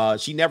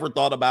 She never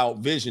thought about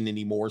Vision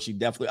anymore. She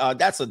definitely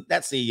that's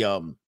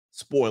a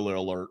spoiler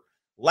alert.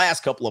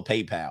 Last couple of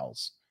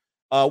PayPals.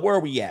 Where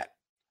are we at?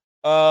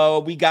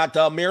 We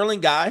got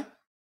Maryland Guy.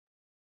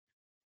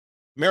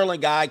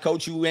 Maryland Guy,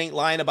 coach, you ain't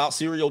lying about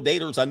serial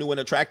daters. I knew an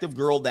attractive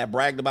girl that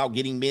bragged about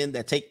getting men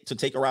that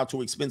take her out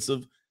to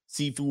expensive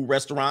seafood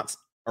restaurants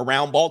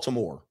around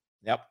Baltimore.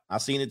 Yep,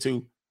 I've seen it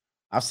too.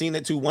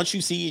 Once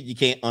you see it, you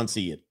can't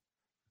unsee it.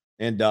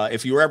 And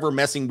if you're ever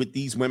messing with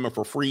these women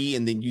for free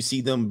and then you see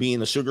them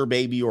being a sugar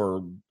baby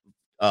or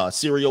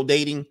serial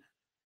dating,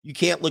 you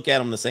can't look at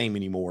them the same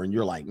anymore. And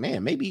you're like,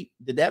 man, maybe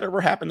did that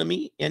ever happen to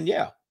me? And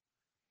yeah.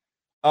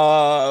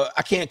 I'm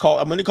going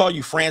to call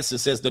you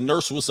Francis. Says the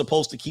nurse was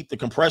supposed to keep the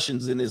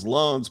compressions in his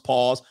lungs,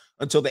 pause,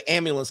 until the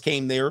ambulance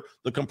came there.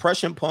 The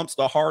compression pumps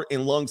the heart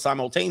and lungs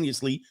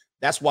simultaneously.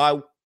 That's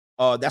why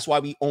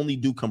we only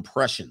do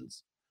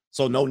compressions.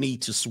 So no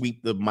need to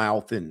sweep the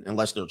mouth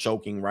unless they're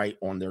choking right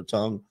on their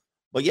tongue.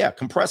 But yeah,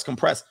 compress.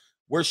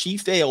 Where she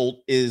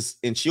failed is,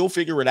 and she'll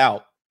figure it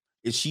out,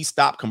 is she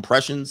stopped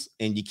compressions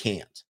and you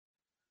can't.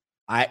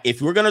 If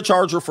you're going to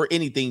charge her for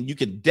anything, you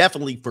can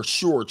definitely for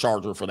sure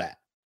charge her for that.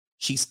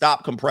 She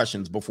stopped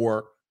compressions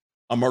before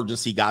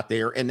emergency got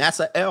there, and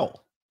that's a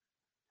L.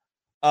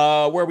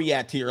 Where we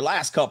at here?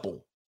 Last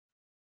couple.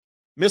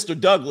 Mr.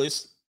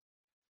 Douglas,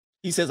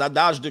 he says, I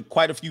dodged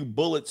quite a few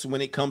bullets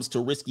when it comes to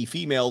risky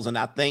females, and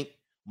I thank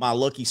my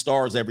lucky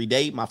stars every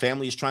day. My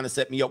family is trying to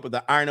set me up with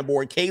the Iron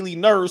Boy Kaylee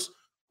Nurse,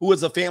 who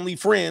is a family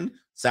friend.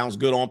 Sounds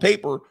good on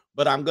paper,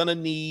 but I'm going to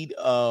need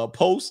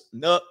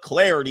post-nut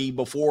clarity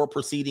before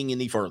proceeding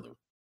any further.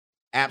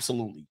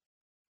 Absolutely.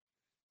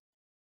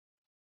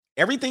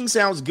 Everything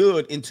sounds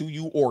good until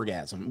you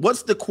orgasm.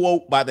 What's the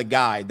quote by the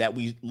guy that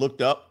we looked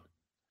up?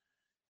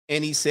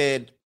 And he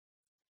said,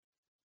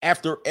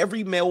 after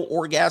every male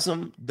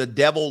orgasm, the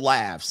devil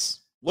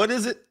laughs. What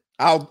is it?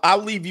 I'll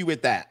leave you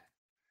with that.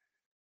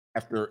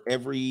 After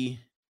every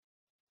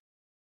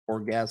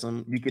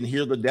orgasm, you can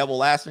hear the devil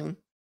laughing.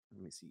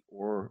 Let me see.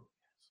 Or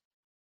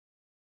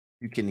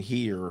you can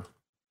hear,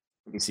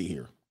 let me see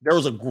here. There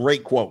was a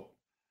great quote.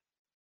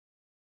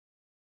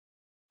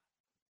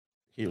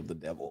 Hear the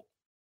devil.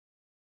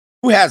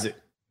 Who has it?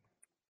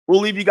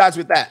 We'll leave you guys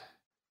with that.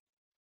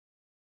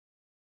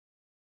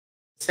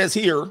 It says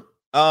here,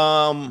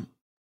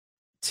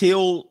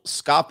 Till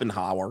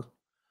Schopenhauer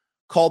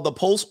called the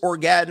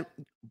post-orgasmic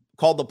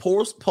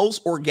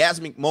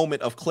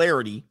moment of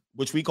clarity,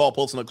 which we call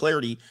post-nut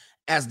clarity,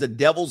 as the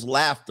devil's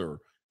laughter,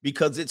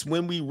 because it's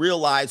when we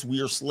realize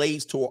we are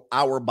slaves to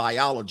our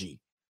biology.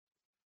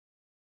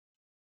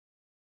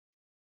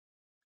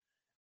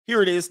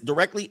 Here it is.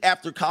 Directly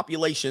after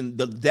copulation,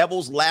 the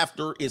devil's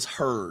laughter is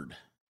heard.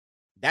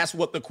 That's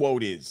what the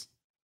quote is.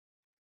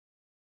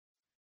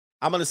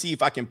 I'm going to see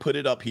if I can put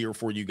it up here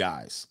for you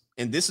guys.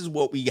 And this is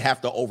what we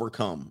have to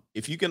overcome.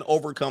 If you can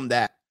overcome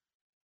that.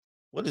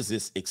 What is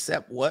this?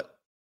 Except what?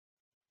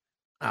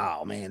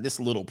 Oh, man, this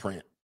little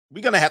print.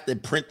 We're going to have to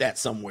print that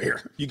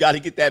somewhere. You got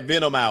to get that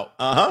venom out.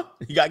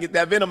 You got to get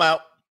that venom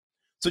out.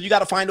 So you got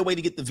to find a way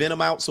to get the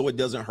venom out so it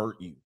doesn't hurt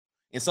you.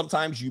 And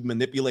sometimes you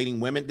manipulating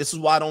women. This is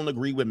why I don't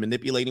agree with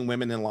manipulating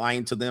women and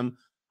lying to them.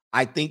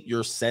 I think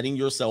you're setting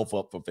yourself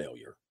up for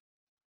failure.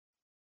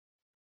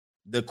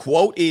 The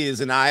quote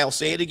is, and I'll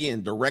say it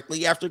again,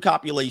 directly after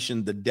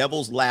copulation, the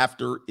devil's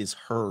laughter is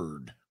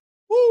heard.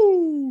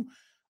 Woo!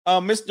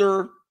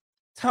 Mr.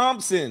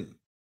 Thompson.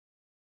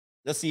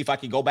 Let's see if I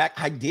can go back.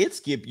 I did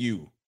skip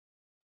you.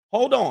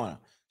 Hold on.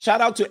 Shout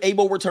out to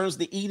Abel Returns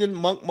to Eden.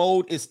 Monk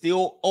mode is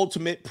still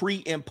ultimate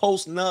pre and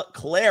post nut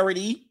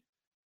clarity.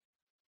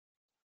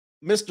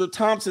 Mr.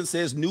 Thompson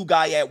says new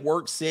guy at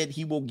work said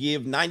he will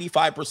give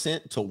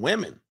 95% to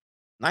women.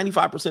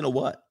 95% of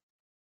what?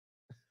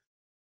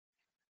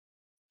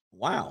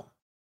 Wow.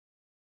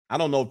 I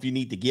don't know if you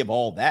need to give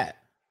all that.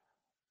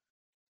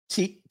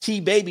 T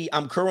baby,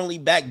 I'm currently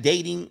back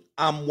dating.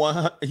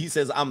 He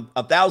says I'm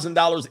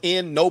 $1,000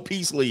 in, no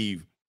peace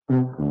leave.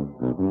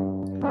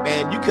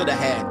 Man, you could have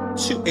had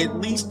at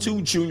least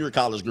two junior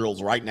college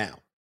girls right now.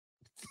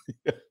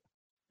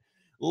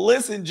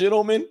 Listen,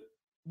 gentlemen.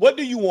 What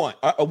do you want?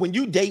 When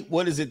you date,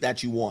 what is it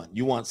that you want?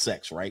 You want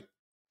sex, right?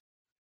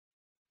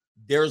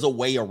 There's a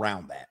way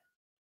around that.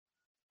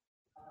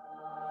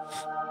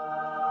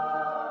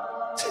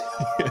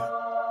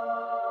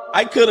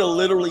 I could have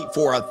literally,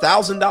 for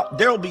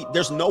 $1,000,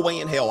 there's no way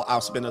in hell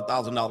I'll spend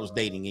 $1,000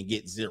 dating and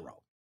get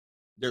zero.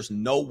 There's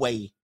no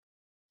way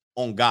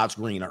on God's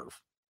green earth.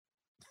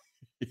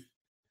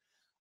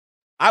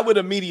 I would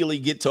immediately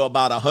get to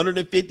about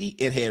 150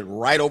 and head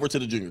right over to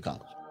the junior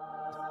college.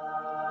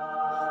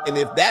 And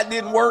if that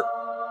didn't work,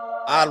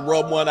 I'd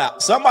rub one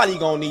out. Somebody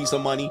gonna need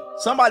some money.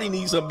 Somebody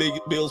needs some big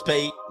bills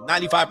paid.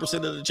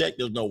 95% of the check,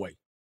 there's no way.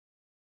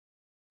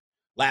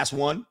 Last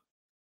one.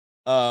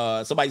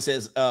 Somebody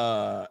says,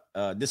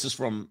 this is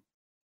from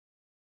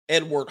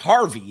Edward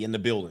Harvey in the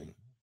building.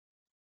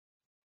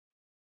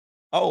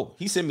 Oh,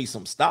 he sent me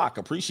some stock.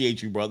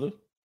 Appreciate you, brother.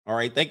 All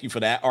right, thank you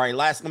for that. All right,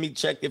 let me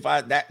check if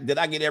did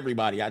I get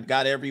everybody? I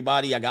got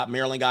everybody. I got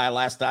Maryland guy,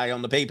 last guy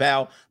on the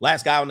PayPal,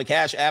 last guy on the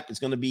Cash App. It's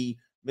going to be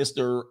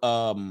Mr.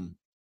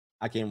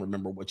 I can't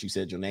remember what you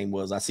said your name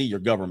was. I see your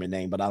government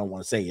name, but I don't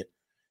want to say it.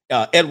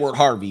 Edward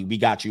Harvey, we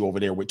got you over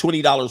there with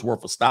 $20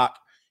 worth of stock.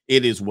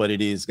 It is what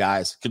it is,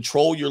 guys.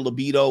 Control your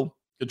libido,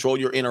 control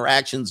your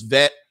interactions,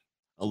 vet,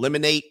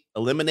 eliminate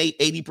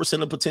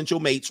 80% of potential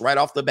mates right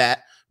off the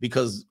bat,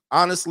 because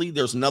honestly,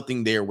 there's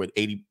nothing there with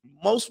 80.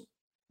 Most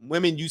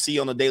women you see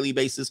on a daily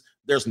basis,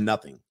 there's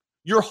nothing.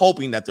 You're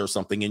hoping that there's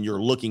something, and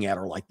you're looking at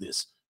her like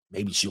this.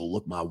 Maybe she'll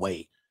look my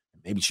way.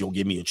 Maybe she'll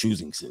give me a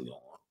choosing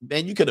signal.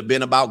 Man, you could have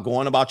been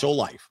going about your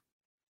life.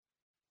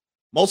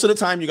 Most of the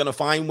time, you're going to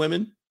find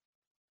women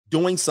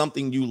doing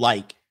something you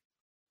like,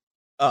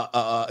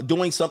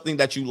 doing something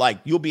that you like.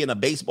 You'll be in a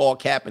baseball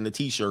cap and a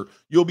t-shirt.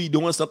 You'll be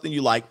doing something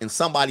you like, and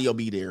somebody will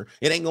be there.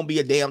 It ain't going to be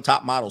a damn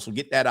top model, so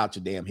get that out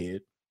your damn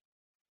head.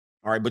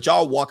 All right, but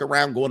y'all walk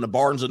around going to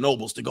Barnes &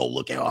 Nobles to go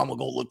look at, I'm going to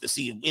go look to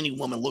see if any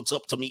woman looks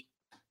up to me.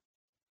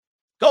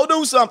 Go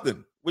do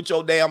something with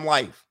your damn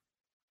life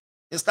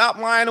and stop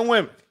lying to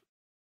women.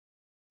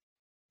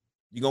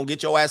 You're going to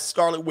get your ass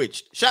Scarlet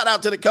Witch. Shout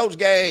out to the Coach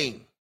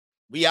Gang.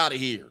 We out of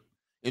here.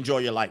 Enjoy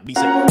your life. Be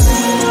safe.